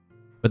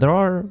 But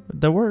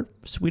there were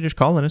Swedish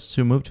colonists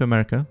who moved to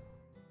America.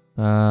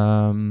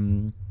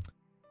 Even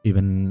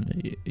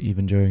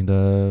during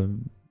the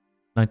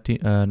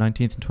 19th and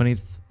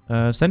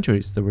 20th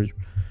centuries, there were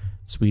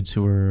Swedes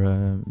who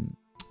were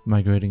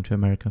migrating to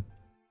America.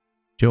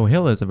 Joe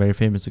Hill is a very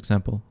famous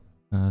example.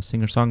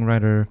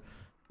 Singer-songwriter,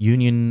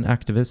 union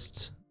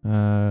activist,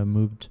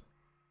 moved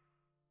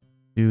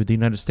to the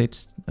United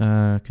States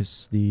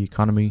because the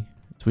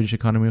Swedish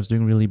economy was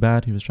doing really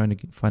bad. He was trying to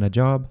find a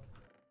job.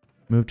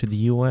 Moved to the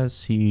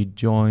US. He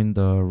joined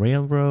the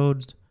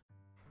railroad.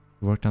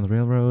 He worked on the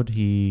railroad.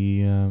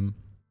 He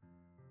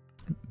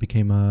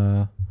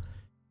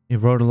he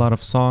wrote a lot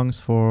of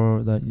songs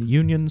for the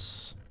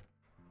unions.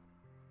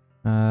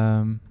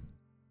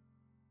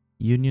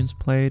 Unions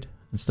played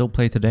and still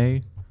play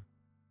today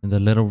in the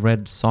Little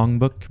Red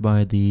Songbook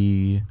by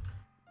the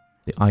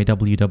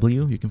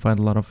IWW. You can find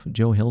a lot of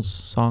Joe Hill's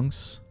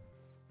songs.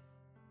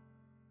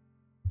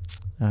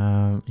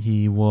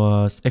 He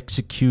was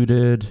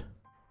executed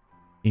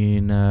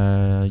in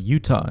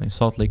Utah, in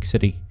Salt Lake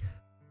City,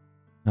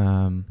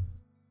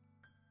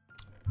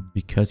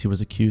 because he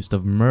was accused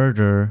of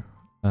murder.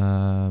 He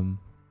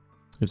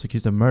was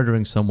accused of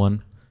murdering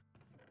someone.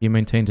 He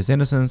maintained his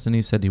innocence, and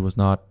he said he was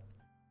not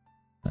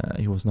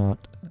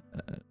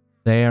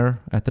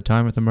there at the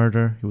time of the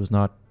murder. He was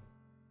not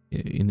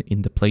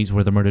in the place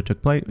where the murder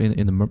took place,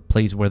 in the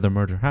place where the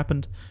murder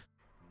happened.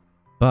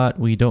 But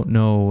we don't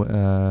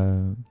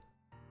know.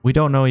 We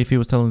don't know if he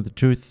was telling the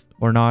truth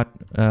or not,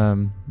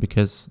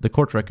 because the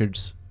court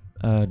records,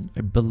 I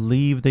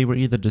believe they were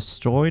either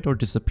destroyed or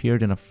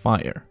disappeared in a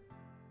fire.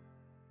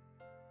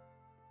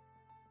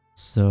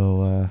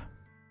 So,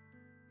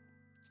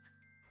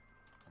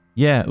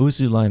 yeah,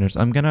 Uzi liners.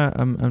 I'm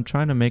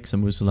trying to make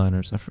some Uzi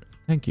liners.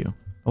 Thank you.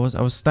 I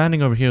was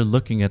standing over here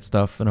looking at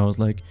stuff, and I was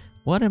like,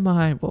 what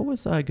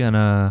was I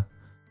gonna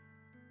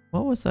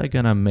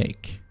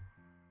make?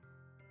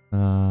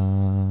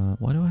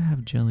 Why do I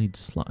have jellied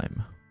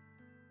slime?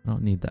 I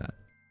don't need that.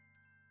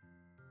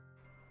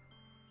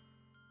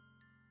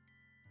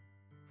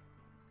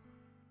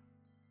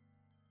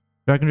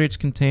 Dragon roots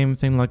contain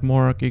things like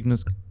Morok,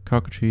 Ignis,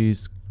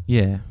 cockatrice.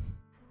 Yeah.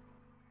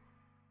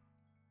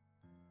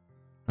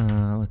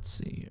 Let's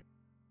see here.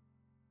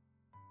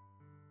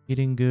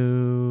 Eating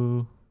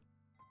goo.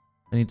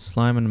 I need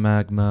slime and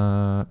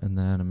magma, and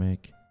then I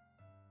make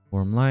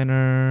worm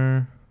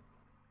liner.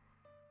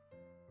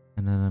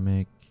 And then I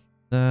make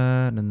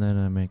that, and then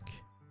I make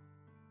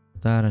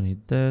that. I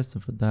need this,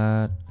 and for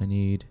that I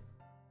need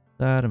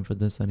that, and for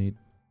this I need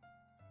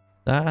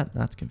that.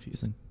 That's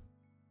confusing.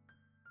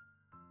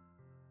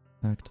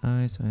 Packed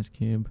ice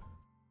cube.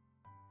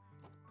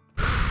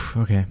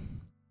 Okay.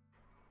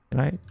 Can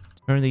I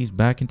turn these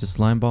back into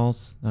slime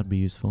balls? That'd be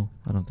useful.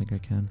 I don't think I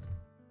can.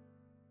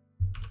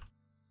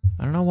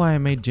 I don't know why I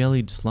made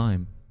jellied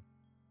slime.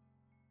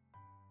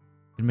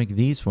 I can make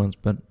these ones,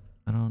 but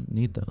I don't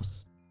need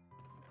those.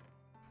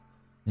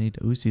 I need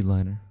Uzi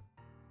liner.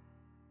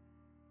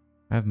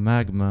 I have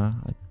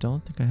magma. I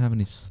don't think I have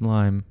any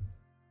slime.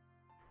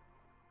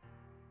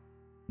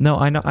 No,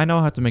 I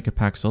know how to make a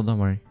paxel, don't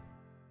worry.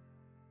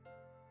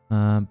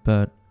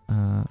 But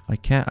I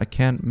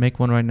can't make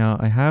one right now.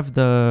 I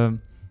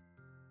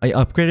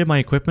upgraded my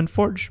equipment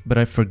forge, but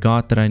I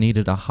forgot that I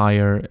needed a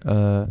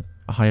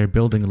higher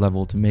building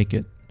level to make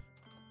it.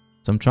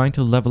 So I'm trying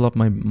to level up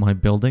my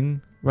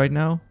building right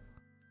now.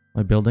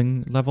 My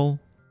building level,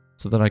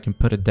 so that I can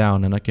put it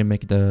down and I can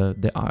make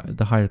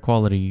the higher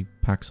quality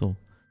paxel.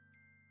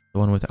 The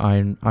one with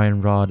iron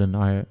rod and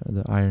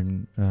the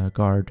iron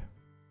guard,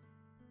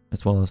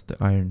 as well as the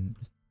iron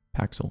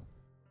paxel.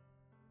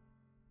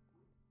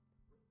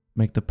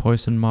 Make the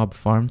poison mob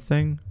farm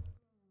thing.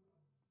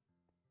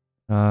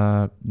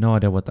 No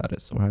idea what that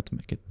is or how to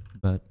make it,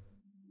 but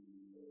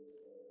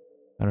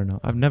I don't know.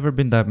 I've never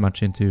been that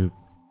much into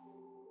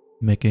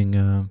making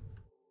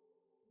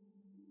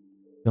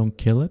don't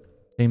kill it.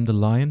 Tame the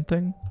lion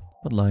thing?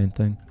 What lion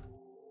thing?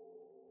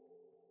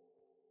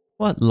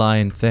 What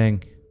lion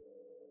thing?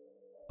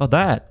 Oh,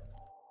 that!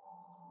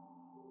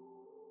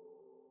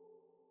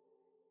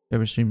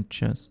 Ever stream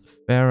chess?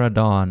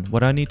 Faradon.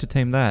 What do I need to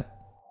tame that?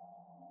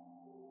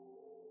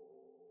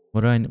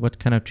 What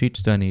kind of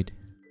treats do I need?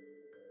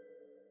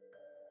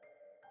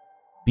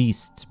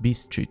 Beast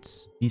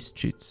treats. Beast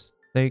treats.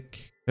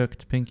 Steak,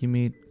 cooked pinky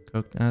meat,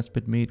 cooked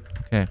aspid meat.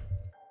 Okay.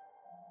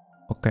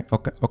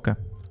 Okay.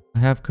 I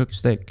have cooked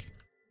steak.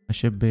 I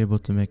should be able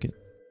to make it.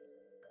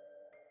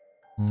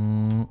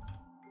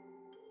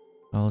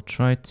 I'll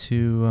try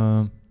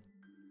to...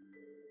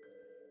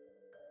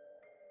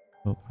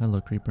 Oh, hello,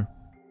 creeper.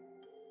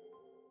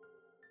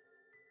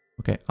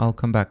 Okay, I'll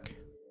come back.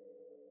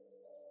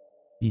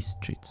 Beast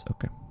treats,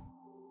 okay.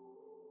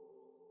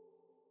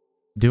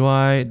 Do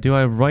I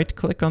right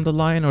click on the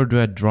lion or do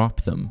I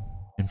drop them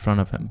in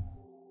front of him?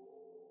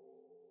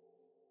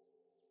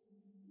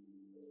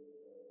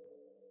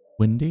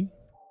 Windy?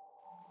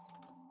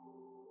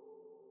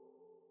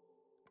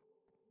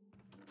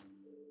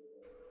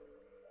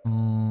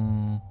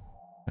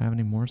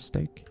 more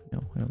steak?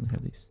 No, I only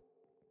have these.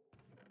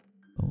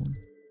 Bone.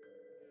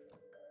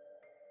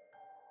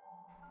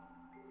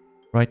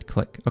 Right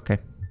click. Okay.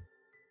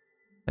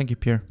 Thank you,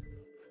 Pierre.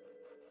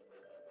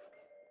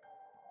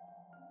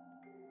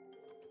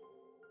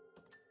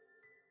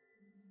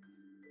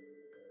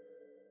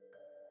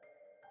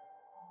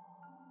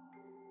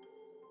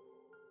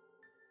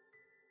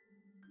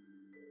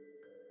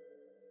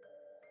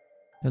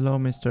 Hello,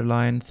 Mr.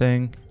 Lion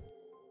thing.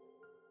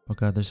 Oh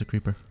god, there's a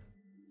creeper.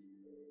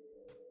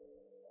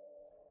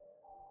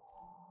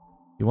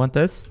 You want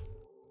this?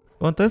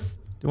 You want this?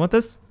 Do you want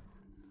this?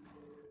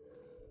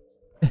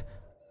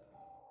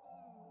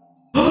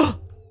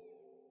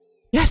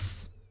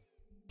 Yes!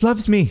 It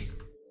loves me!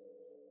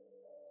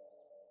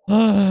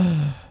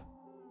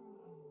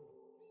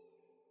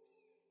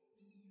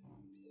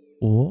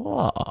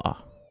 Whoa.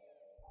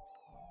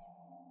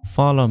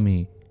 Follow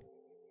me.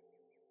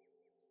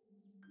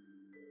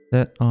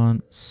 Set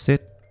on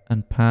sit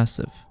and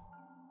passive.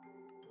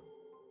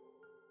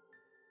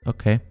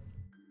 Okay.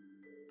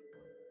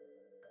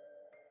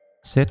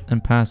 Sit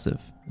and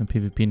passive. And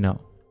PvP no.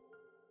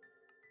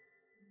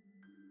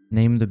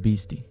 Name the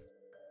beastie.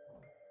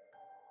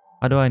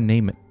 How do I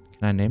name it?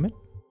 Can I name it?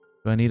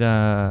 Do I need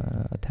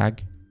a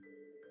tag?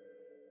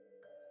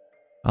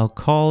 I'll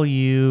call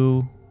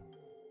you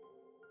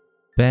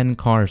Ben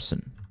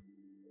Carson.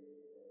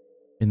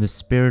 In the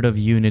spirit of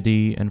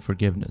unity and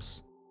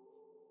forgiveness.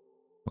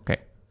 Okay.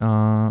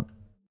 Hang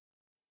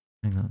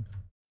on.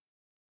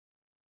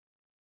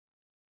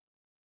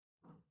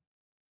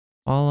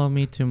 Follow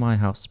me to my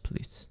house,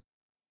 please.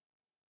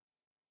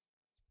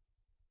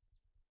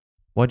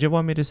 What do you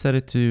want me to set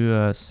it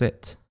to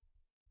sit?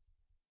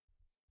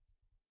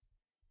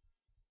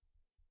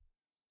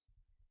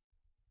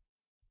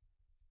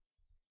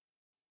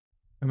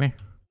 Come here.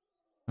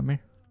 Come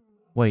here.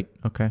 Wait,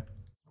 okay.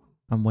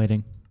 I'm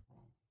waiting.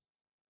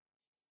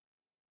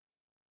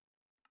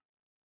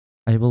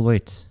 I will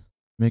wait.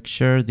 Make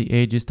sure the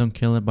ages don't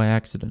kill it by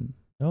accident.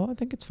 No, I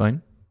think it's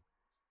fine.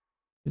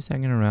 Just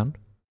hanging around.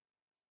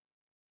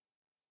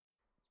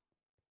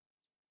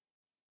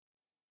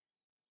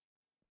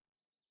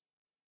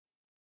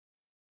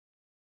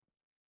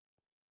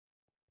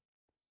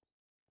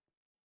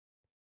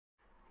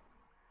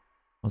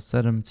 I'll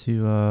set him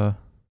to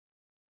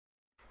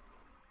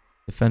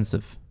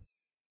defensive.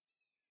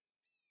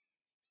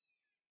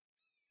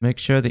 Make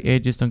sure the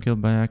ages don't kill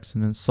by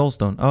accident.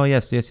 Soulstone. Oh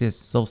yes, yes, yes.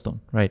 Soulstone.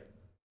 Right.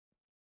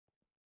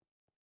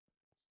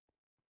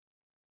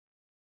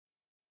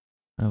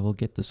 I will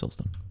get the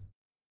soulstone.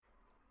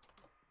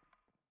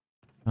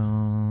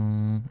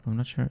 I'm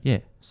not sure. Yeah,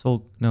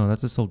 soul. No,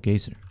 that's a soul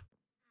gazer.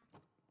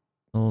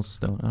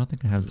 Soulstone. I don't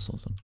think I have the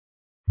soulstone.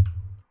 I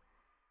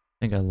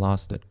think I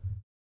lost it.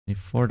 I need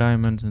 4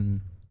 diamonds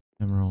and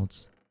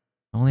emeralds.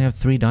 I only have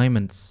 3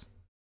 diamonds.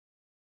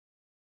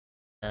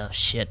 Oh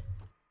shit.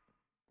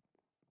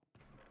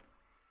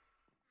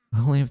 I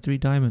only have 3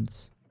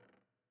 diamonds.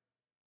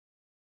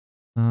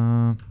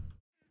 I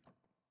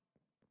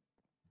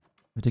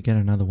have to get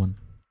another one.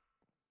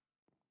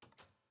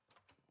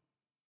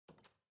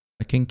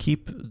 I can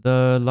keep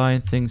the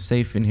lion thing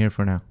safe in here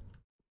for now.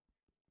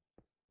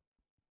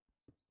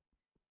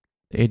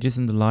 The aegis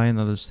and the lion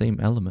are the same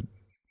element.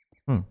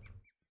 Okay,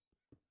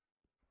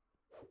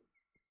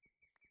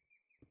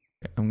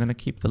 I'm gonna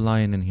keep the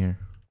lion in here.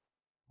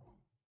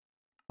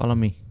 Follow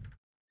me.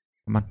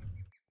 Come on.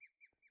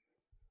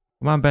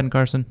 Come on, Ben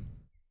Carson.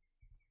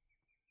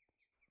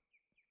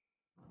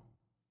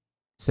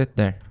 Sit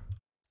there.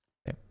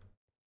 Okay.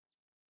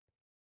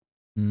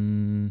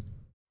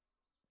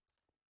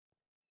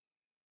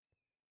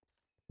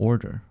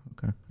 Order.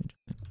 Okay.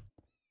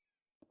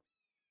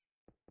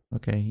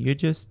 Okay, you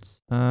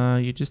just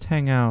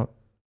hang out.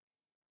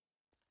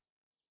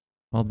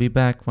 I'll be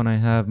back when I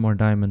have more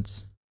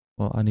diamonds.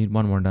 Well, I need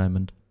 1 more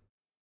diamond.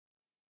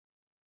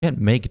 Can't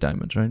make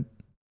diamonds, right?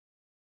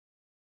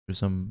 Through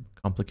some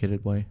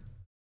complicated way.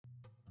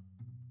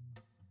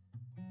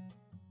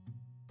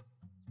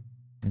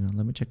 Hang on,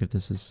 let me check if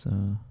this is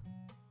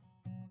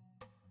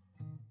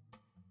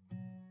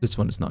this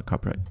one is not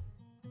copyright.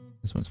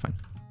 This one's fine.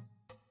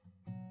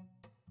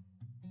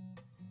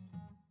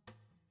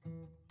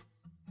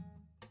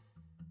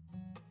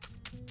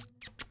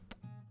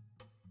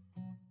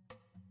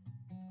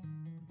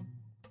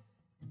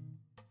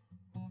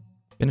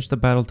 Finish the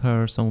battle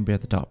tower, someone will be at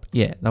the top.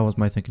 Yeah, that was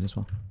my thinking as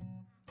well.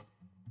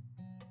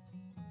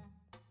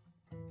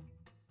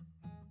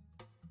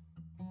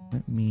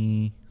 Let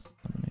me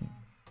summon.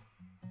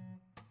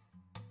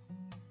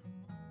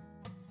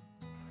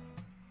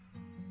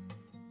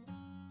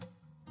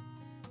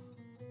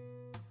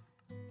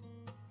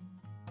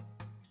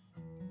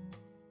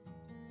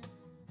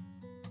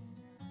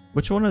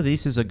 Which one of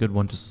these is a good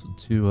one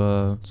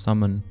to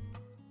summon?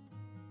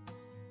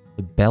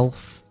 The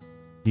Belf,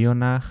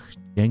 Dionach,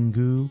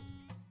 Jengu,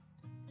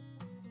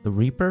 the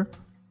Reaper?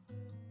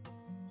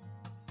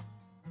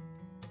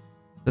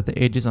 Set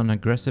the ages on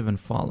aggressive and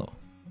follow.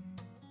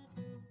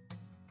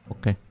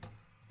 Okay.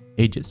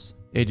 Ages.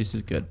 Ages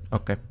is good.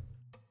 Okay.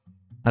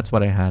 That's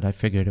what I had. I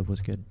figured it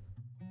was good.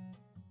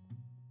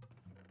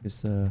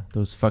 Because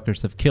those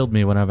fuckers have killed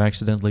me when I've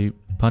accidentally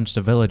punched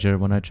a villager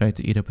when I tried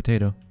to eat a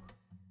potato.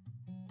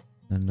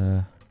 And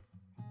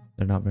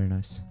they're not very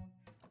nice.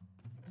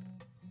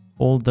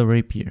 Hold the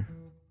rapier.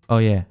 Oh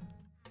yeah.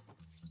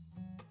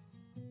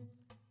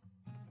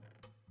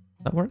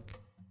 That work?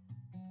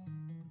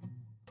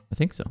 I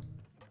think so.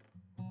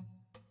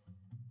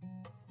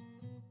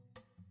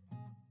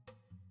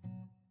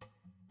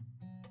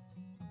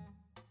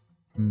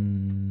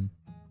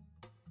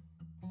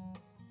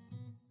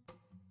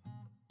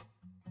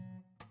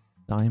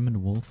 Diamond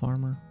wolf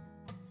armor?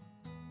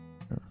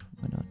 Sure,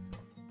 why not?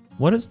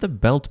 What does the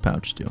belt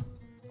pouch do?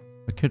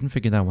 I couldn't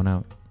figure that one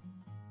out.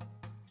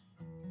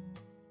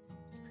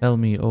 Tell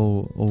me,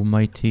 oh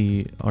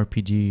mighty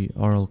RPG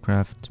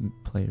Arlcraft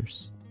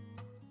players.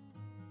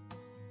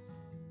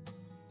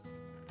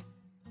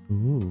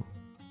 Ooh.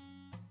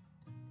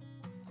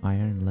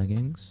 Iron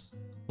leggings.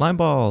 Lime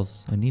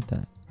balls! I need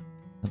that.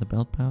 Another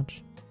belt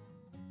pouch.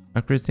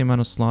 Increase the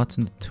amount of slots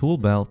in the tool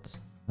belt.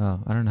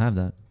 Oh, I don't have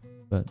that.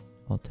 But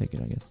I'll take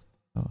it, I guess.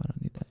 Oh, I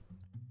don't need that.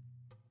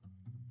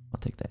 I'll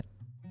take that.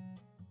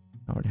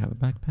 I already have a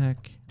backpack.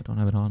 I don't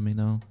have it on me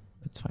though.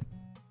 It's fine.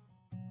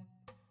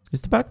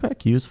 Is the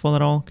backpack useful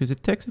at all? Because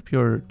it takes up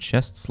your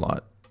chest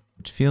slot.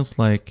 Which feels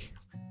like...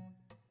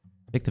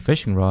 Take the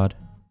fishing rod.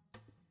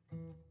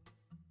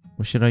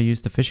 What should I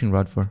use the fishing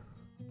rod for?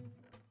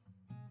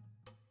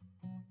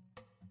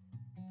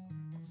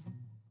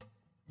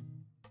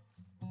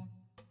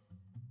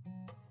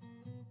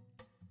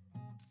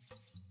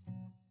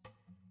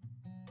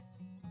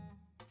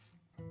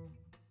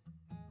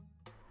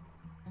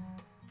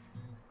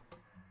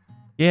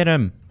 Get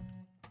him!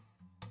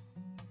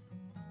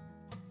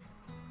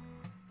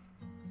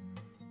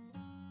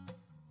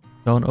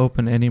 Don't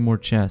open any more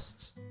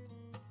chests.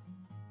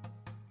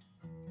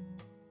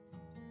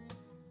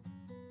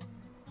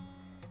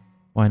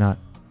 Why not?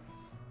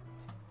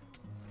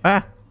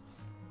 Ah!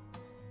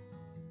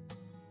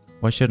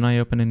 Why shouldn't I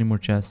open any more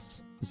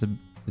chests? Is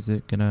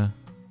it gonna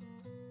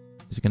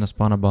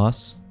spawn a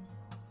boss?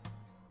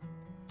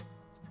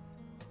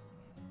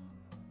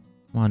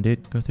 Come on,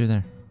 dude, go through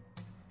there.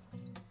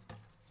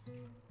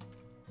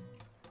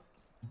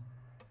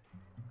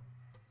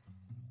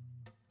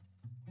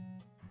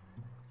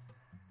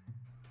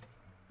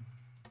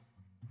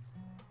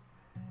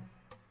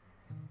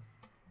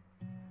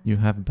 You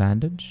have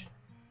bandage?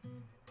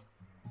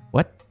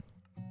 What?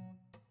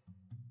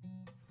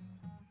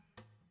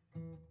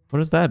 What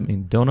does that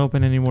mean? Don't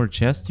open any more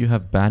chests, you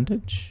have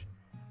bandage?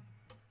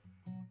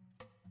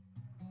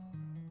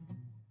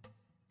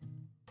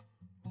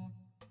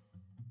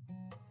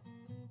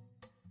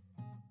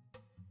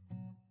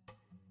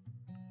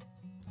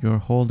 You're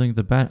holding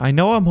the band. I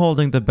know I'm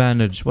holding the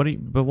bandage.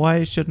 But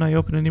why shouldn't I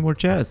open any more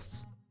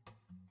chests?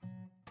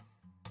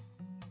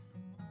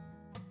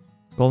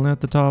 Golden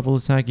at the top will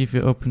attack if you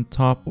open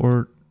top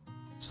or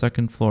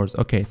second floors.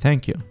 Okay,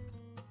 thank you.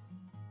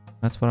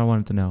 That's what I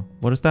wanted to know.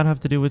 What does that have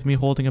to do with me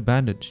holding a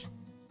bandage?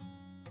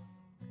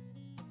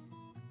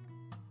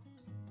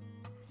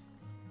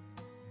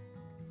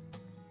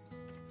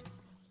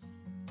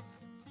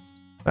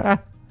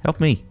 Ah! Help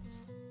me!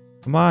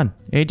 Come on!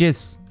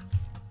 Aegis!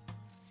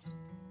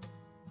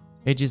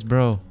 Aegis,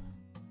 bro.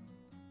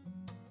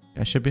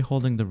 I should be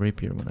holding the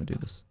rapier when I do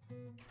this.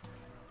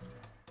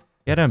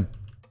 Get him!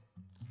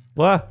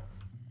 What?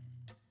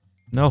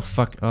 No,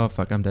 fuck. Oh,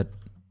 fuck. I'm dead.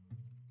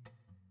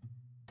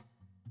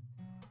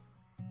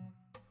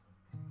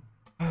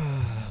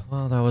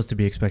 Well, that was to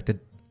be expected.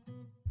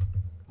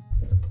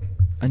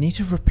 I need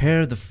to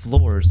repair the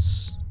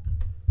floors.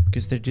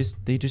 Because they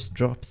just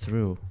drop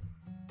through.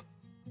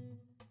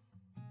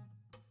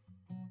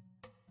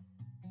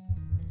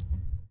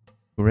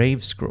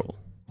 Grave scroll.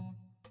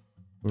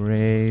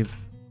 Grave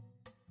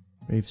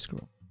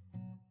scroll.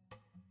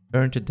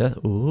 Burn to death.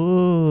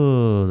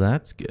 Ooh,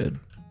 that's good.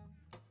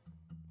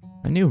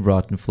 I knew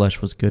rotten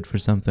flesh was good for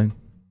something.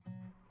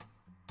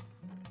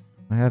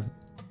 I have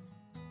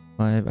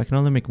 5. I can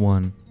only make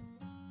 1.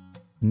 I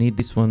need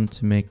this one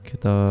to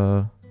make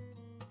the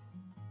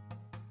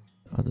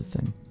other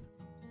thing.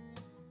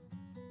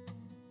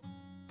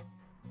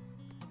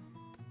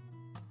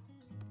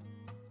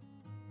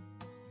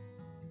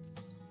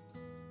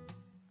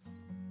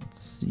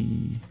 Let's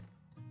see.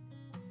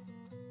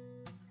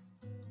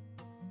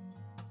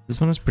 This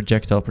one is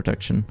projectile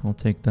protection. I'll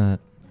take that.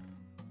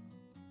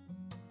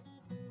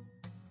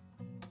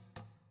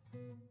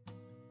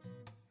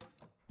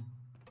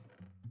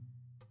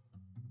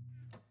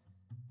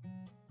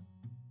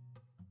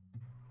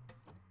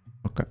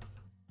 Okay.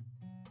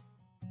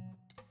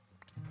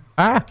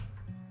 Ah!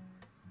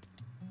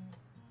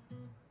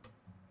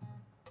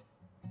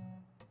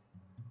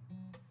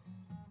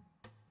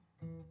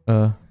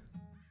 All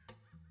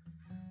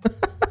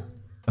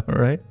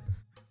right.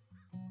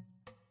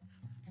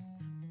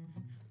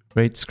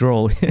 Great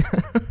scroll.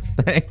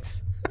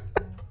 Thanks.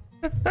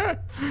 That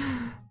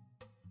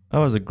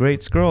was a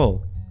great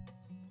scroll.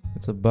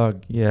 It's a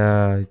bug.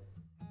 Yeah,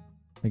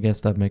 I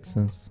guess that makes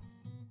sense.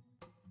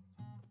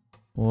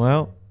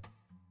 Well,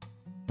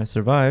 I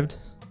survived,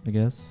 I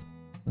guess.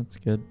 That's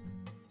good.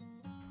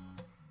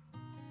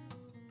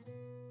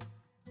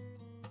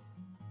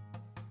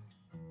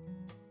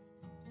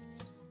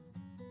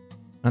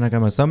 And I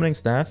got my summoning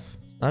staff.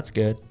 That's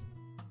good.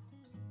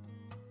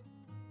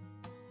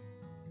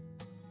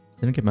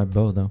 Didn't get my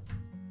bow though.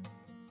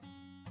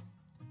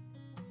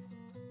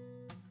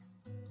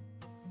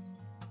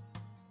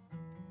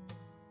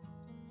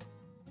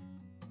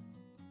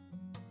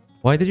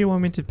 Why did you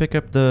want me to pick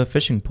up the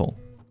fishing pole?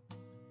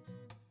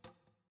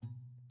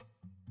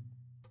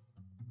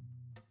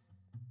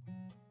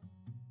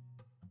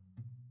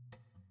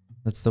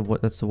 That's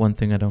the one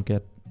thing I don't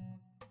get.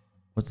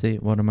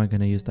 What am I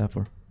gonna use that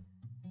for?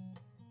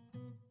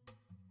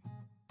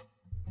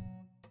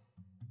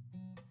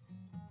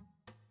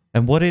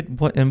 And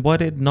what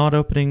did not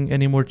opening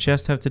any more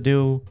chests have to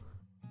do?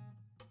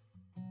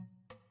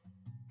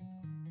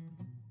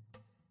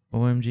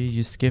 OMG,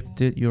 you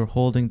skipped it. You're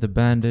holding the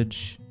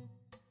bandage.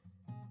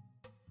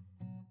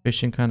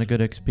 Fishing kind of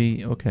good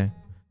XP. Okay.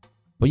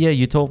 But yeah,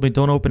 you told me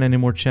don't open any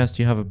more chests.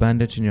 You have a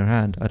bandage in your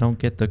hand. I don't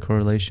get the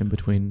correlation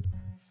between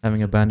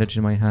having a bandage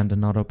in my hand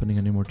and not opening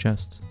any more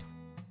chests.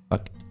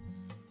 Fuck.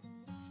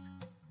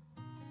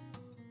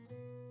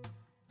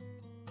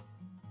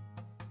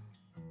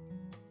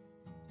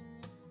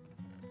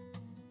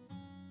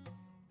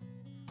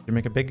 You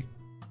make a big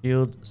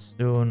shield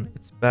soon.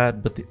 It's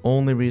bad, but the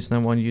only reason I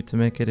want you to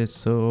make it is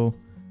so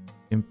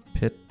you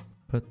can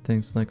put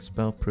things like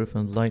spell proof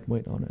and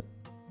lightweight on it.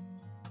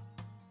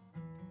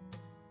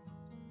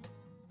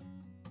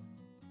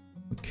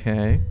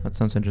 Okay, that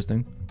sounds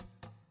interesting.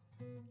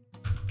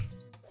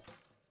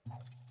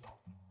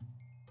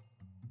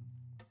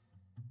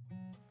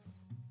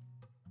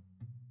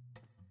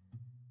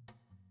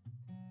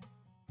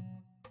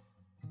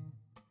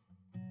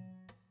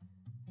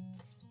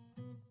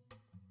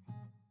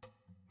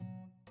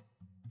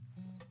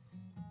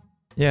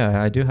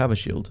 Yeah, I do have a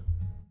shield.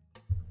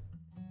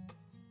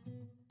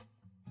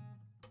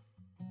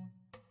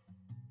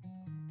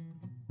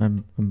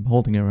 I'm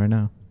holding it right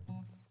now.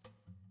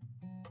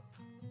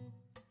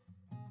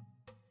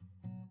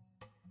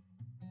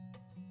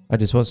 I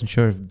just wasn't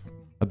sure if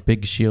a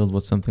big shield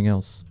was something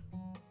else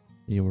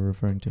you were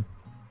referring to.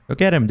 Go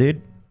get him,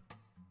 dude.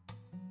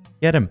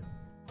 Get him.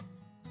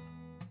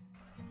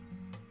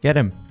 Get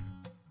him.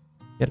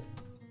 Get him.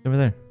 Over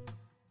there.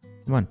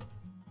 Come on.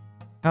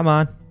 Come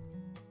on.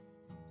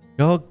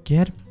 Go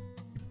get him.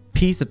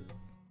 Piece of...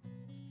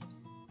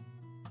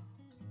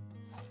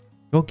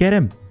 Go get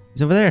him.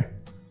 He's over there.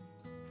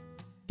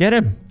 Get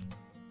him.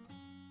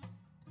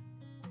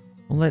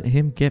 Don't let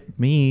him get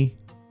me.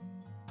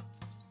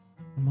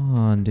 Come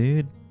on,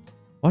 dude.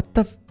 What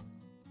the f...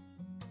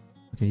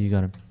 Okay, you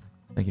got him.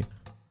 Thank you.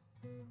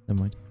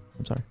 Never mind.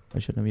 I'm sorry. I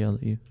shouldn't have yelled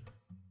at you.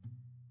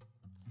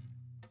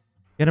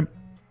 Get him.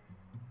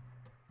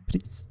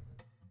 Please.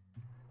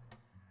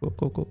 Go,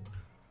 go, go.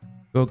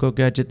 Go, go,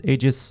 gadget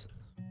aegis.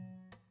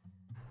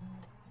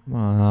 Come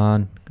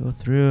on. Go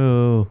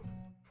through.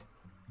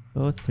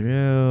 Go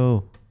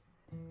through.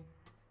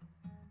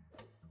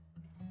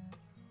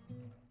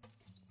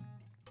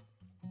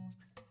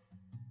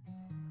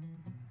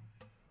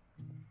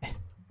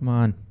 Come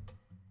on.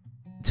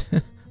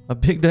 How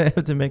big do I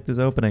have to make this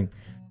opening?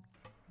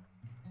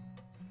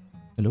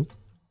 Hello?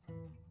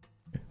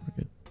 Okay, we're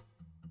good.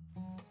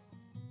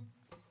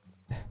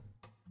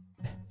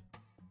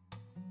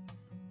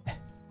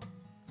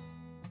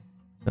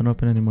 Don't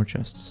open any more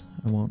chests.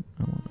 I won't.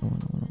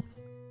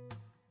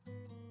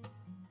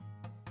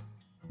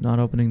 Not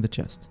opening the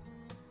chest.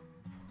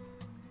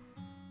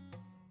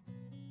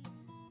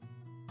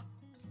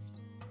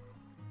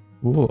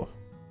 Ooh.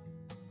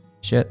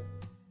 Shit.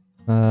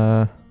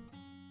 Fuck.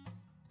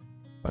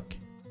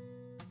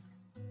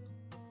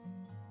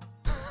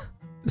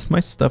 Is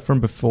my stuff from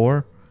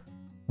before?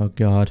 Oh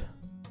god.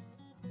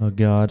 Oh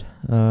god.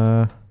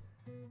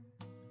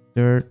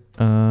 Dirt,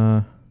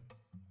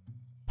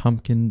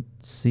 pumpkin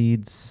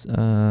seeds,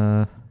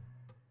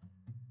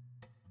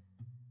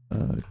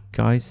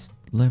 guy's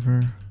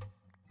liver.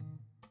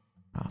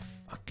 Ah,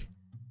 fuck.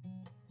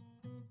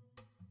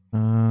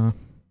 I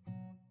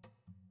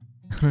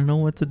don't know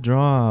what to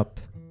drop.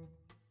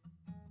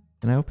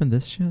 Can I open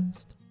this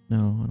chest?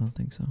 No, I don't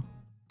think so.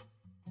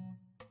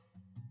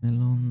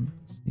 Melon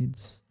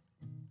seeds.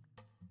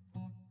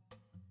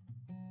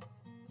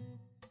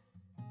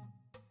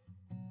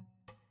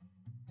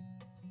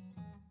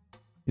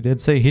 He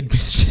did say he'd be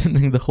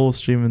streaming the whole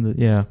stream in the...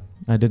 Yeah,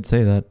 I did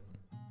say that.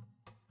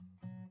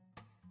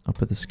 I'll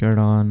put the skirt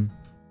on.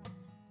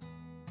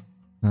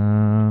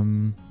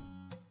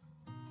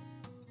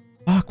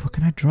 Fuck, what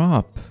can I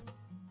drop?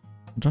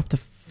 I'll drop the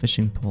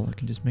fishing pole. I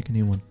can just make a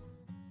new one.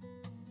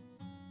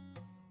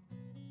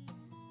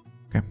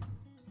 Okay.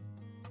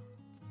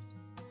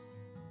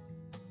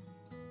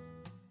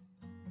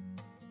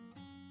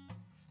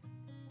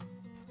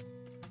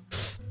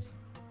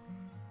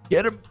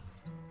 Get him!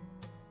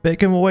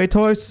 Take him away,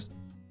 toys!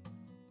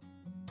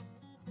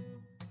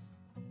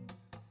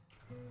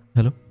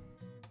 Hello?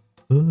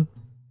 I'm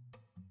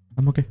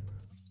okay.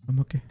 I'm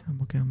okay.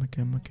 I'm okay. I'm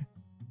okay. I'm okay.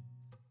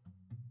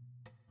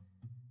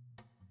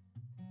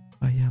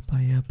 Bye,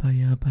 bye,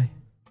 bye, bye.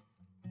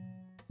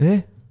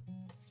 Eh?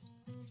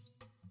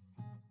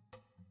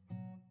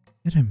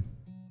 Get him.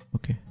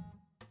 Okay.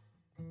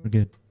 We're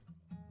good.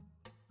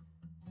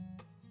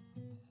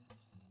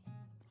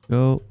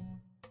 Go.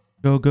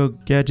 Go, go,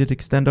 gadget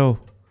extendo.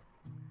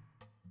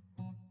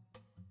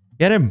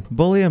 Get him.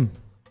 Bully him.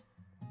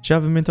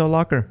 Shove him into a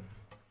locker.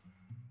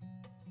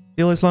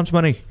 Steal his lunch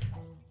money.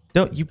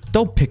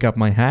 Don't pick up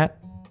my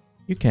hat.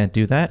 You can't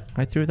do that.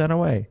 I threw that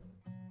away.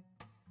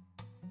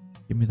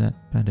 Give me that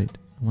band-aid.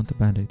 I want the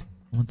band-aid.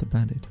 I want the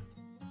band-aid.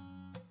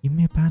 Give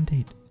me a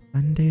band-aid.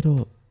 Band-aid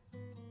up.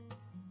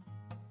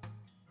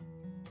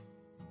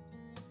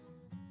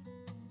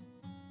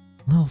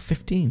 Level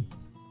 15.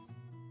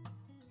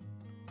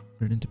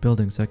 Turn it into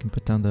buildings so I can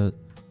put down the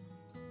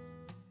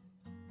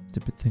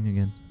stupid thing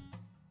again.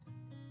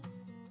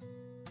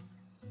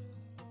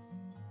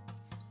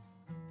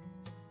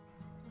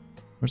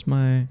 Here's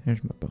my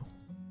bow.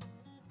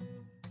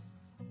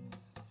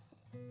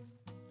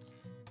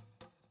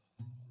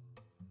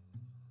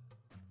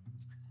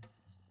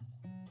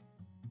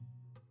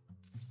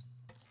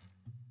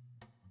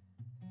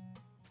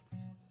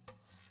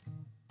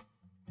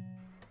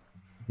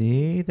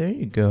 See, there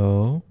you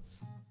go.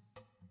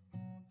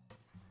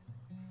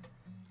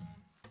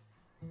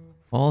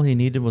 All he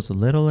needed was a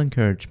little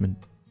encouragement.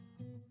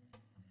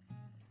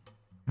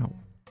 Ow.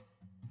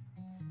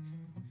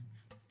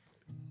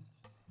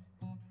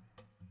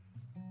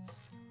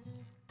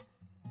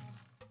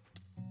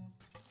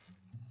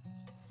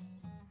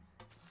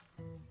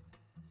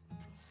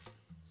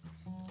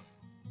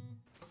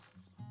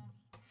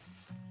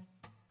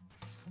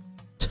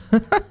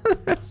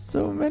 There's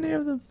so many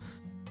of them.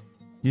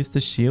 Use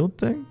the shield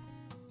thing?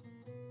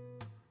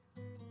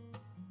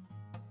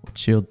 What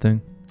shield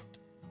thing?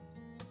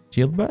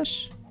 Shield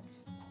bash?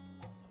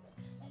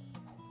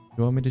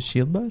 You want me to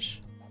shield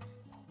bash?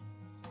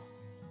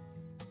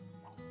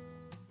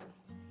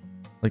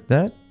 Like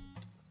that?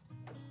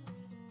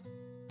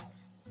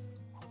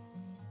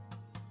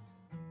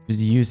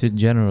 Just use it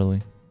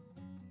generally.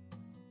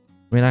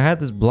 I mean, I had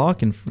this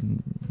block in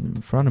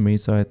front of me,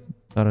 so I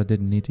thought I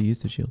didn't need to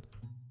use the shield.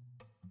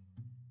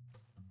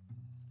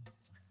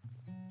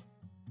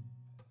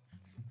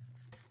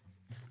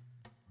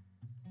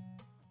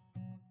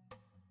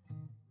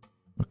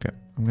 Okay,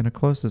 I'm gonna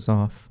close this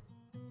off.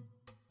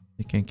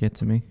 They can't get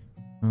to me.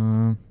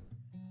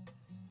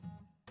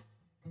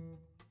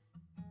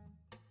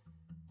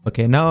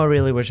 Okay, now I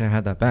really wish I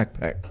had that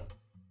backpack.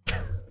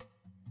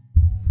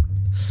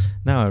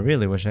 Now I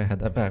really wish I had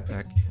that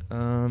backpack.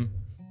 I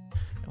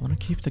want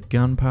to keep the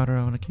gunpowder.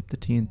 I want to keep the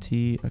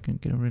TNT. I can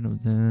get rid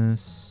of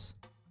this.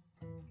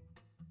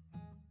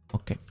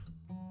 Okay.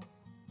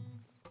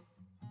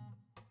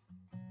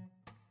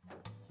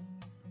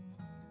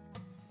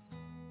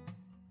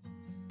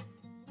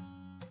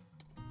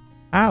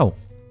 Ow!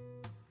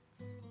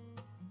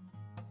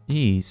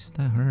 Jeez,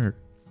 that hurt.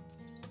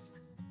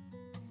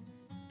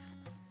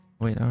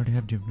 Wait, I already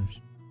have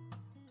Jupiter's.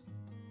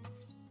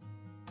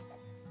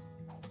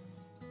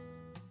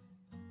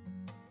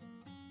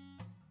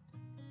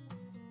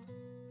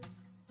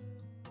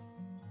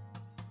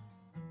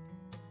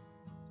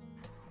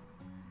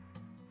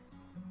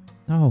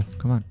 No,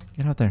 come on,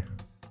 get out there.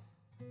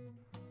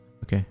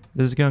 Okay,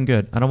 this is going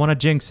good. I don't want to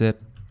jinx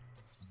it,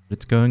 but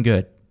it's going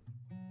good.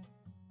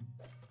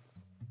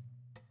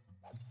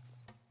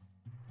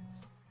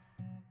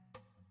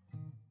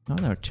 Oh,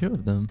 there are two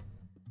of them.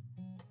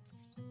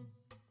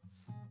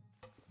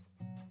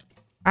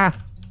 Ah!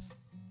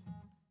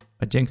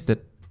 I jinxed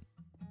it.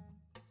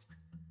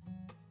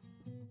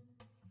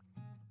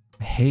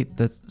 I hate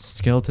that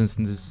skeletons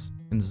in this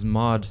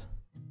mod.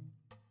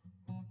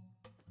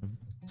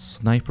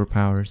 Sniper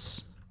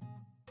powers.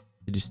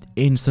 They just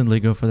instantly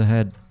go for the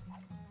head.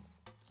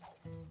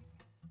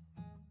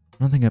 I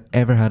don't think I've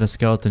ever had a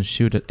skeleton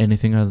shoot at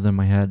anything other than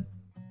my head.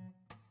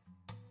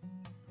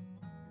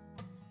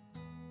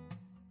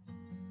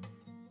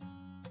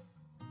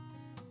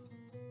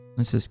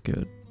 This is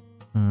good.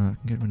 I can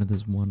get rid of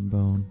this one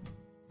bone.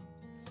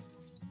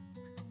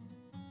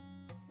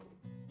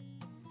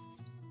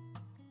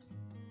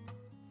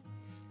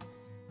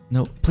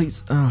 No,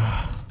 please.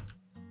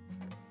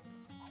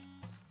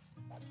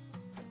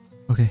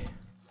 Okay.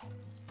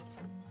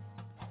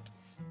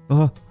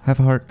 Oh, have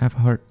a heart, have a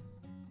heart.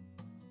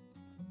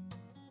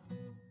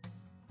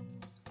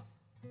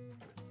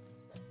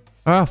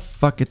 Ah,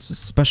 fuck, it's a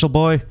special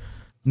boy.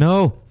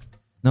 No.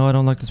 No, I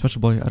don't like the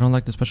special boy. I don't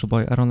like the special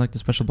boy. I don't like the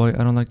special boy.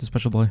 I don't like the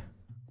special boy.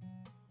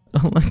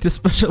 I don't like the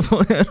special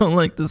boy. I don't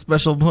like the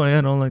special boy. I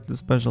don't like the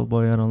special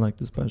boy. I don't like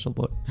the special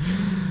boy.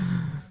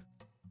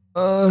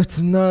 Oh,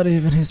 it's not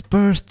even his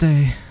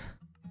birthday.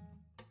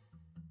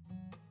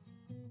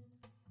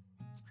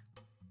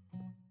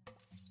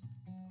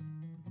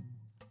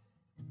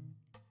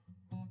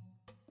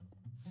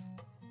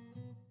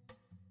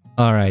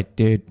 Alright,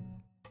 dude.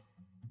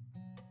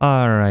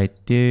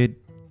 Alright, dude.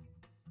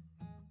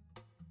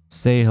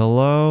 Say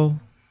hello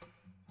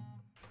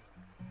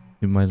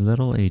to my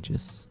little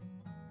Aegis.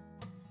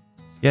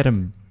 Get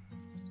him.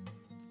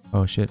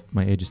 Oh shit,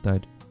 my Aegis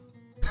died.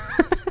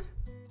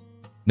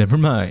 Never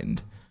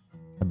mind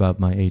about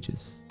my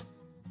Aegis.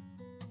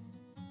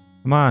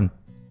 Come on.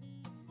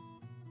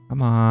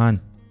 Come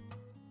on.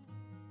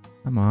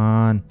 Come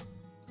on.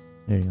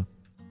 There you go.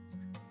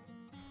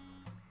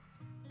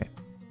 Okay.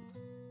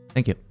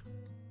 Thank you.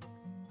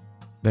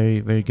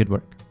 Very, very good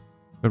work.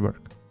 Good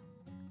work.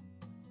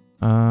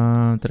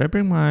 Did I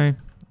bring my...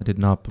 I did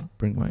not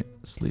bring my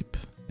sleep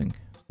thing.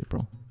 Sleep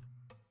roll.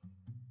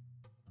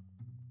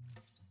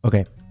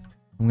 Okay.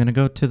 I'm gonna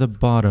go to the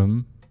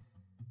bottom.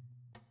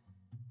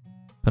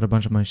 Put a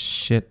bunch of my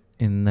shit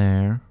in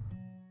there.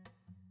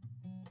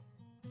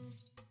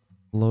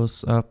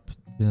 Close up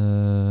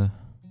the...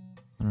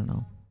 I don't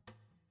know.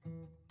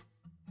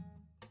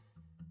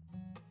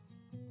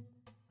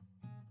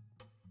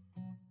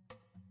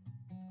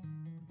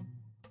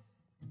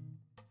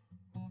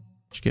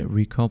 Should get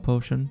recall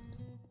potion.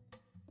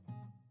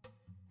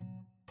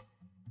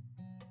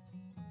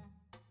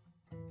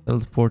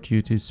 Teleport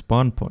you to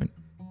spawn point.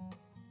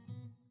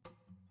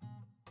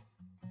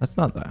 That's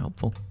not that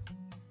helpful.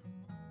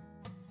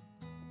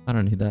 I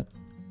don't need that.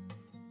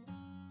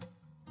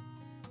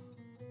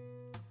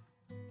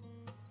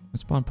 The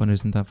spawn point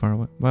isn't that far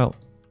away. Well,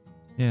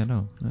 yeah,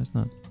 no, it's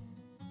not.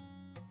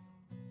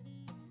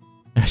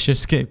 Azure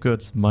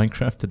Scapegoats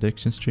Minecraft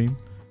addiction stream.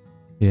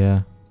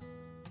 Yeah.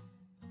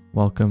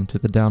 Welcome to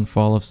the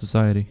downfall of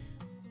society.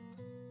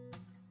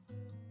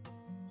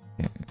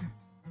 Yeah.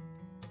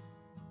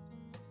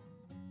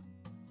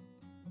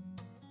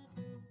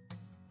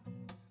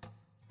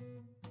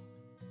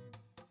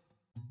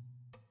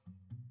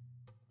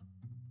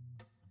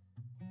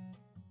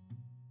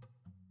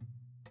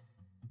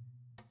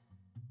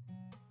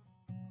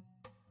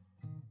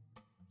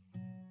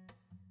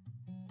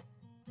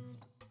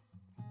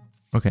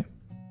 Okay.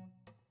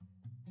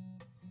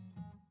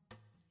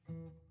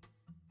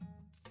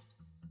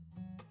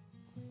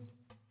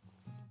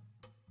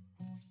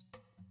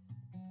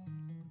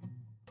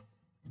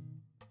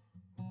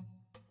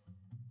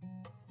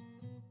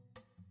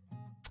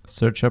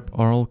 Search up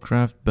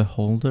Oralcraft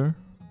Beholder.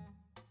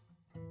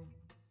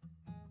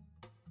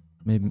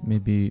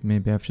 Maybe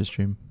after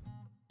stream.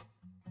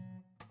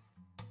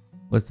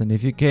 Listen,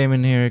 if you came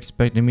in here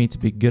expecting me to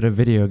be good at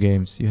video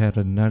games, you had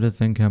another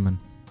thing coming.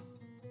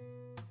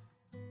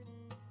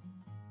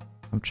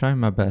 I'm trying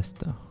my best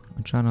though.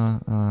 I'm trying to,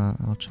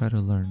 I'll try to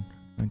learn.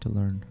 Trying to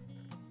learn.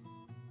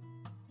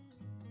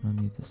 I don't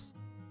need this.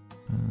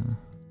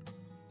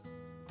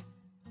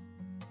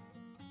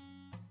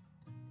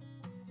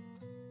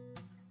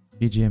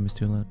 BGM is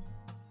too loud.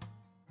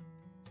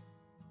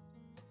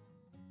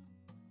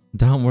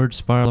 Downward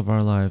spiral of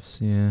our lives,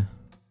 yeah.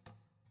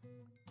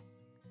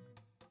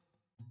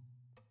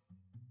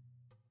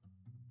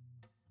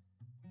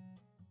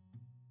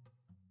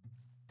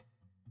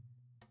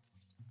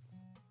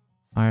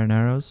 Iron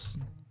arrows?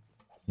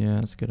 Yeah,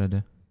 that's a good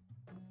idea.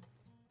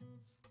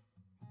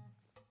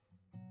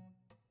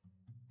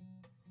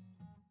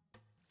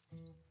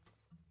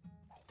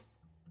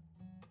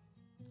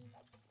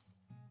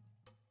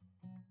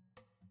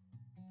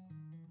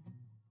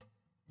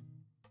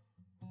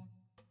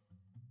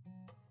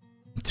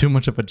 Too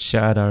much of a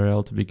Chad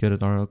RL to be good at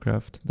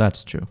Oralcraft.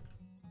 That's true.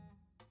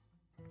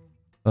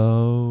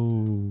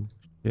 Oh,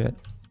 shit.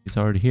 He's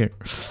already here.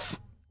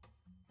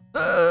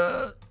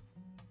 I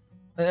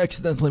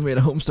accidentally made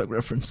a Homestuck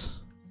reference.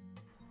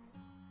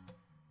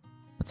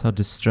 That's how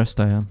distressed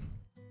I am.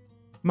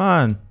 Come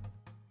on.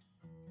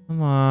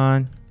 Come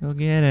on. Go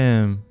get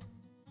him.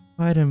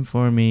 Fight him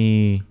for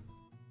me.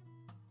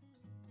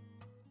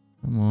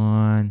 Come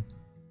on.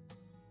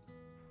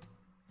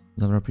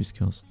 Level up your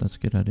skills. That's a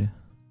good idea.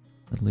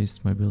 At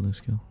least my building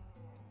skill.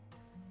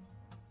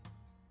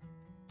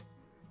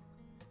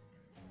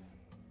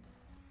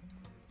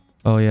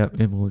 Oh yeah,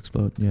 it will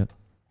explode, yeah.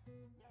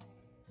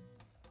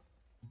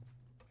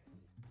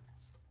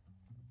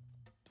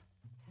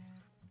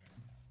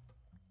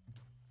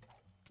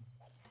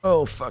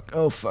 Oh fuck,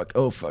 oh fuck,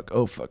 oh fuck,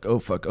 oh fuck, oh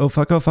fuck, oh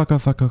fuck, oh fuck, oh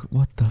fuck, oh fuck.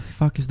 What the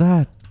fuck is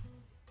that?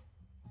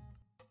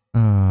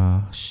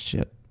 Ah,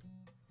 shit.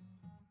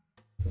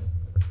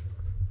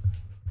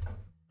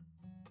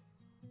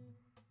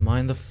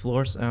 Mine the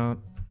floors out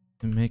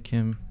and make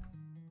him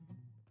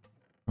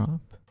drop.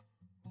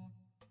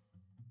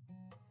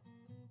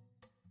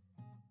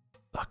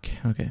 Fuck,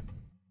 okay.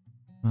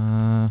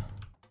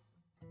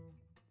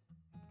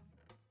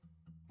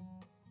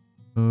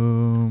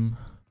 Boom.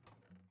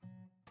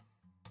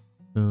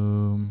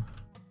 Boom.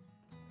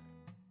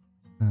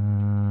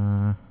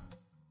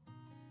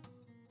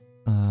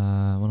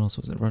 What else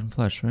was it? Rotten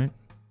flesh, right?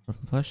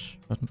 Rotten flesh?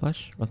 Rotten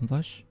flesh? Rotten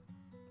flesh?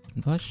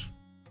 Rotten flesh?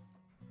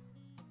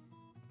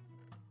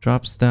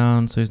 Drops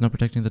down, so he's not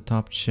protecting the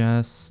top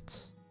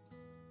chest.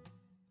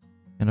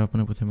 And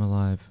open it with him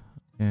alive.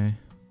 Okay.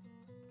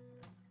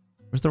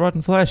 Where's the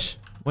rotten flesh?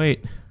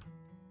 Wait.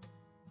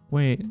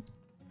 Wait.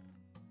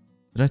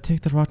 Did I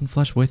take the rotten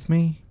flesh with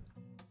me?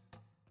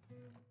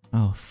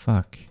 Oh,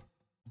 fuck.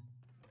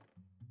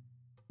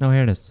 No,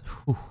 here it is.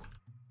 Whew.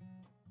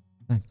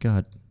 Thank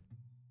God.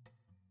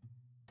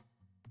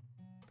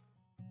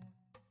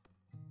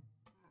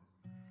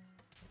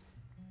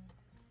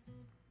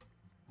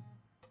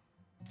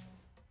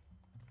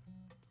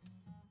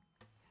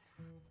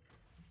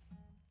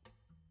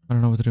 I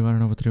don't know what to do. I don't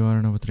know what to do. I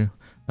don't know what to do.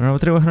 I don't know what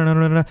to do. I don't know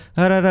what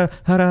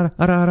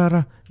to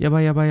do. Yeah,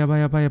 bye, yeah, bye, yeah, bye,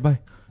 yeah, bye, yeah, bye.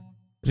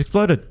 It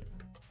exploded.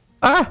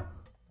 Ah!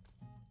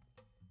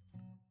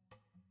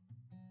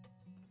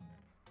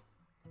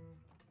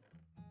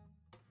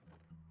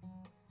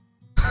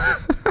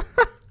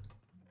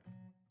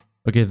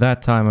 Okay,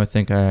 that time I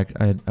think I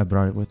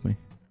brought it with me.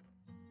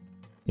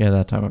 Yeah,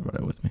 that time I brought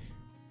it with me.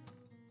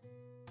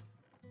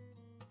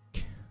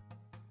 Okay.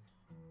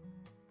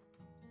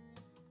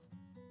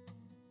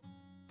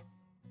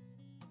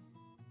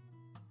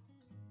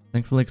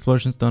 Thankfully,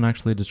 explosions don't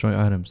actually destroy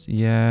items.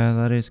 Yeah,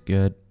 that is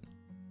good.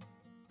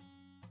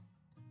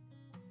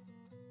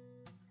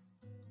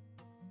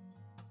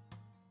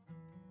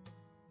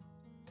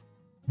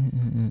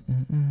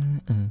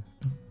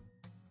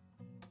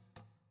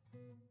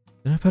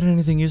 Did I put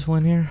anything useful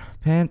in here?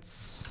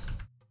 Pants?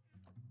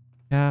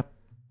 Cap?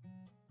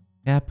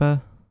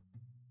 Kappa?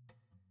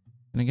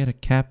 Can I get a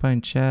kappa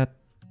in chat?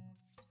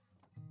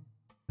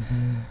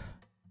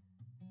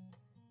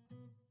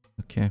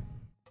 Okay.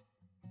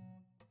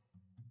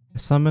 I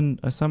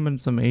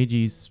summoned some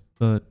Aegis,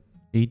 but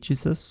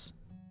Aegises?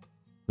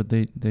 But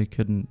they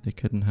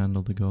couldn't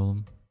handle the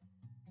golem.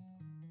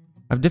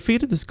 I've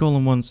defeated this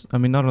golem once. I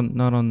mean, not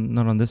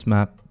on this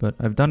map, but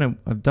I've done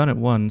it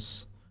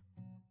once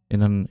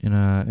in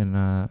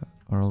a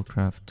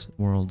Worldcraft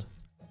world.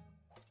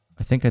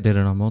 I think I did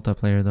it on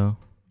multiplayer though.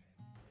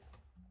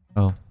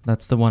 Oh,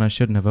 that's the one I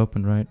shouldn't have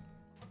opened, right?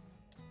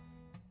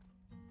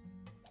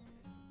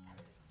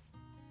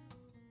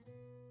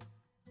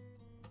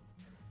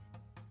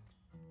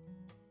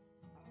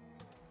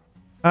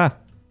 Ah!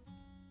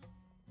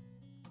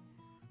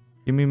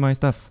 Give me my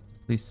stuff,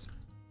 please.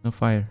 No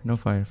fire, no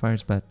fire.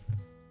 Fire's bad.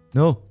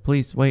 No,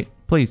 please, wait.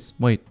 Please,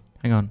 wait.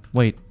 Hang on,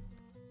 wait.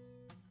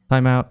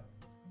 Time out.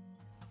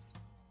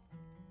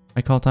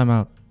 I call time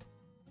out.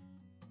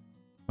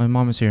 My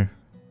mom is here.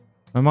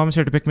 My mom is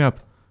here to pick me up.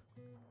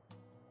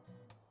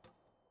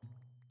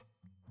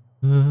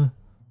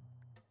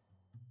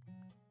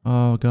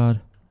 Oh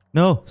god.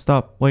 No,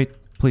 stop. Wait,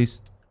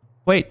 please.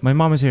 Wait, my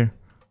mom is here.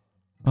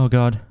 Oh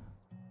god.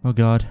 Oh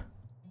god.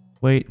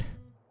 Wait.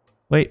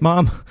 Wait,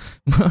 mom.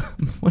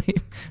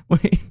 Wait.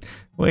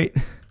 Wait.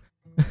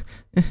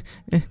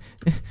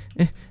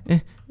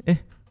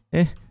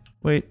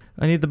 Wait.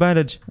 I need the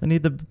bandage. I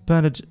need the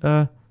bandage.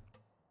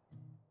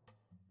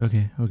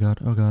 Okay. Oh god.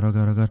 Oh god. Oh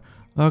god. Oh god.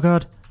 Oh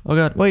god. Oh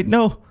god. Wait.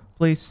 No.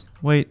 Please.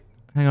 Wait.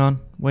 Hang on.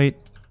 Wait.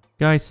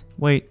 Guys.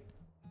 Wait.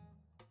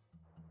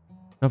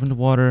 Jump into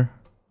water.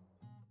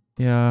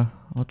 Yeah.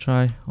 I'll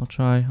try. I'll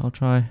try. I'll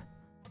try.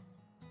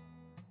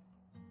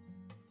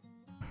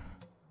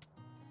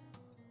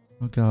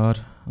 Oh god,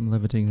 I'm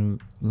levitating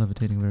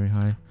very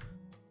high.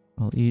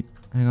 I'll eat.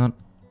 Hang on.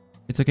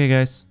 It's okay,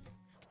 guys.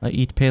 I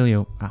eat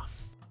paleo. Ah.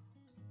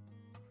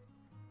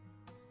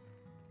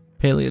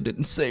 Paleo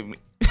didn't save me.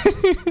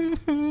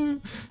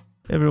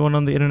 Everyone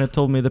on the internet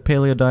told me the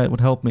paleo diet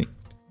would help me.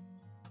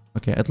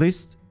 Okay, at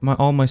least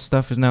all my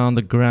stuff is now on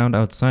the ground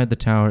outside the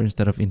tower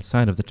instead of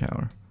inside of the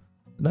tower.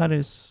 That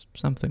is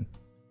something.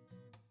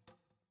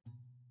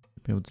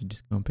 Be able to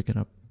just go and pick it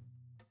up.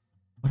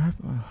 What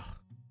happened? Oh.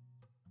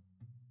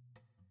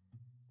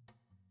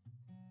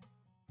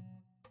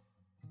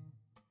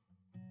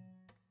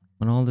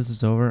 When all this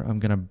is over, I'm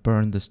gonna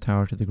burn this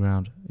tower to the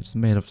ground. It's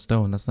made of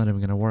stone, that's not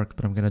even gonna work,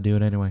 but I'm gonna do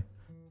it anyway.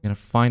 I'm gonna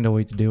find a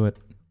way to do it,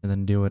 and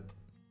then do it.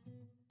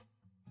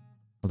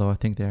 Although I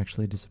think they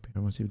actually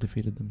disappear once you've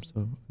defeated them,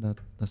 so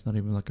that's not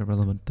even like a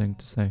relevant thing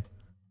to say.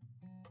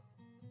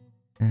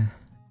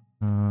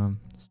 The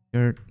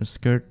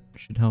skirt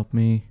should help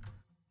me.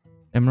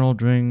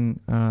 Emerald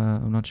ring,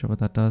 I'm not sure what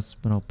that does,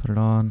 but I'll put it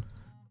on.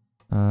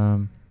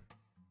 I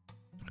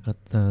got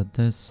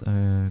this,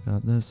 I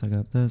got this, I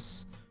got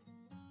this.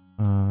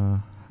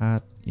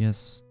 Hat,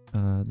 yes.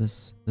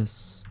 This.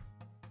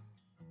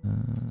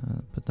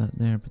 Put that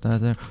there, put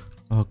that there.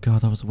 Oh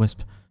god, that was a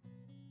wisp.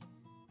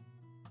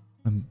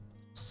 I'm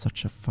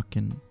such a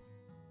fucking...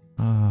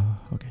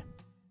 okay.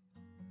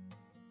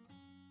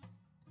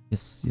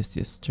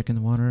 Yes. Check in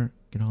the water.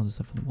 Get all this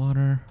stuff in the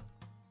water.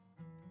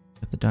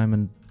 Get the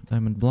diamond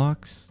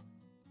blocks.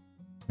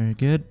 Very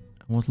good.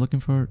 I was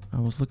looking for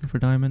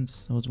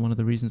diamonds. That was one of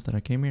the reasons that I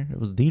came here. It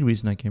was the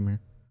reason I came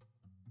here,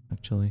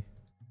 actually.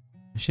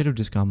 I should have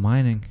just gone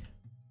mining.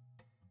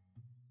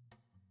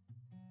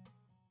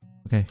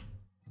 Okay.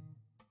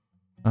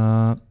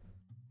 Hello?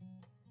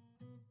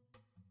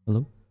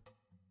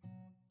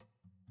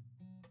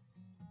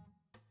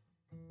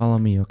 Follow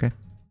me, okay?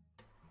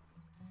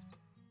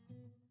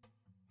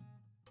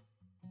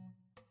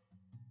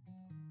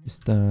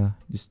 Just,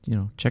 you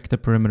know, check the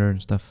perimeter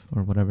and stuff,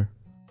 or whatever.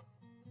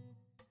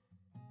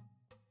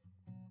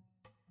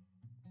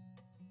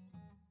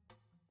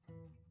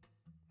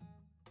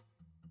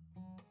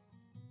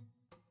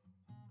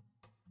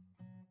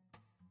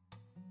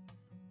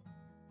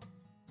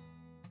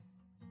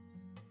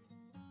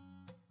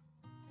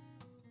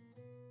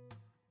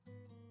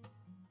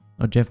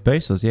 Oh, Jeff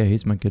Bezos, yeah,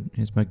 he's my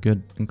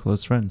good and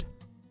close friend.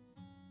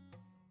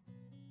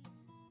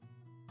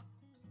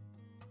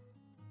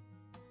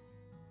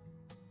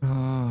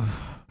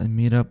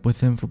 meet up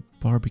with him for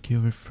barbecue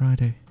every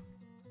Friday.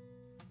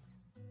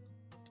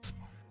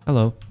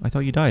 Hello. I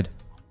thought you died.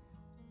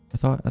 I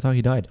thought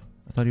he died.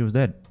 I thought he was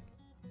dead.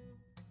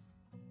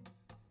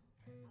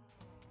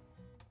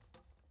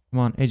 Come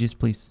on, Aegis,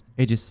 please.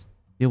 Aegis,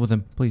 deal with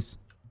him, please.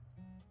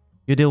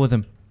 You deal with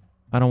him.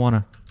 I don't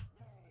wanna.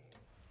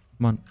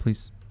 Come on,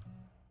 please.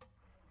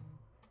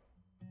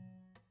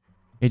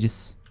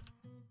 Aegis.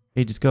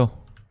 Aegis, go.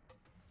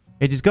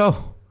 Aegis,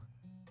 go!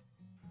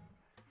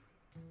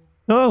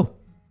 No!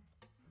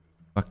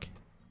 Fuck.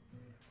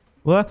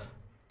 What?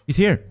 He's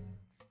here.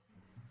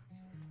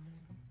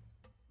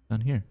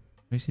 Down here.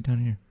 Where is he down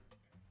here?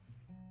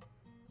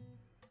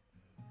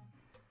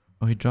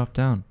 Oh, he dropped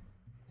down.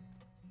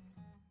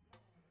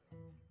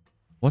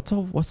 What's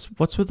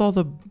with all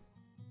the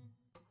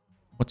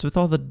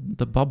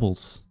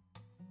bubbles?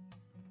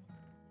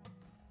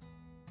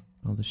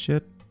 All the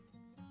shit.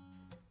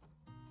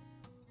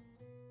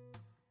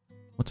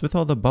 What's with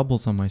all the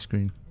bubbles on my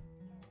screen?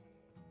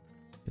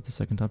 Get the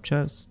second top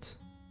chest.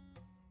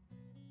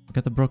 I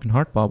got the broken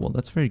heart bauble.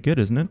 That's very good,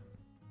 isn't it?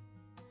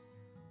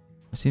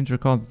 I seem to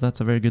recall that that's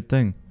a very good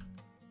thing.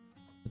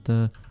 But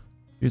the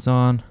here's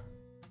on.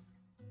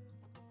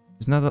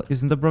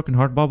 Isn't the broken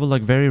heart bauble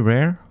like very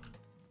rare?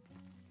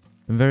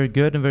 And very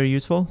good and very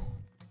useful?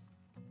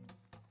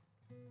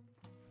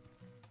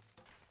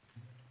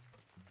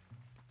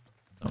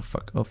 Oh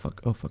fuck, oh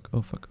fuck, oh fuck,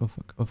 oh fuck, oh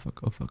fuck, oh fuck,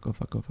 oh fuck, oh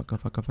fuck, oh fuck, oh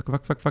fuck, oh fuck, oh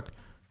fuck, fuck, fuck.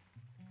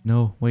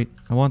 No, wait,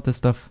 I want this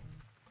stuff.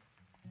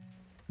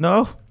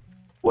 No!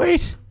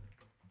 Wait!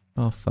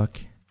 Oh fuck.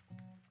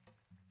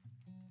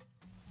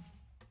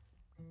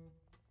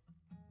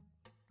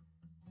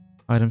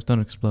 Items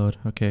don't explode.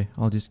 Okay,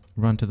 I'll just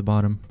run to the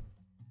bottom.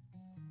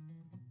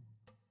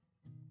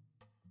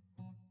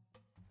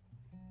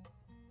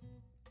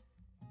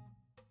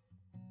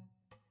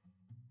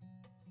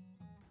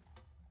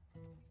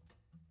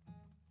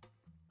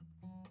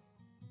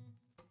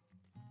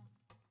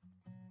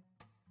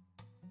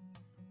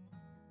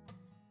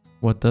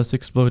 What does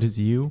explode is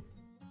you?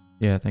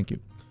 Yeah, thank you.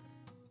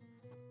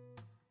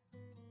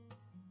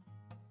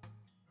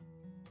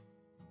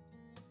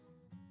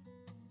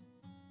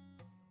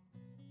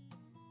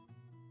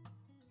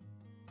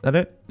 Is that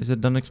it? Is it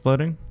done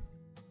exploding?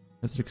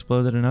 Has it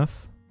exploded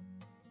enough?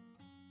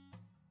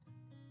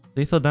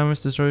 Lethal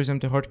damage destroys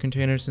empty heart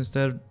containers.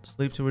 Instead,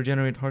 sleep to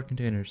regenerate heart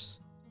containers.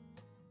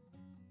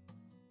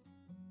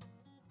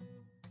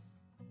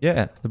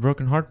 Yeah, the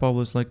broken heart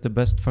bauble is like the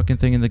best fucking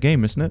thing in the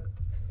game, isn't it?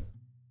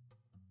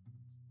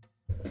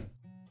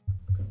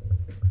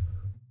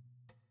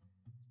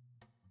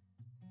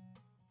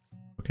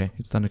 Okay,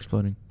 it's done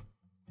exploding.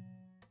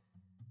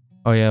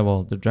 Oh yeah,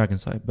 well, the dragon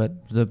side, but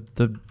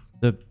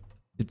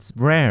it's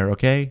rare,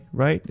 okay?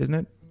 Right? Isn't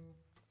it?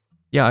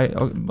 Yeah,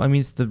 I mean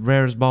it's the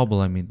rarest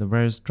bauble, I mean, the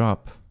rarest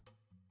drop.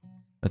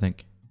 I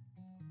think.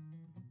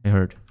 I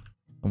heard.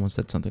 Someone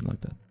said something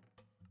like that.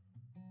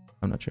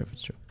 I'm not sure if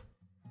it's true.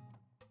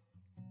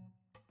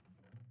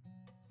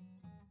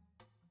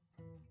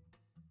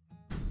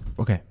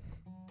 Okay.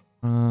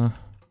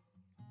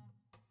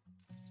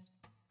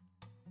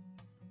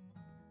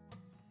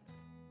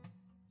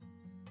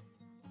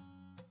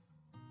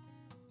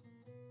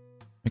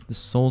 Make the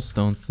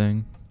soulstone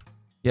thing.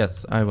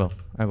 Yes, I will.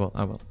 I will.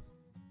 I'm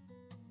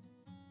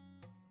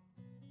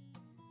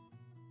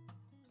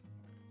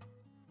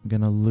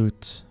gonna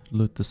loot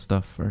the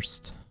stuff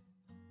first.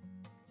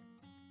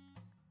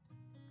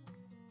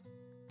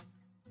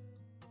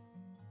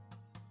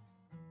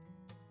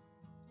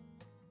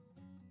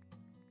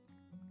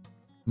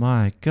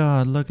 My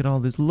god, look at all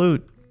this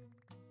loot.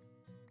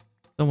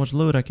 So much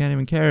loot, I can't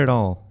even carry it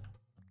all.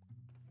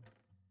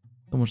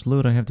 So much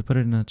loot, I have to put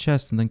it in a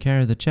chest and then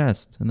carry the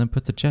chest and then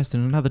put the chest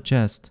in another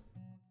chest.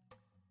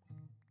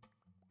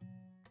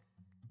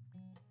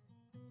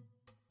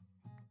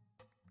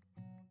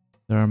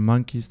 There are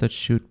monkeys that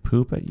shoot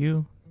poop at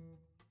you?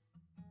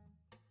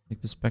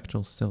 Like the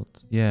spectral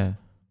silt. Yeah.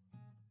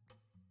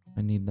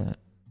 I need that.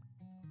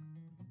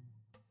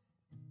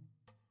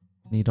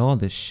 Need all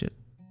this shit.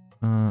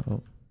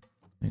 Oh.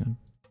 Hang on.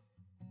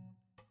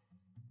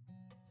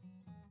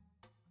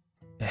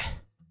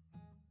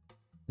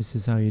 This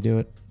is how you do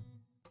it.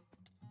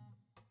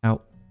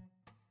 Ow.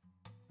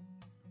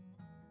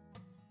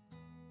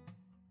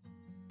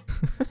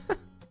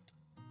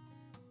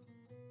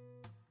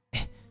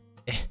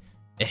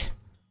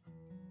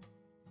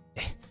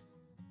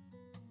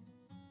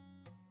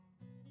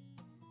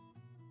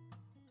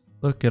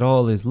 Look at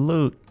all this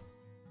loot.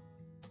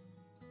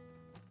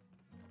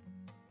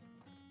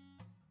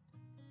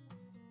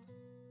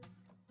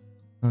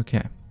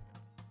 Okay.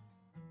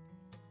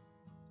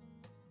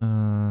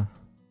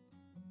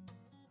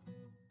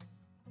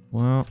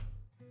 Well,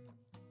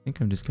 I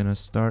think I'm just gonna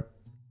start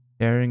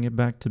carrying it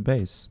back to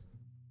base.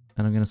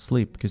 And I'm gonna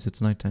sleep because it's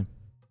nighttime.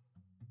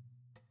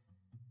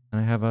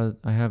 And I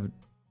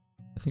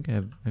think I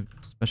have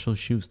special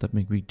shoes that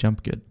make me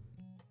jump good.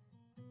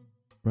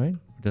 Right?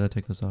 Or did I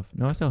take those off?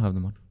 No, I still have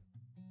them on.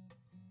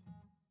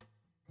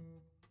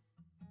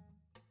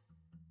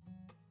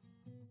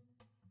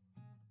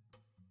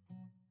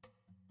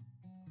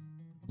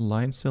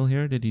 Lion still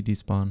here? Did he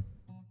despawn?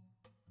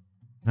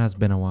 It has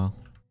been a while.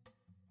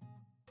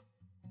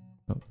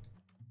 Oh.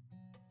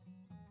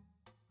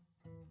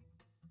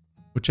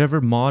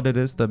 Whichever mod it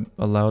is that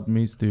allowed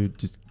me to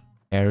just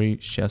carry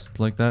chest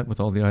like that with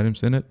all the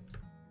items in it.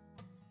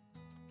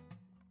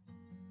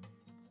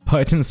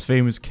 Biden's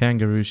famous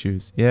kangaroo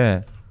shoes.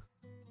 Yeah.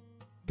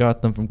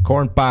 Got them from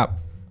Corn Pop.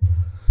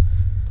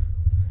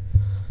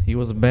 He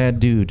was a bad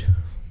dude.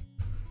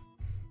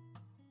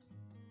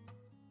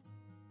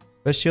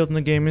 Best shield in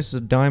the game is a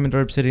diamond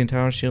or obsidian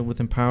tower shield with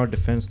empowered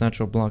defense,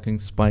 natural blocking,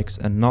 spikes,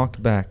 and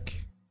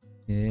knockback.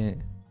 Yeah.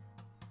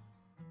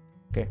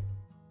 Okay.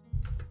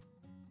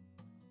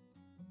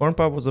 Corn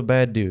Pop was a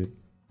bad dude.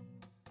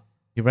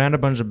 He ran a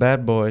bunch of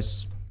bad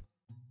boys.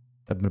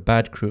 A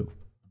bad crew.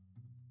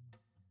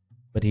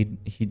 But he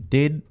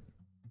did.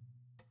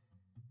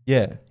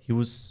 Yeah, he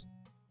was.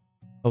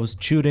 I was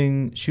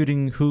shooting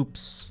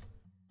hoops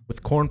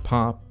with Corn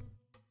Pop.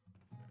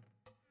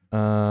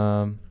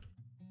 But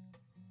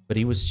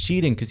he was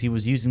cheating because he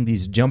was using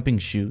these jumping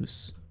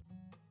shoes.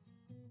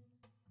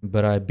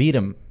 But I beat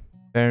him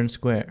fair and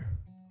square.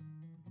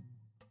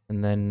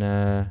 And then,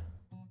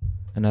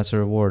 and as a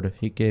reward,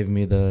 he gave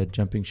me the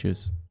jumping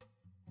shoes.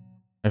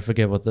 I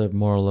forget what the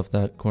moral of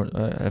that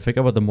I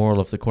forget what the moral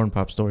of the Corn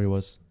Pop story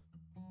was.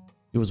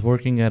 He was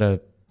working at a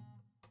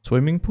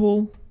swimming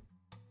pool,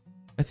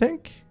 I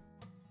think.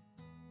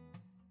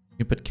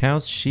 You put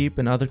cows, sheep,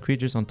 and other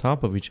creatures on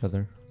top of each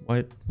other.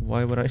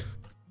 Why would I?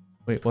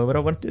 Wait, why would I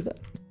want to do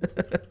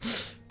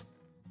that?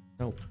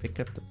 No,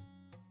 pick up the.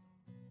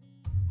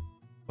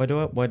 Why do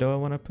I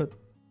want to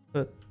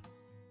put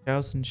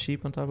cows and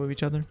sheep on top of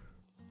each other?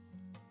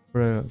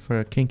 For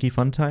a kinky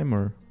fun time,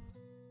 or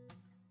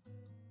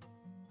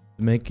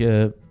to make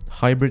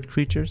hybrid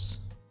creatures?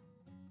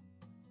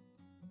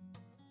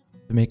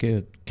 To make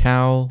a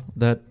cow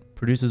that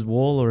produces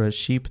wool or a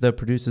sheep that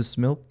produces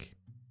milk?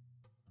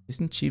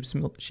 Isn't sheep's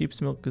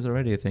milk is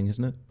already a thing,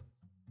 isn't it?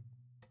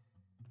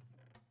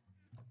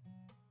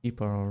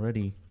 Sheep are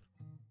already.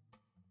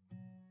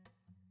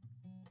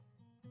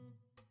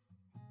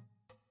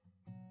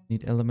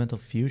 Need elemental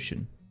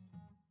fusion.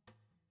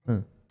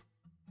 Huh.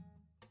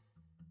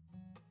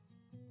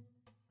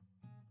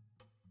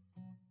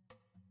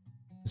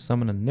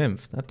 Summon a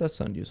nymph. That does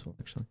sound useful,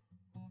 actually.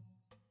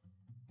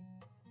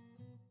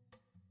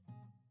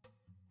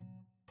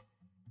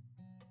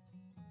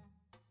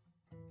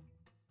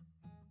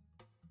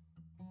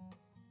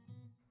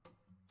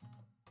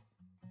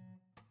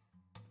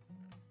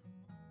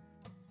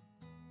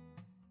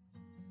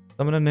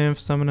 Summon a nymph,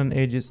 summon an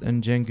Aegis,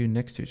 and Jengu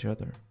next to each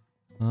other.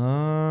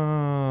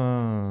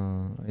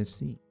 Ah, I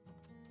see.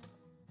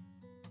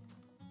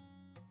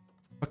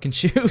 Fucking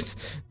shoes!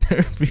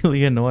 They're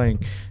really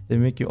annoying. They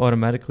make you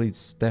automatically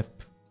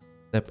step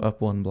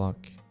up one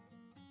block.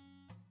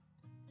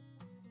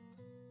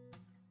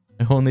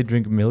 I only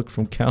drink milk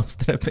from cows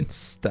that have been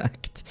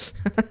stacked.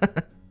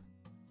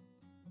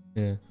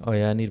 Yeah. Oh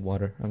yeah, I need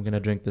water. I'm gonna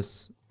drink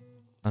this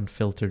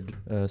unfiltered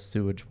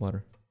sewage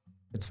water.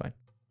 It's fine.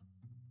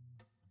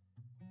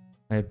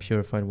 I have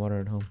purified water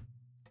at home.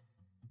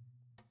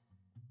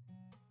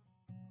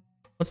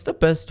 What's the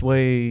best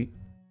way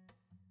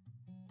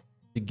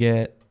to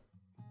get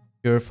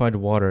purified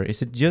water?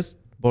 Is it just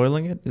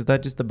boiling it? Is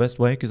that just the best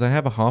way? Because I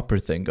have a hopper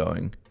thing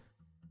going.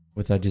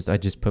 With I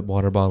just put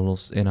water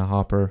bottles in a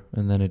hopper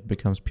and then it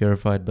becomes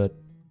purified. But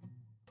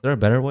is there a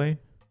better way?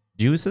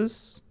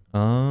 Juices?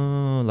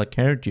 Oh, like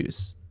carrot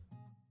juice.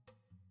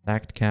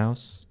 Stacked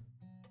cows.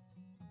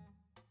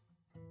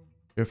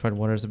 Purified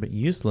water is a bit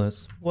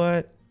useless.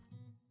 What?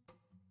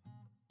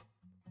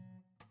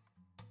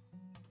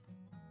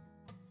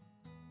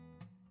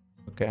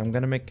 Okay, I'm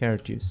gonna make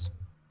carrot juice.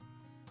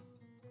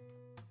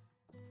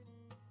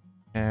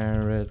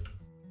 Carrot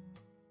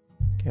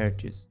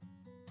juice.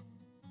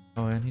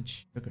 Oh, I need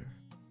sugar.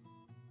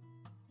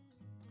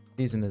 What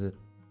season is it?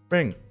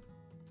 Spring.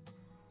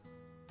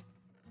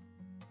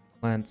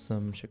 Plant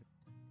some sugar.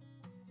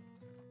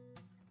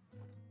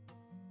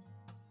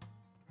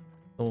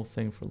 Whole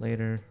thing for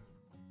later.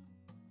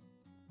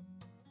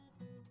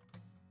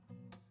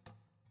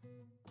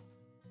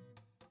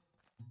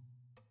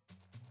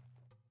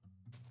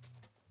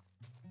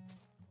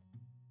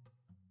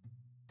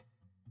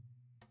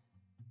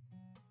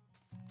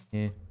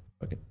 Yeah,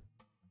 fuck it.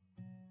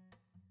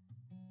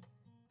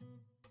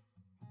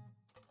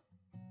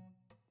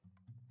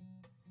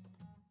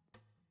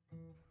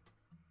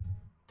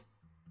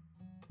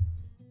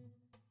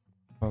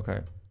 Okay.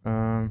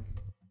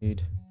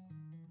 Need.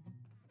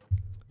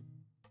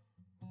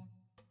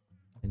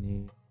 I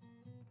need.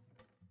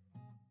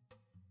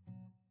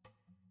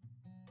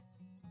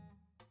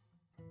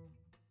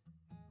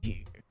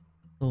 Here.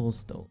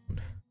 Soulstone.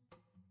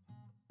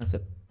 That's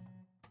it.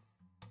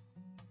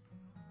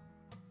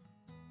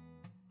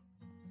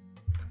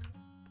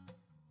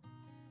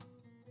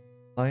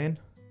 Lion?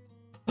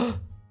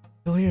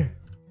 Still here.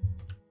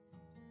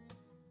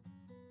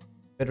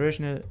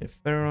 Federation, if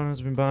Pharaoh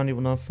has been bound, you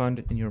will not find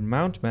it in your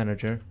mount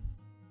manager.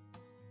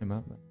 My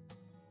mount manager.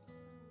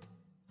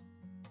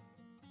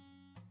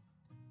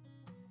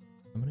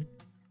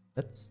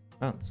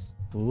 Bounce.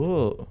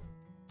 Ooh.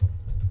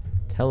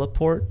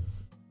 Teleport.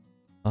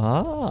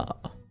 Ah.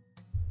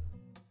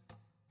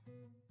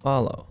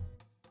 Follow.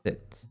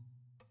 Sit.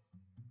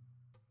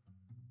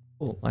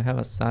 Cool. I have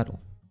a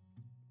saddle.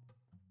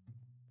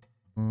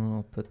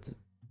 I'll put the...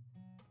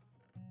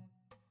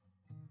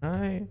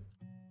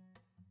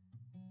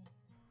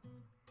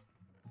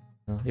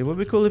 It would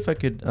be cool if I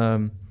could,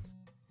 if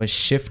I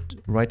shift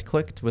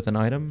right-clicked with an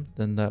item,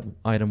 then that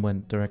item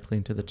went directly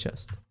into the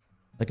chest.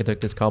 Like I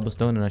took this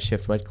cobblestone and I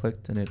shift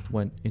right-clicked and it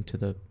went into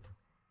the...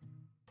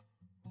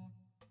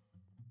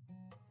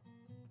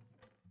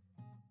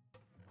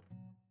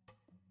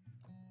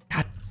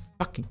 God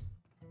fucking...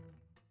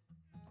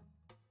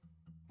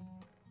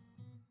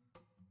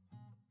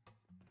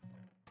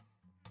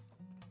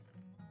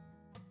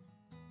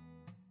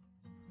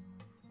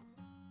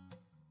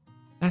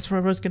 That's where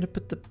I was gonna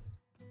put the...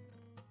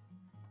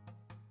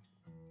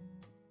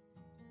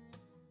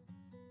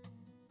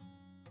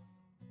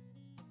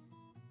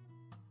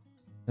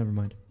 Never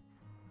mind.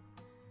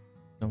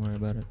 Don't worry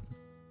about it.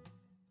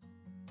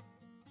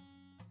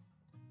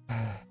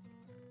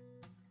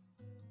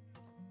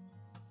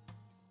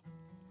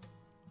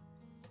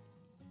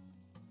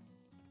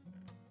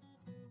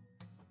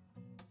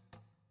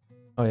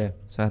 Oh yeah,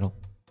 saddle.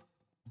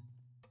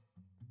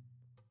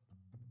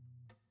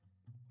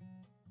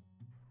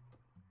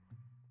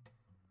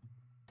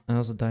 And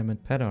also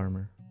diamond pet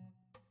armor.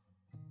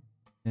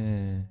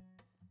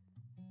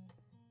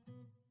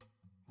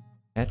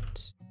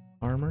 Pet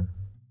armor?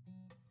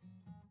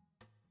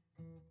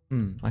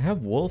 I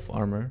have wolf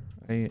armor.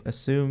 I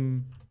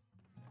assume...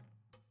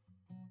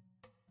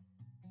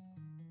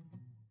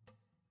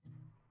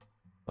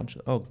 Bunch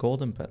of... Oh,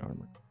 golden pet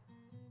armor.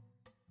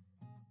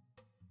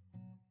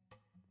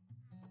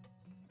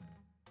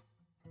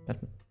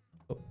 Batman.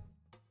 Oh,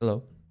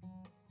 hello.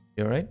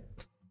 You alright?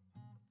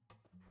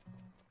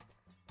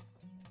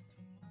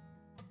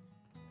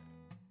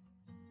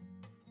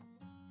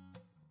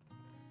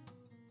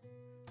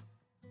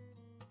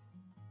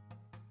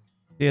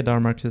 See a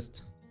Dark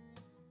Marxist.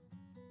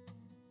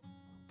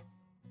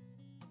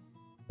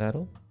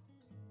 Saddle?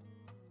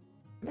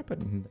 Can I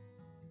put in...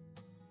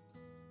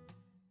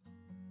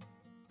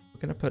 What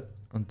can I put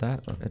on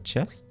that? A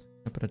chest?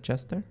 Can I put a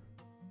chest there?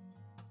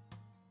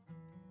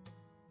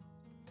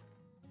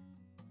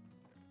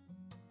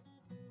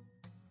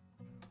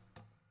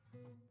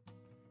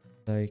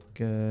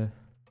 Like,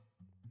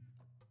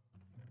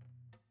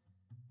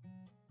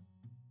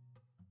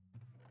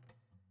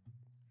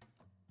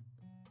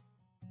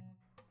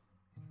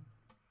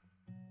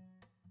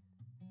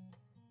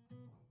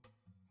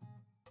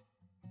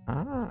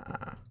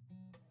 Ah.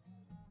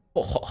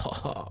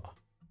 Oh.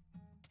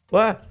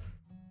 What?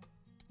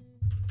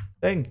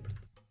 Thing.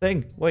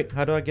 Wait,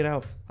 how do I get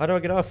off? How do I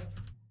get off?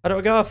 How do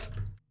I get off?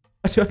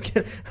 How do I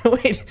get...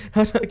 Wait,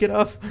 how do I get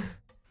off?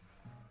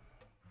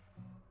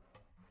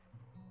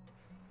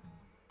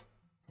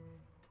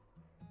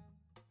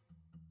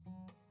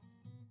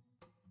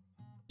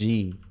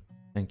 G.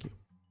 Thank you.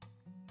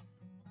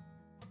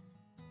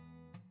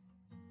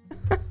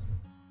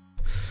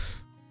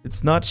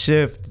 It's not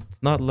shift.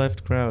 It's not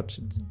left crouch.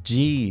 It's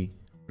G.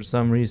 For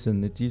some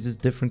reason, it uses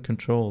different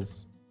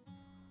controls.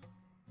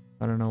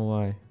 I don't know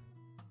why.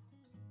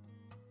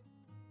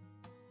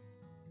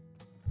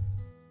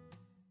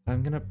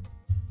 I'm gonna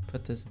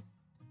put this...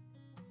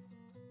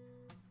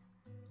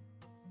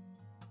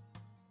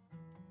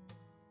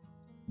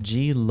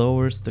 G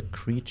lowers the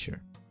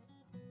creature.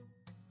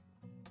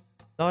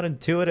 Not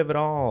intuitive at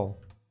all.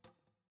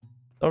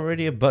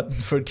 Already a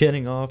button for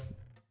getting off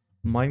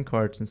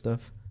minecarts and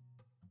stuff.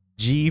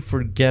 G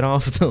for get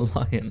off the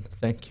lion.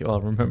 Thank you, I'll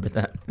remember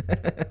that.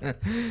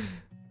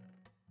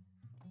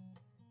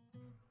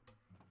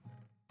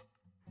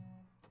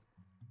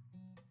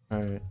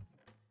 Alright.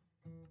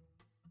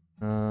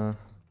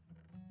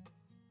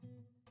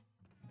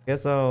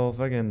 Guess I'll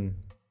fucking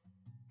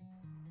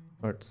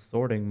start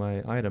sorting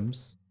my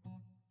items.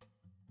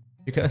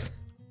 You guys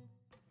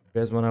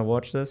wanna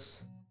watch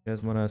this? You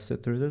guys wanna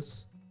sit through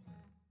this?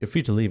 You're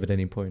free to leave at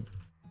any point.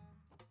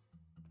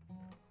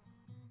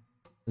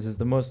 This is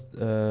the most,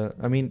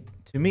 I mean,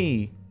 to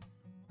me,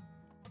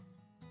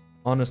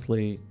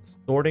 honestly,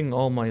 sorting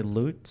all my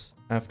loot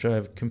after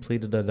I've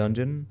completed a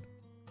dungeon,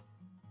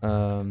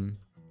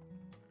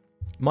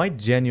 might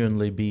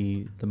genuinely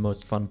be the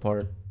most fun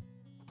part.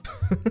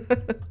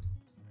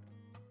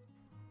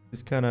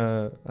 It's kind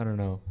of, I don't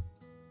know,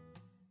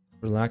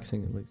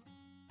 relaxing at least.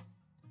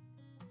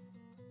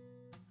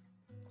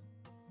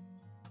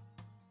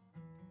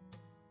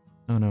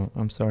 Oh no,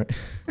 I'm sorry.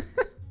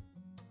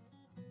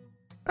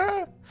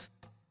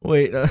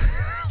 Wait,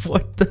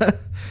 what the?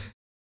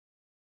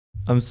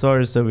 I'm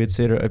sorry, Soviet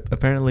Satyr.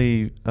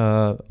 Apparently,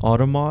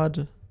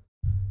 Automod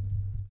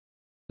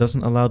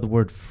doesn't allow the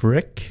word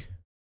frick.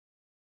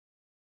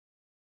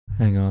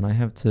 Hang on, I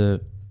have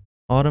to...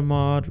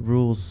 Automod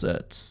rule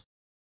sets.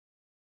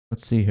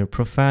 Let's see here.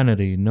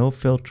 Profanity, no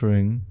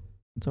filtering.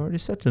 It's already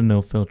set to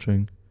no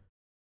filtering.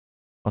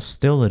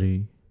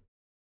 Hostility.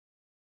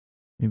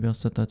 Maybe I'll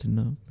set that to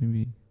no.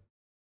 Maybe...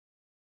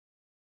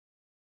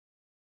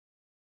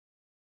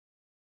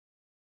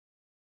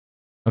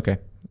 Okay,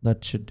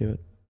 that should do it.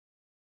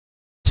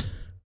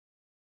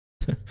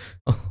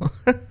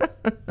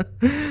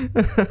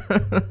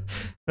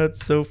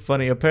 That's so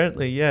funny.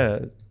 Apparently,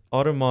 yeah,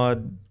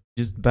 Automod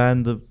just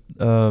banned the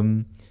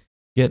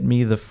get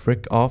me the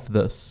frick off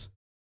this.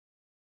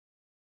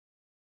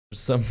 For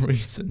some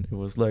reason, it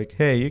was like,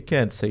 hey, you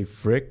can't say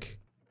frick.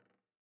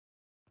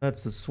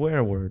 That's a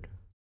swear word.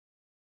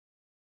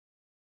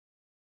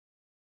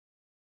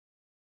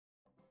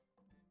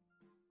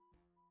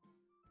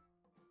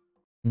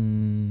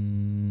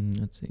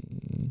 Let's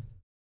see.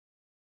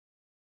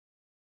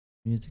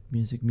 Music,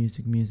 music,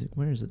 music, music.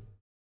 Where is it?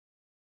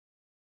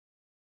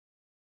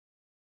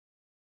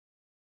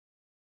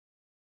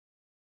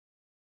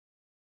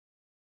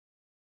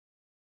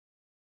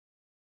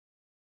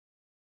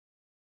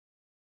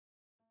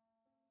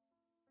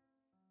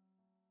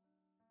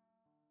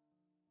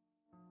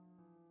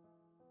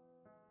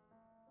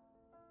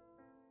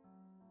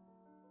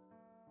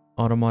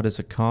 Automod is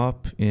a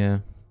cop. Yeah.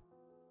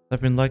 I've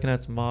been liking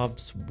its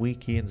mobs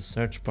wiki in the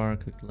search bar.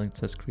 Click the link that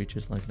says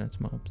creatures liking its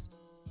mobs.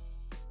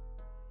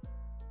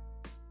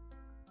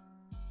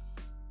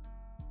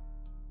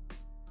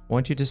 Why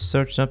don't you just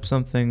search up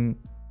something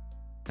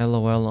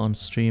LOL on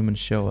stream and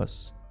show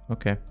us?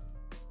 Okay.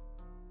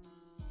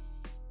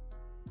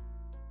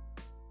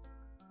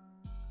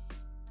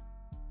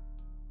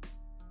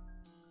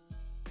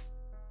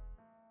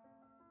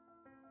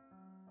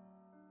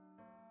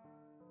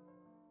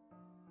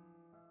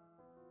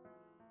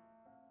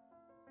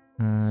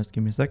 Just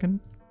give me a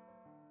second.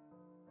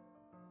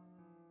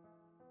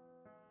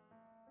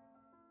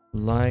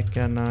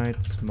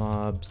 Lycanites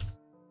mobs.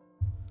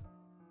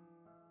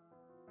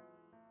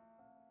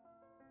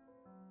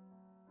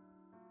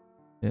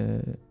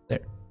 There.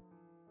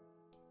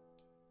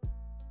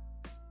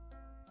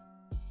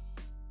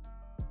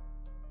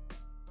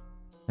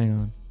 Hang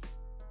on.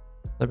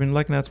 I've been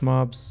liking its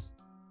mobs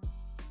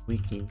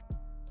wiki.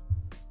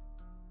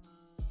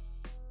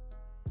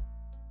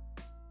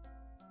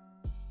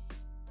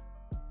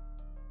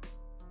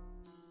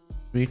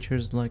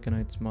 Creatures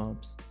Lycanites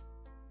mobs.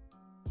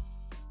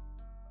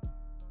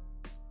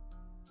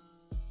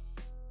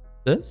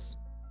 This?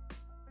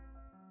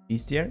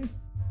 Bestiary?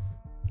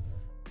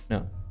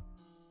 No.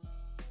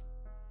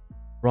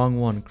 Wrong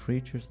one.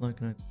 Creatures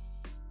Lycanites.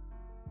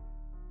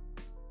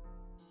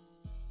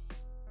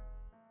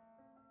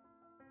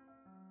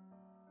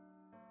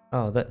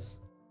 Oh, this.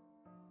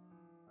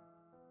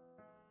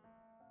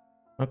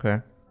 Okay.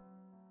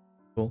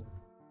 Cool.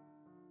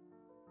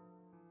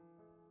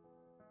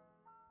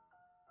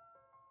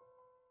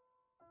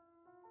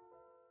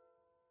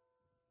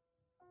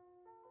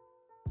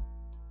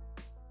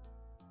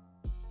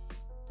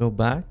 Go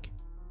back?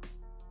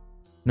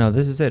 No,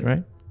 this is it,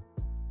 right?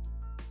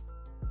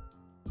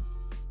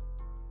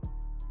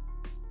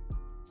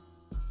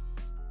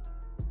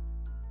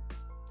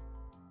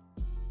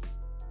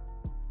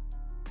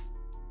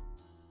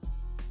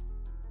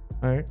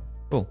 Alright,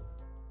 cool.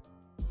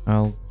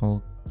 I'll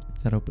keep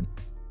that open.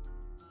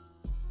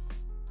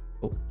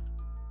 Oh.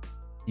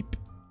 Deep.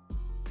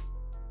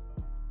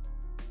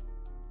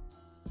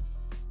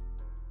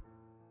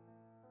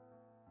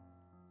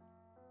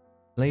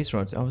 Blaze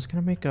rods. I was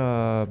gonna make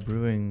a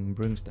brewing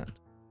stand.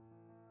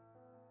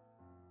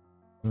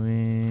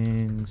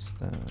 Brewing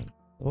stand.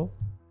 Oh.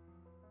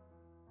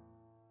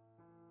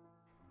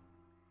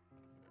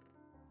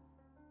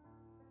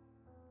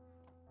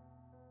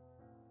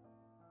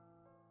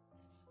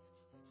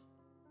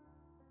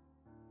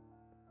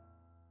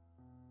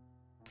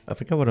 I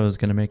forgot what I was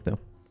gonna make though.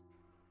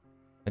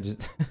 I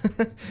just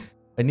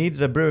I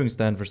needed a brewing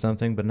stand for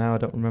something, but now I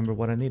don't remember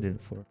what I needed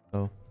it for.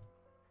 So,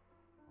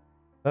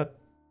 but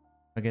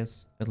I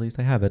guess at least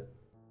I have it.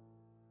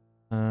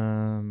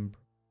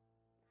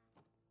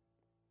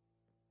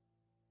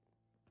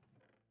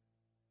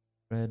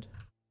 Red.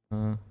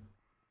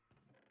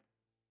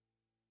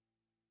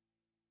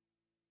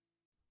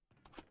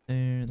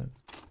 There. That.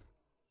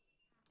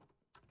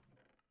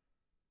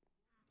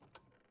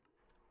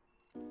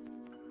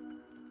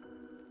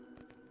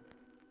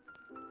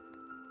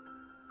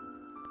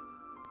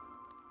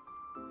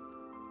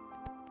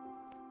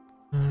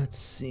 Let's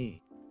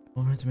see. I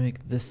wanted to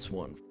make this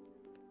one.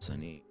 So I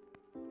need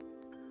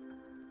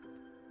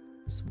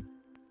some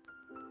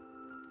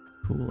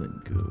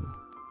cooling goo.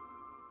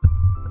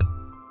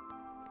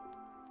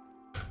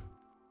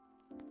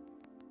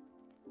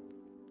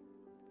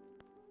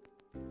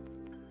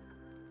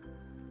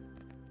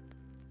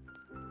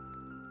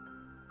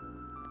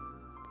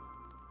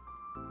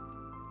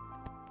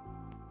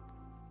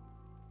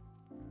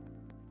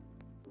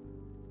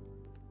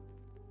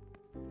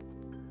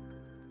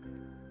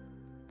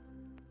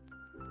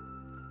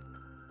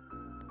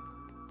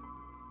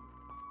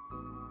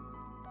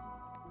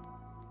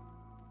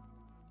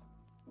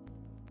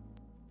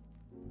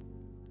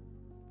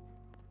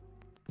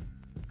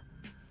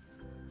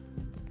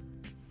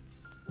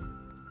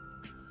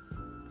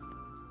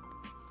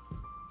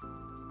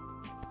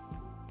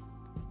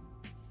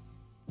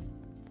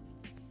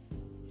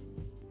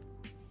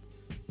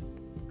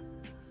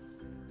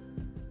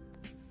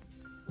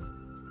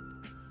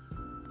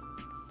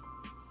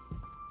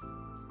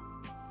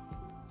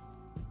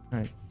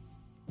 Alright.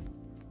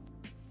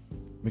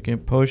 Making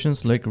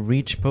potions like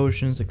reach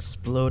potions,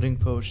 exploding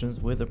potions,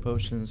 wither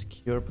potions,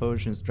 cure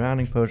potions,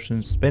 drowning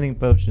potions, spinning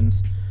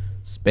potions.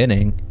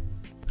 Spinning?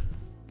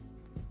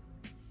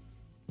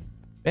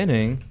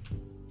 Spinning?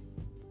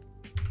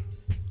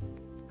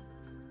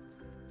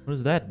 What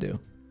does that do?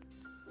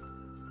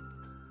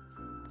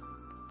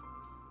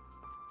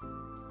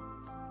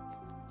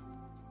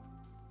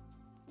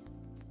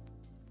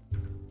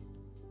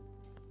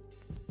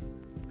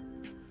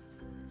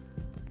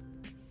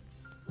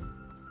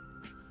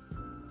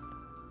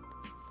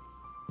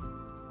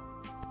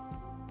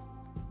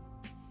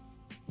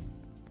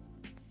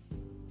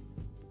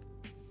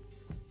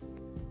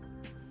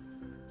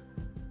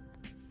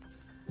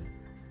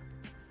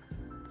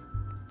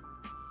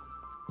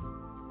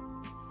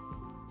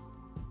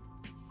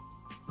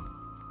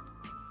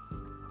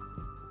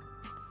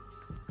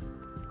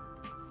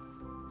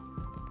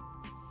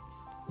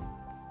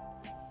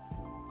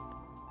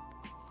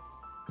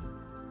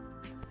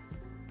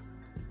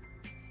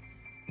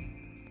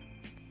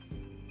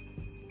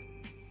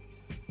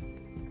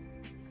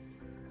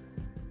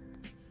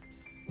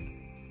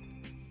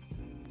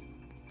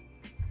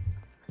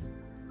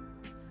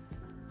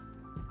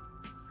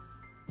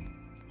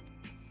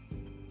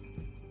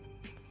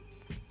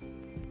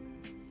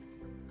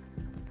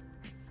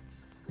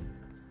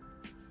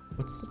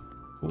 What's the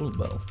tool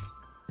belt?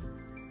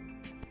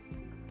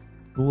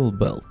 Tool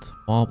belt.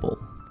 Wobble.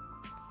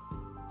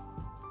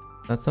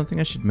 That's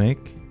something I should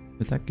make?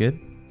 Is that good?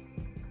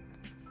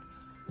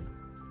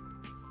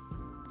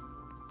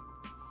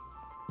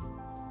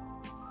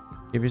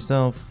 Give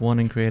yourself one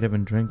in creative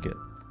and drink it.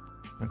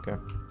 Okay.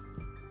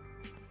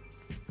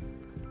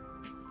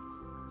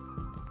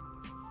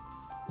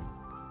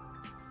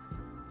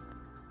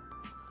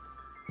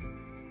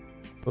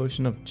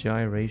 Potion of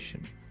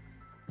gyration.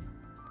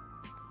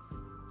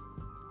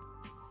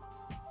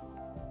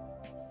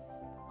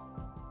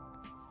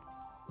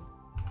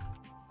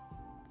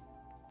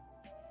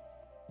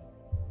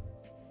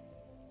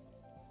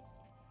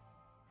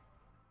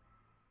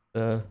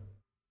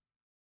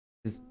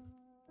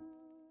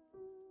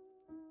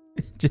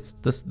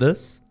 Just does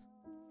this?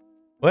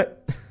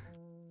 What?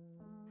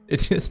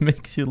 It just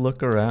makes you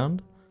look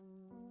around?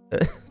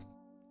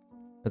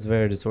 That's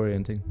very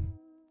disorienting.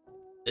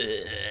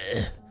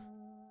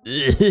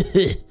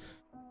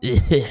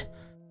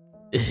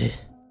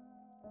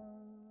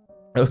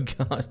 Oh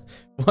god.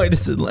 Why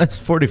does it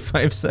last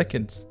 45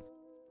 seconds?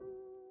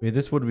 I mean,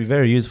 this would be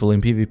very useful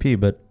in PvP,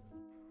 but...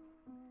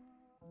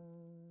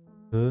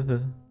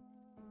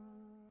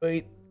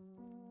 Wait.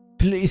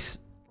 Please.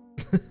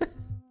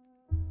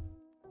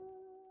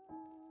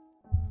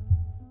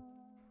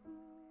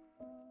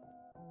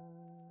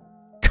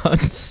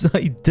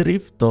 Kansai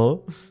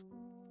Drifto.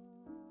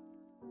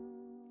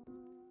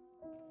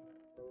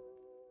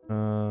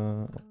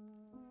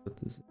 What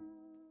is it?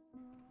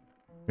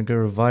 Drink a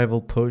revival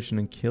potion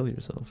and kill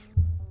yourself.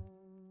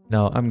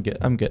 No, I'm good.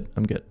 I'm good.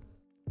 I'm good.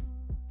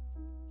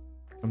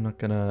 I'm not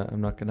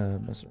gonna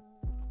mess around.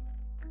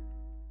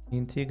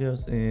 TNT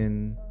goes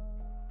in.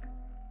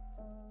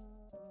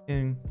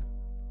 King.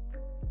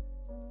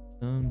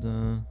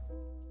 Dun.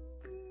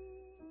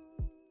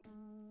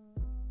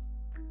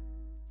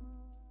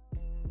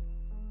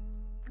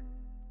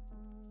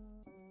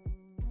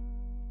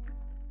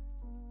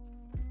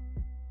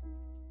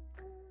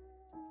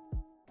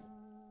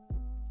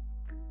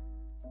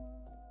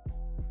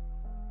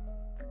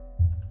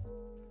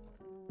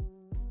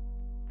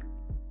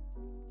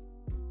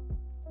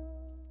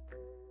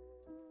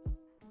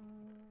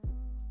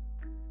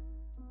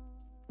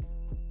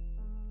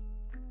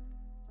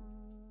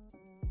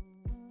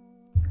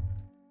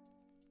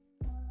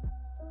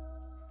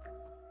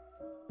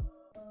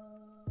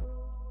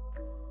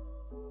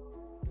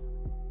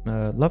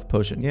 Love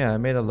potion. Yeah, I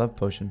made a love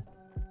potion.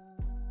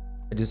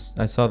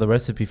 I saw the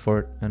recipe for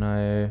it and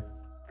I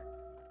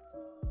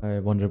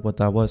wondered what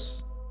that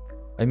was.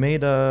 I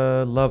made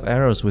love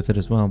arrows with it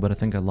as well, but I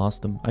think I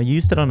lost them. I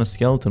used it on a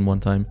skeleton one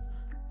time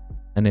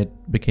and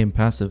it became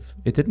passive.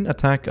 It didn't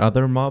attack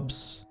other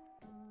mobs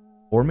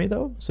for me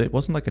though, so it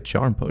wasn't like a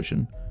charm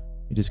potion.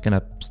 It just kind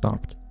of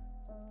stopped.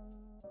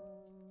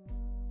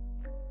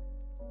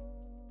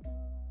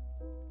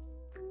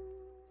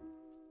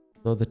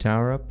 Blow the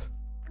tower up.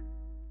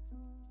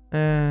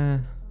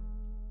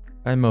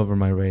 I'm over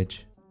my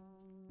rage.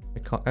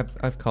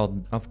 I've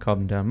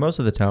calmed down. Most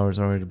of the towers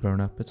already burned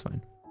up. It's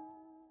fine.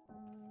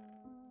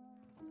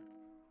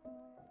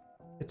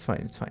 It's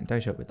fine. It's fine.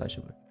 Daishobu. I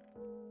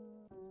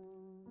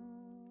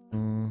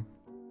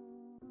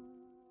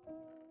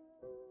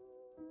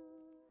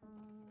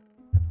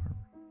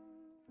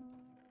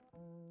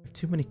have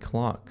too many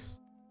clocks.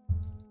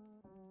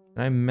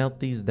 Can I melt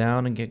these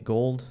down and get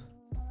gold?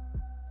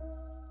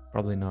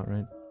 Probably not,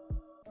 right?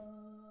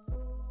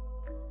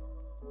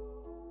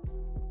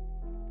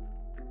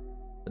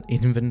 An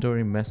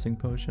inventory messing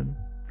potion.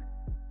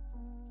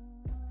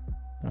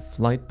 A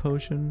flight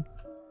potion.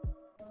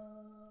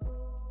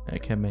 I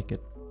can't make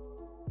it.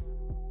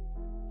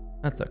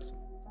 That sucks.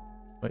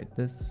 Wait,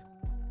 this.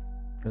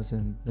 Goes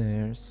in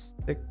there.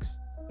 Sticks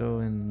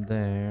go in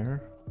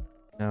there.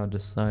 Now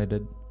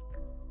decided.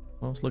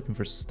 I was looking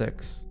for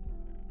sticks.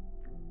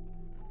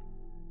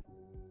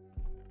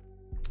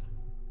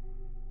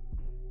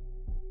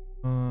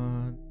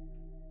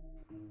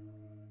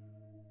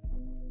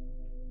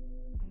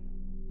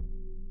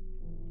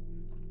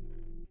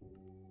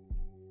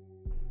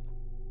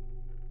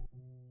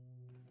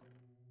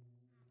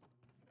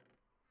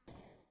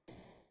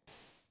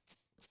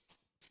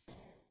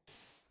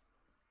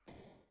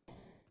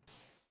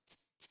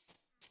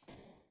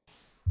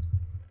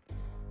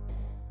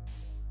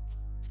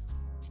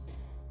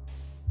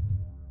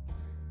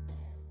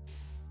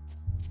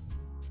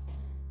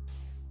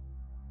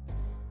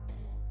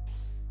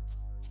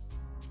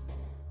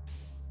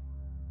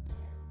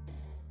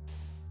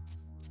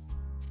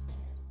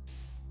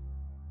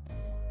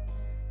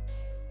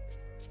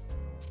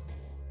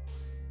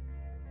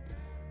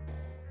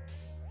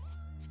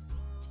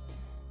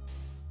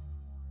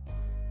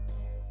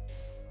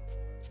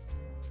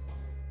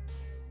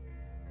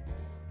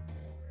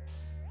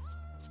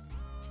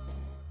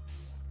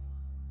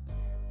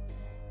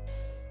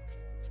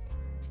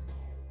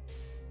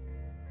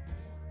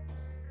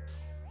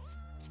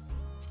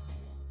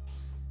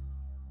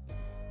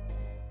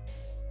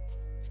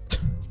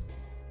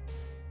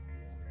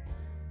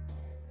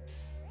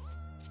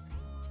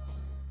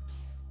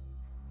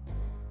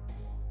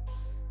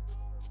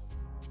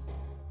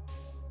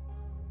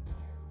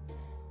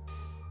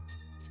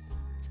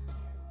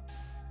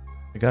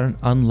 I got an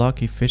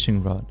unlucky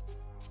fishing rod.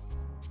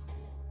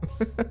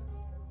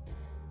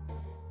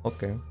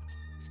 Okay.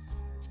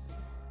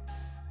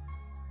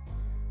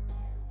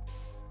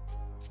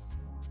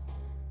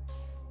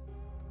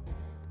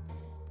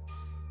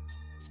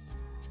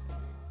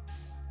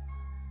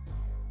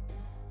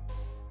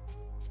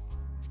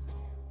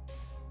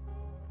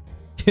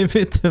 Give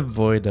it to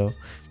Voido.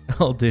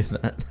 I'll do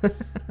that.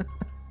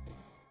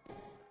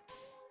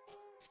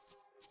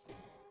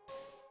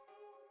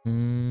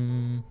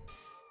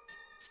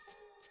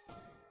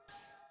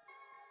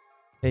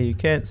 Hey, you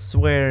can't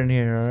swear in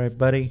here, alright,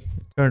 buddy?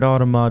 Turned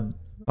automod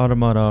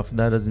off.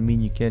 That doesn't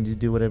mean you can't just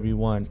do whatever you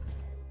want.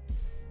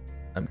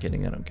 I'm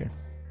kidding, I don't care.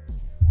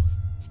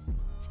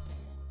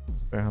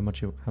 Or how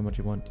much you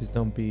want. Just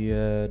don't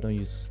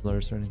use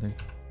slurs or anything.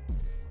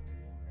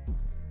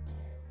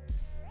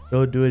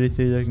 Don't do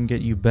anything that can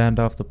get you banned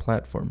off the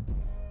platform.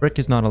 Frick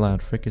is not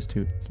allowed. Frick is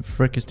too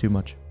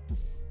much.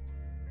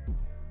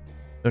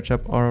 Search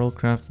up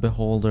Arlcraft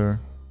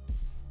Beholder.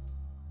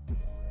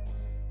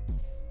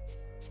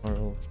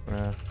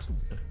 Arlcraft.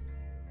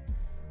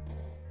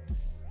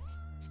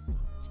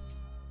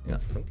 Yeah,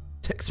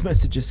 text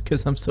messages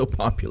because I'm so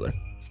popular.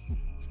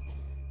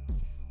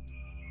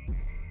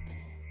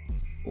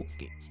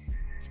 Okay.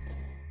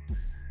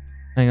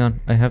 Hang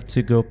on, I have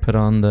to go put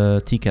on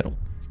the tea kettle.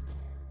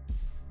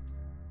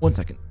 1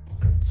 second.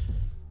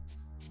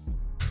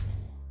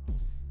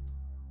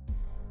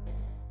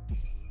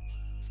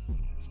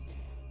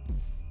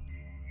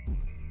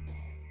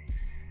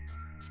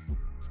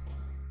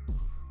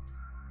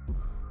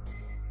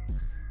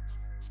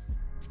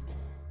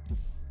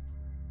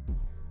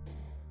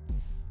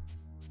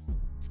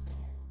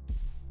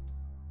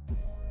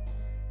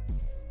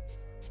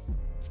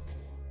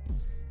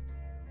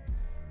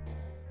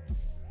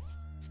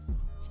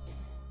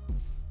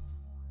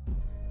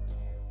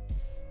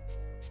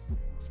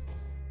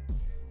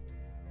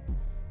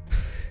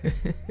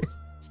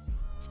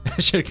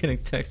 You're getting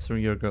texts from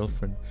your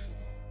girlfriend.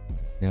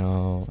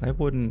 No, I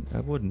wouldn't.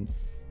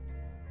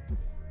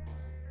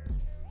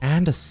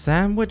 And a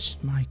sandwich?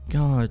 My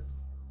god.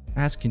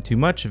 Asking too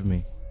much of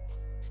me.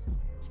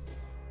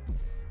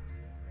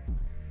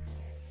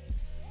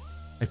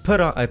 I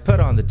put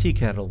on the tea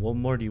kettle. What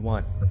more do you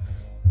want?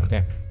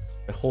 Okay.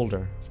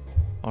 Beholder.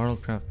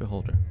 Arlcraft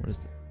Beholder. What is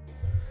it?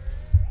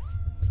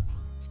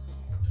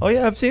 Oh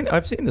yeah, I've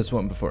seen this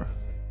one before.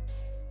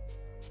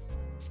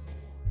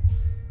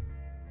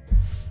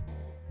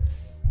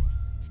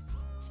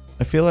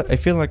 I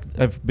feel like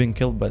I've been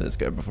killed by this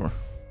guy before.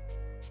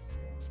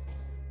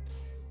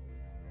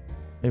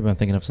 Maybe I'm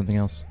thinking of something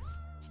else.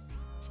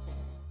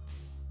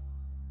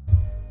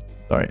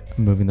 Sorry,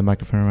 I'm moving the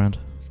microphone around.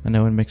 I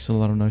know it makes a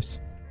lot of noise.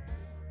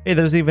 Hey,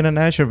 there's even an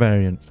Azure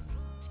variant.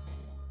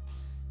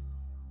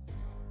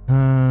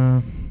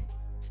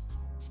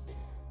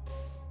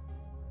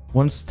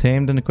 Once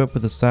tamed and equipped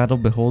with a saddle,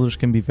 beholders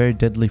can be very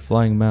deadly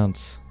flying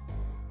mounts.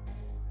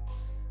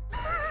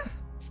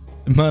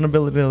 The mount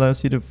ability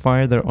allows you to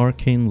fire their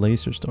arcane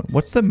laser storm.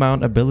 What's the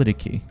mount ability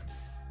key?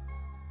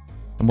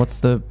 And what's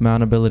the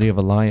mount ability of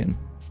a lion?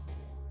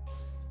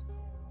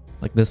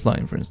 Like this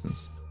lion, for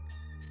instance.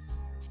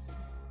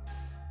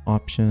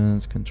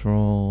 Options,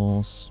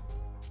 controls.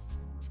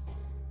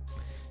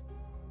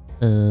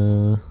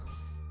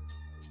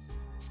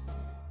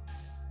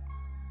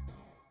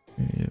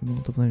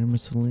 Multiplayer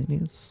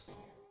miscellaneous.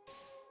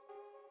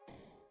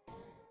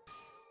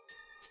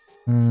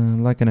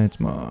 Like an its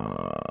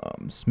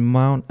mobs.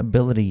 Mount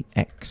ability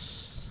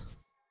X.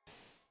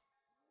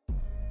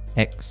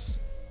 X.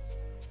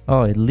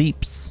 Oh, it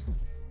leaps.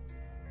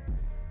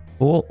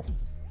 Cool.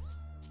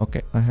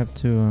 Okay, I have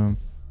to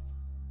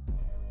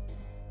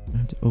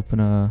open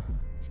a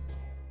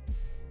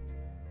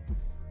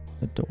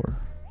door.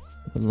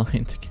 A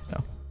line to get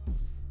out.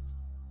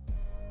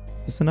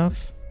 Is this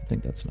enough? I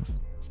think that's enough.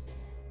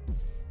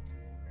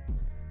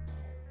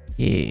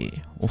 Yeah.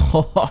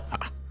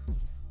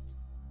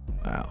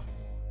 Wow.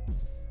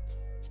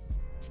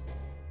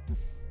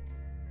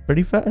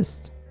 Pretty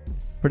fast.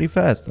 Pretty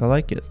fast. I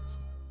like it.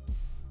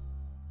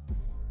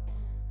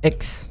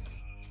 X.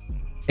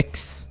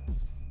 X.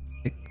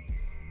 X.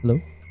 Hello?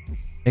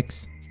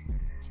 X.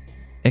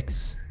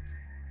 X.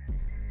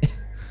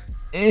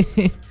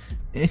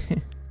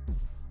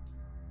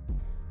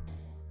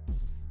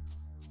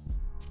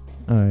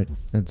 Alright,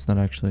 that's not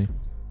actually...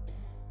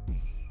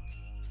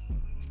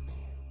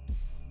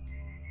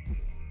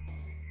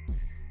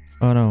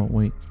 Oh no,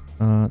 wait.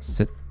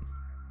 Sit.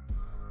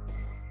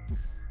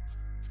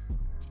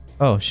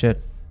 Oh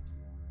shit.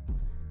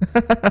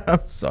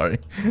 I'm sorry.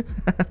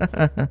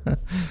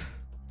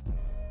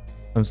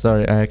 I'm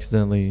sorry, I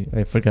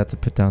forgot to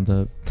put down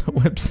the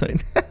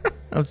website.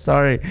 I'm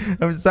sorry.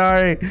 I'm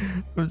sorry.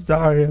 I'm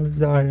sorry. I'm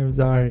sorry. I'm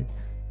sorry.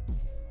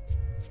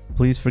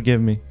 Please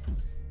forgive me.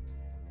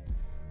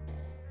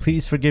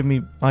 Please forgive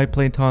me. I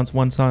play Taunts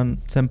one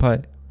son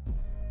senpai.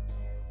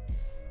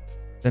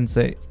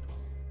 Sensei.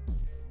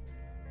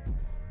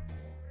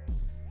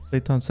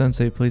 Playton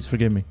Sensei, please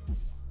forgive me.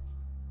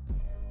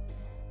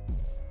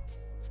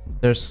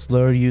 There's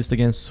slur used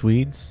against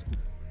Swedes.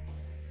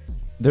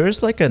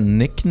 There's like a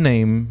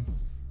nickname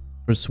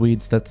for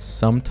Swedes that's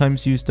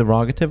sometimes used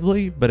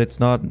derogatively, but it's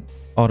not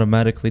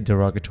automatically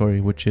derogatory,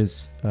 which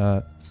is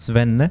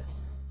Svenne.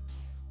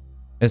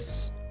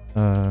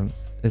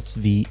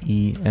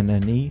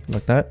 S-V-E-N-N-E,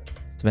 like that.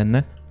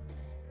 Svenne.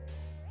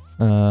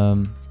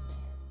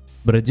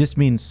 But it just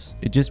means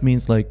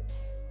like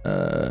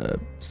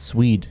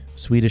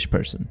Swedish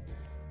person.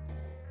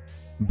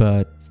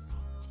 But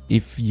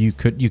if you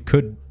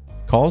could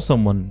call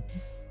someone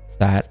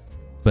that,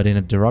 but in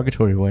a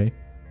derogatory way.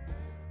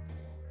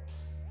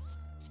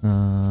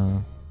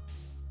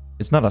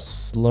 It's not a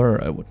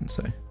slur, I wouldn't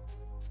say.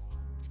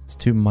 It's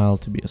too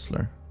mild to be a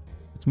slur.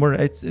 It's more,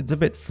 it's a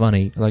bit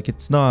funny. Like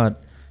it's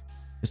not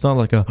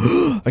like a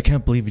I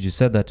can't believe you just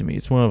said that to me.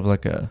 It's more of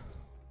like a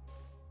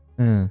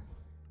you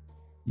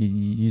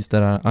use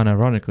that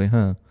unironically,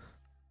 huh?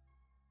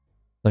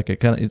 Like a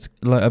kind of, it's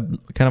like a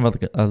kind of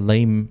like a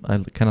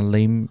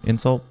lame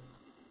insult.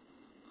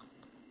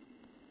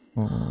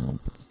 Oh, I'll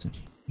put this in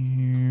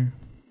here.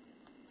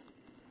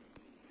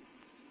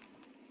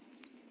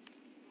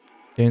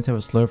 Danes have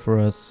a slur for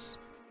us.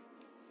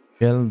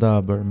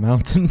 Fjelldaber,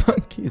 mountain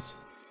monkeys.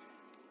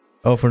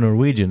 Oh, for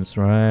Norwegians,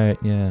 right?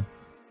 Yeah.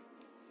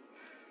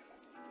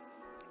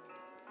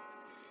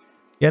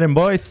 Get him,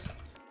 boys.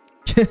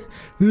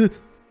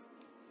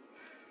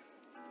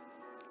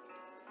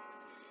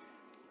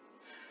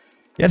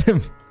 Get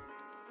him.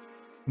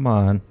 Come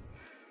on.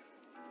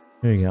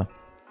 There you go.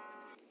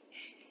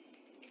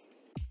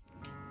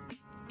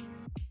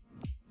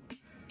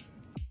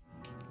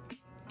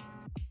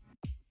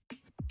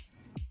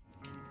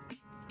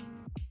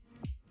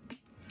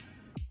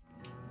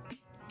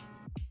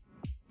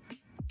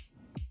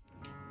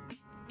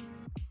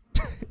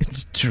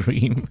 It's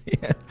dream.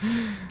 Yeah.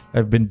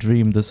 I've been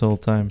dreamed this whole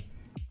time.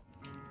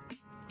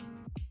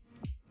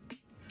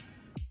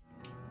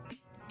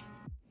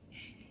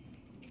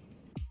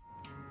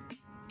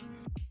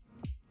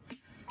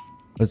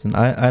 Listen,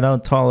 I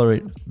don't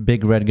tolerate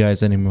big red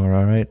guys anymore,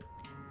 alright?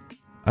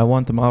 I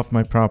want them off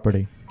my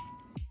property.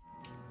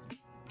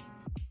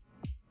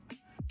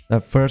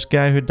 That first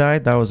guy who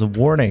died, that was a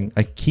warning.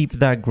 I keep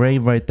that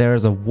grave right there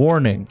as a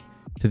warning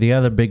to the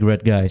other big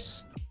red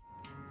guys.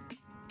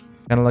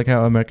 Kind of like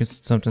how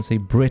Americans sometimes say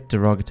Brit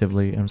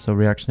derogatively, and so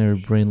reactionary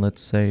brainlets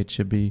say it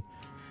should be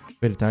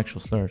rated to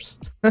actual slurs.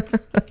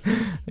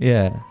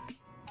 Yeah.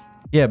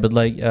 Yeah, but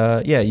like,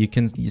 yeah, you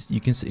can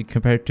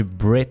compare it to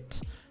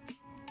Brit.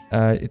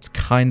 It's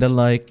kind of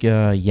like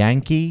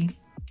Yankee.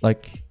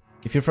 Like,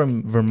 if you're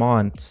from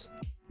Vermont,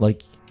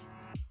 like,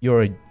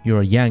 you're a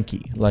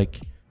Yankee.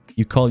 Like,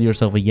 you call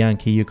yourself a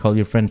Yankee, you call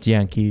your friends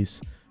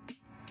Yankees.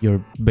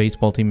 Your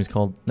baseball team is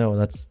called... No,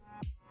 that's...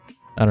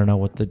 I don't know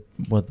where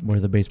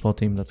the baseball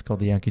team that's called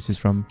the Yankees is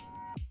from.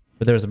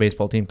 But there's a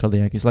baseball team called the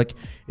Yankees. Like,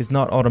 it's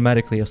not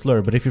automatically a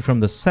slur. But if you're from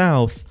the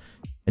South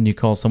and you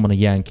call someone a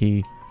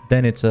Yankee,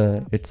 then it's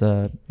a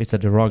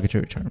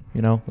derogatory term,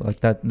 you know?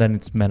 Like that, then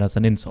it's meant as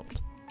an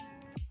insult.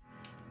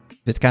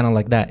 It's kind of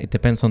like that. It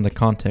depends on the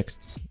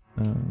context.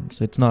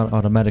 So it's not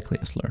automatically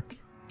a slur.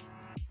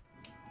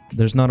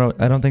 There's not a...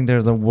 I don't think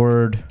there's a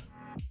word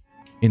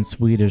in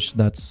Swedish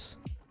that's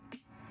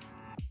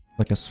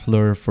like a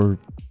slur for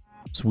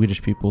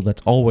Swedish people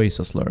that's always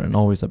a slur and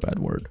always a bad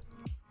word.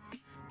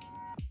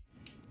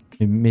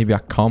 Maybe a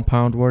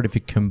compound word if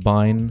you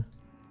combine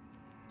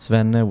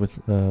Svenne with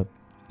a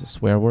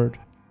swear word.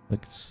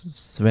 Like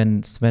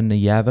Svenne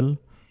jävel.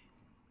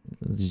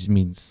 It just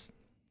means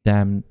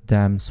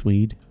damn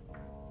Swede.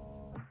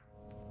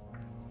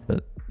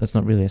 But That's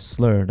not really a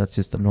slur. That's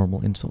just a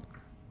normal insult.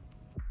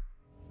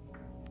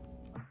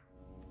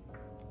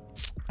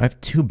 I have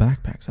 2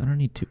 backpacks. I don't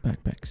need 2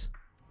 backpacks.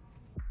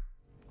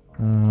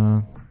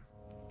 Well,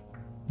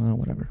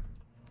 whatever.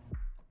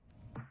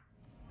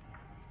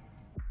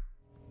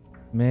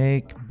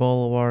 Make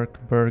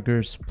bulwark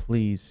burgers,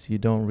 please. You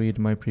don't read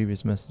my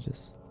previous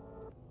messages.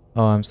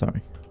 Oh, I'm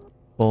sorry.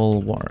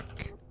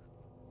 Bulwark.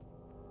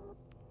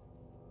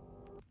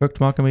 Cooked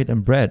maca meat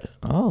and bread.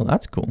 Oh,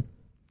 that's cool.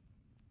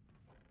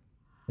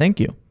 Thank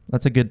you.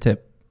 That's a good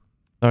tip.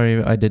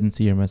 Sorry I didn't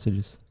see your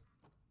messages.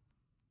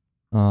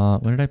 Where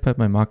did I put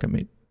my maca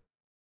meat?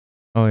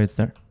 Oh, it's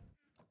there.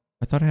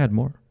 I thought I had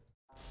more.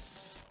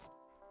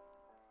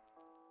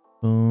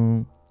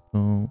 Boom,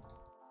 boom.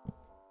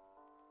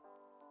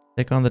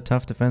 Take on the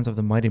tough defense of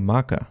the mighty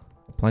maca.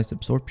 Applies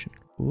absorption.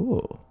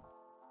 Ooh.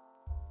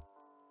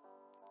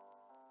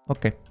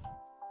 Okay.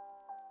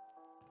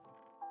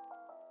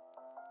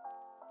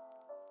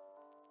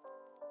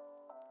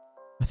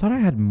 I thought I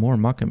had more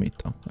maca meat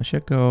though. I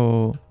should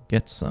go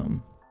get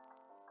some.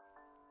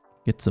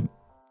 Get some.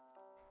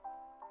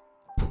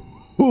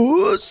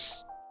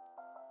 Puss.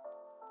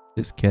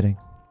 Just kidding.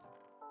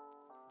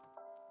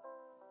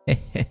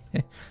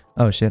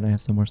 Oh shit, I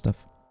have some more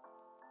stuff.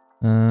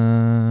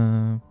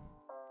 I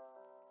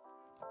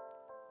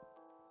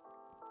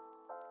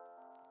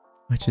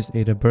just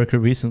ate a burger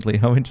recently.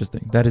 How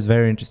interesting. That is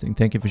very interesting.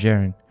 Thank you for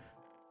sharing.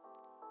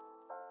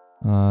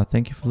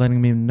 Thank you for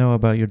letting me know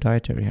about your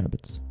dietary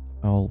habits.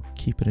 I'll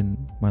keep it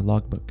in my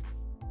logbook.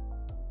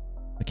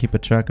 I keep a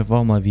track of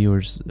all my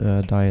viewers'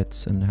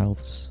 diets and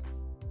healths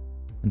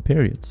and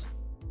periods.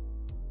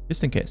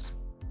 Just in case.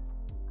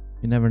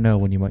 You never know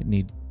when you might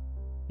need,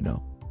 you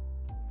know.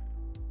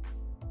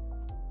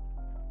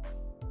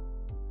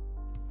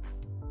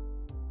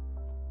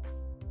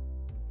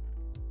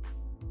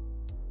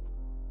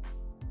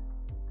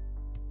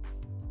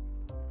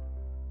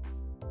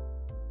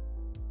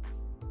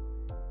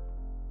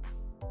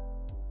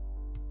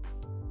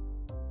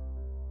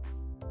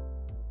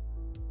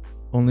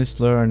 Only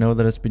slur I know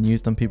that has been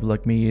used on people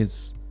like me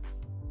is...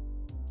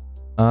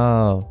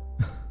 Oh.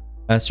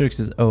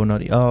 Asterisk is oh,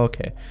 not E. Oh,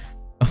 okay.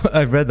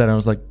 I've read that and I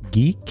was like,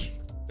 geek?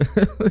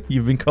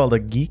 You've been called a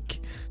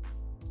geek?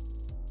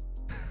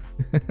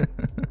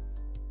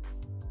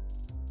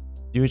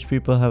 Jewish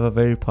people have a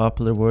very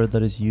popular word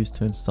that is used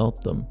to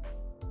insult them.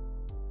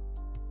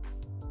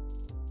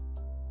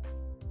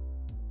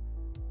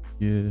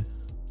 Yeah.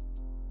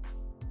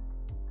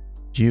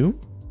 Jew?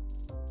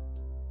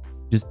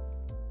 Just...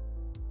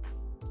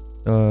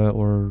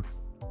 or...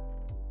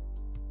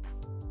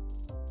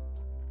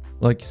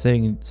 like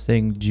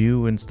saying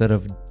Jew instead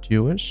of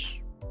Jewish?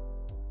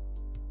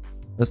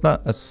 That's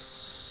not a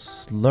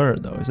slur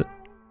though, is it?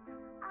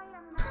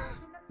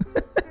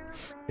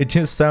 It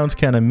just sounds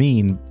kind of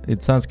mean.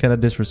 It sounds kind of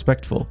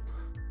disrespectful.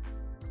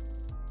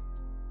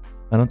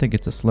 I don't think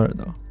it's a slur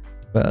though.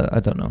 But I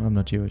don't know, I'm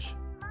not Jewish.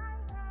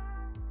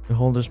 The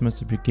holders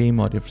must be game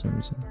audio for some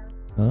reason.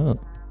 Oh,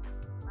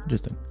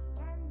 interesting.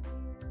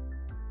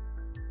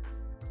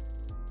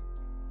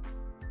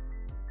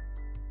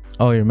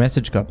 Oh, your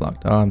message got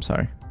blocked. Oh, I'm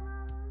sorry.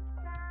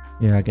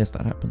 Yeah, I guess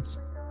that happens.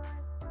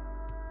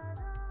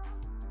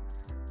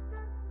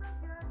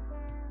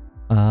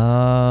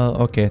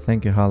 Okay.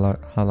 Thank you,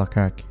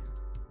 Halakak.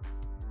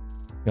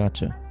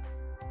 Gotcha.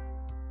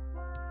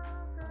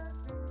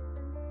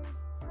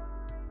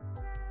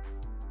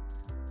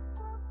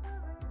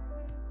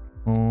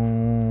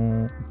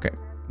 Okay.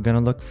 I'm gonna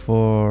look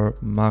for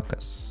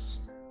Makas.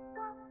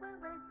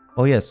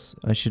 Oh yes,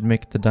 I should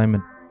make the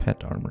diamond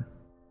pet armor.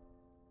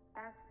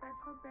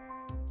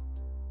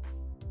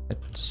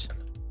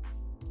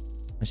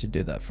 I should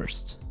do that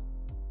first.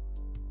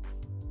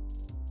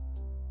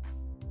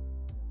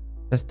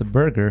 Test the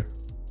burger.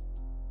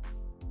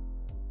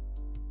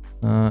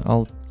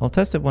 I'll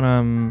test it when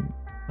I'm...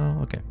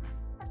 Oh, okay.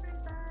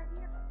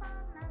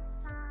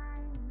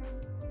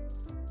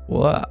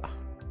 Wow.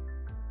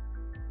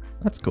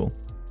 That's cool.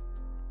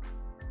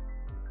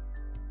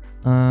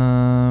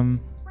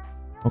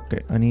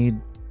 Okay, I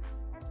need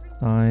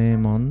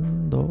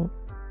diamond.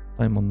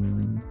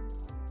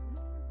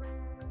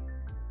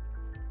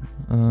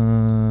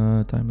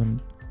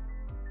 Diamond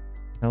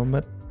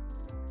helmet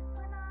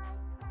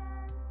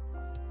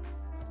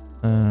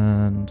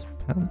and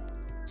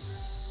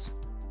pants.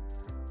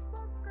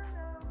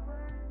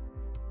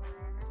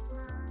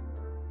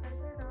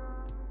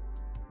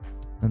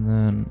 And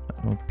then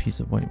a piece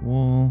of white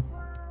wool.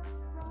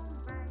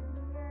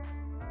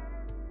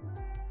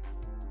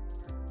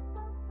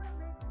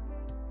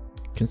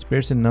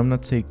 Conspiracy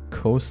numbnuts say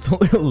coastal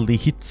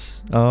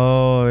elites.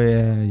 Oh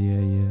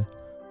yeah.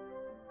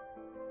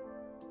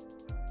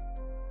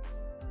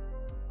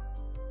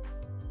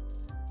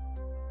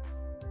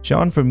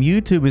 Sean from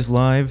YouTube is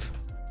live.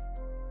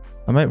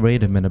 I might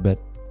raid him in a bit.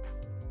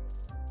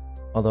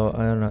 Although,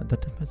 I don't know.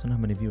 That depends on how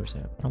many viewers I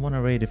have. I want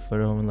to raid if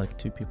we're only like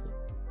 2 people.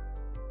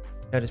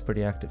 That is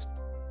pretty active.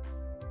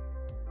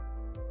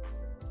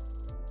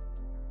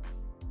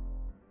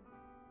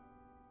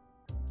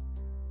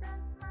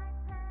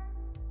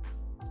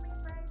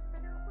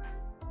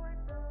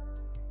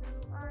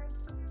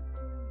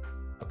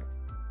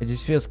 It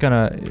just feels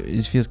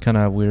kind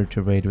of weird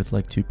to raid with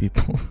like 2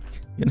 people,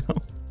 you know?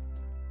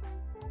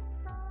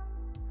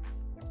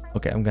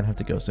 Okay, I'm gonna have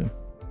to go soon.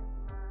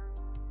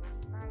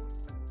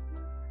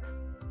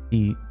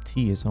 Tea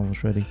is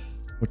almost ready.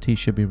 Or tea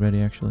should be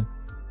ready actually.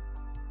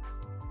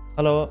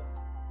 Hello.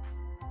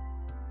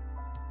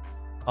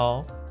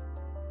 Oh.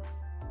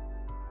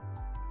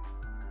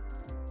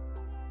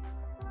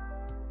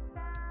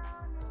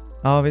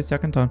 Ja, visst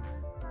jag kan ta den.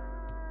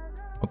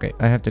 Okay,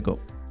 I have to go.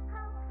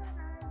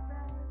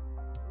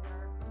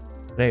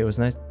 Today it was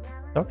nice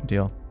talking to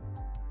y'all.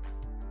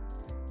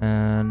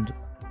 And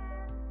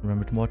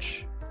remember to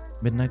watch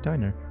Midnight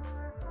Diner.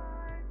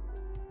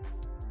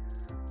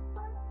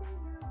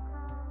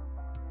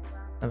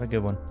 Have a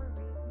good one.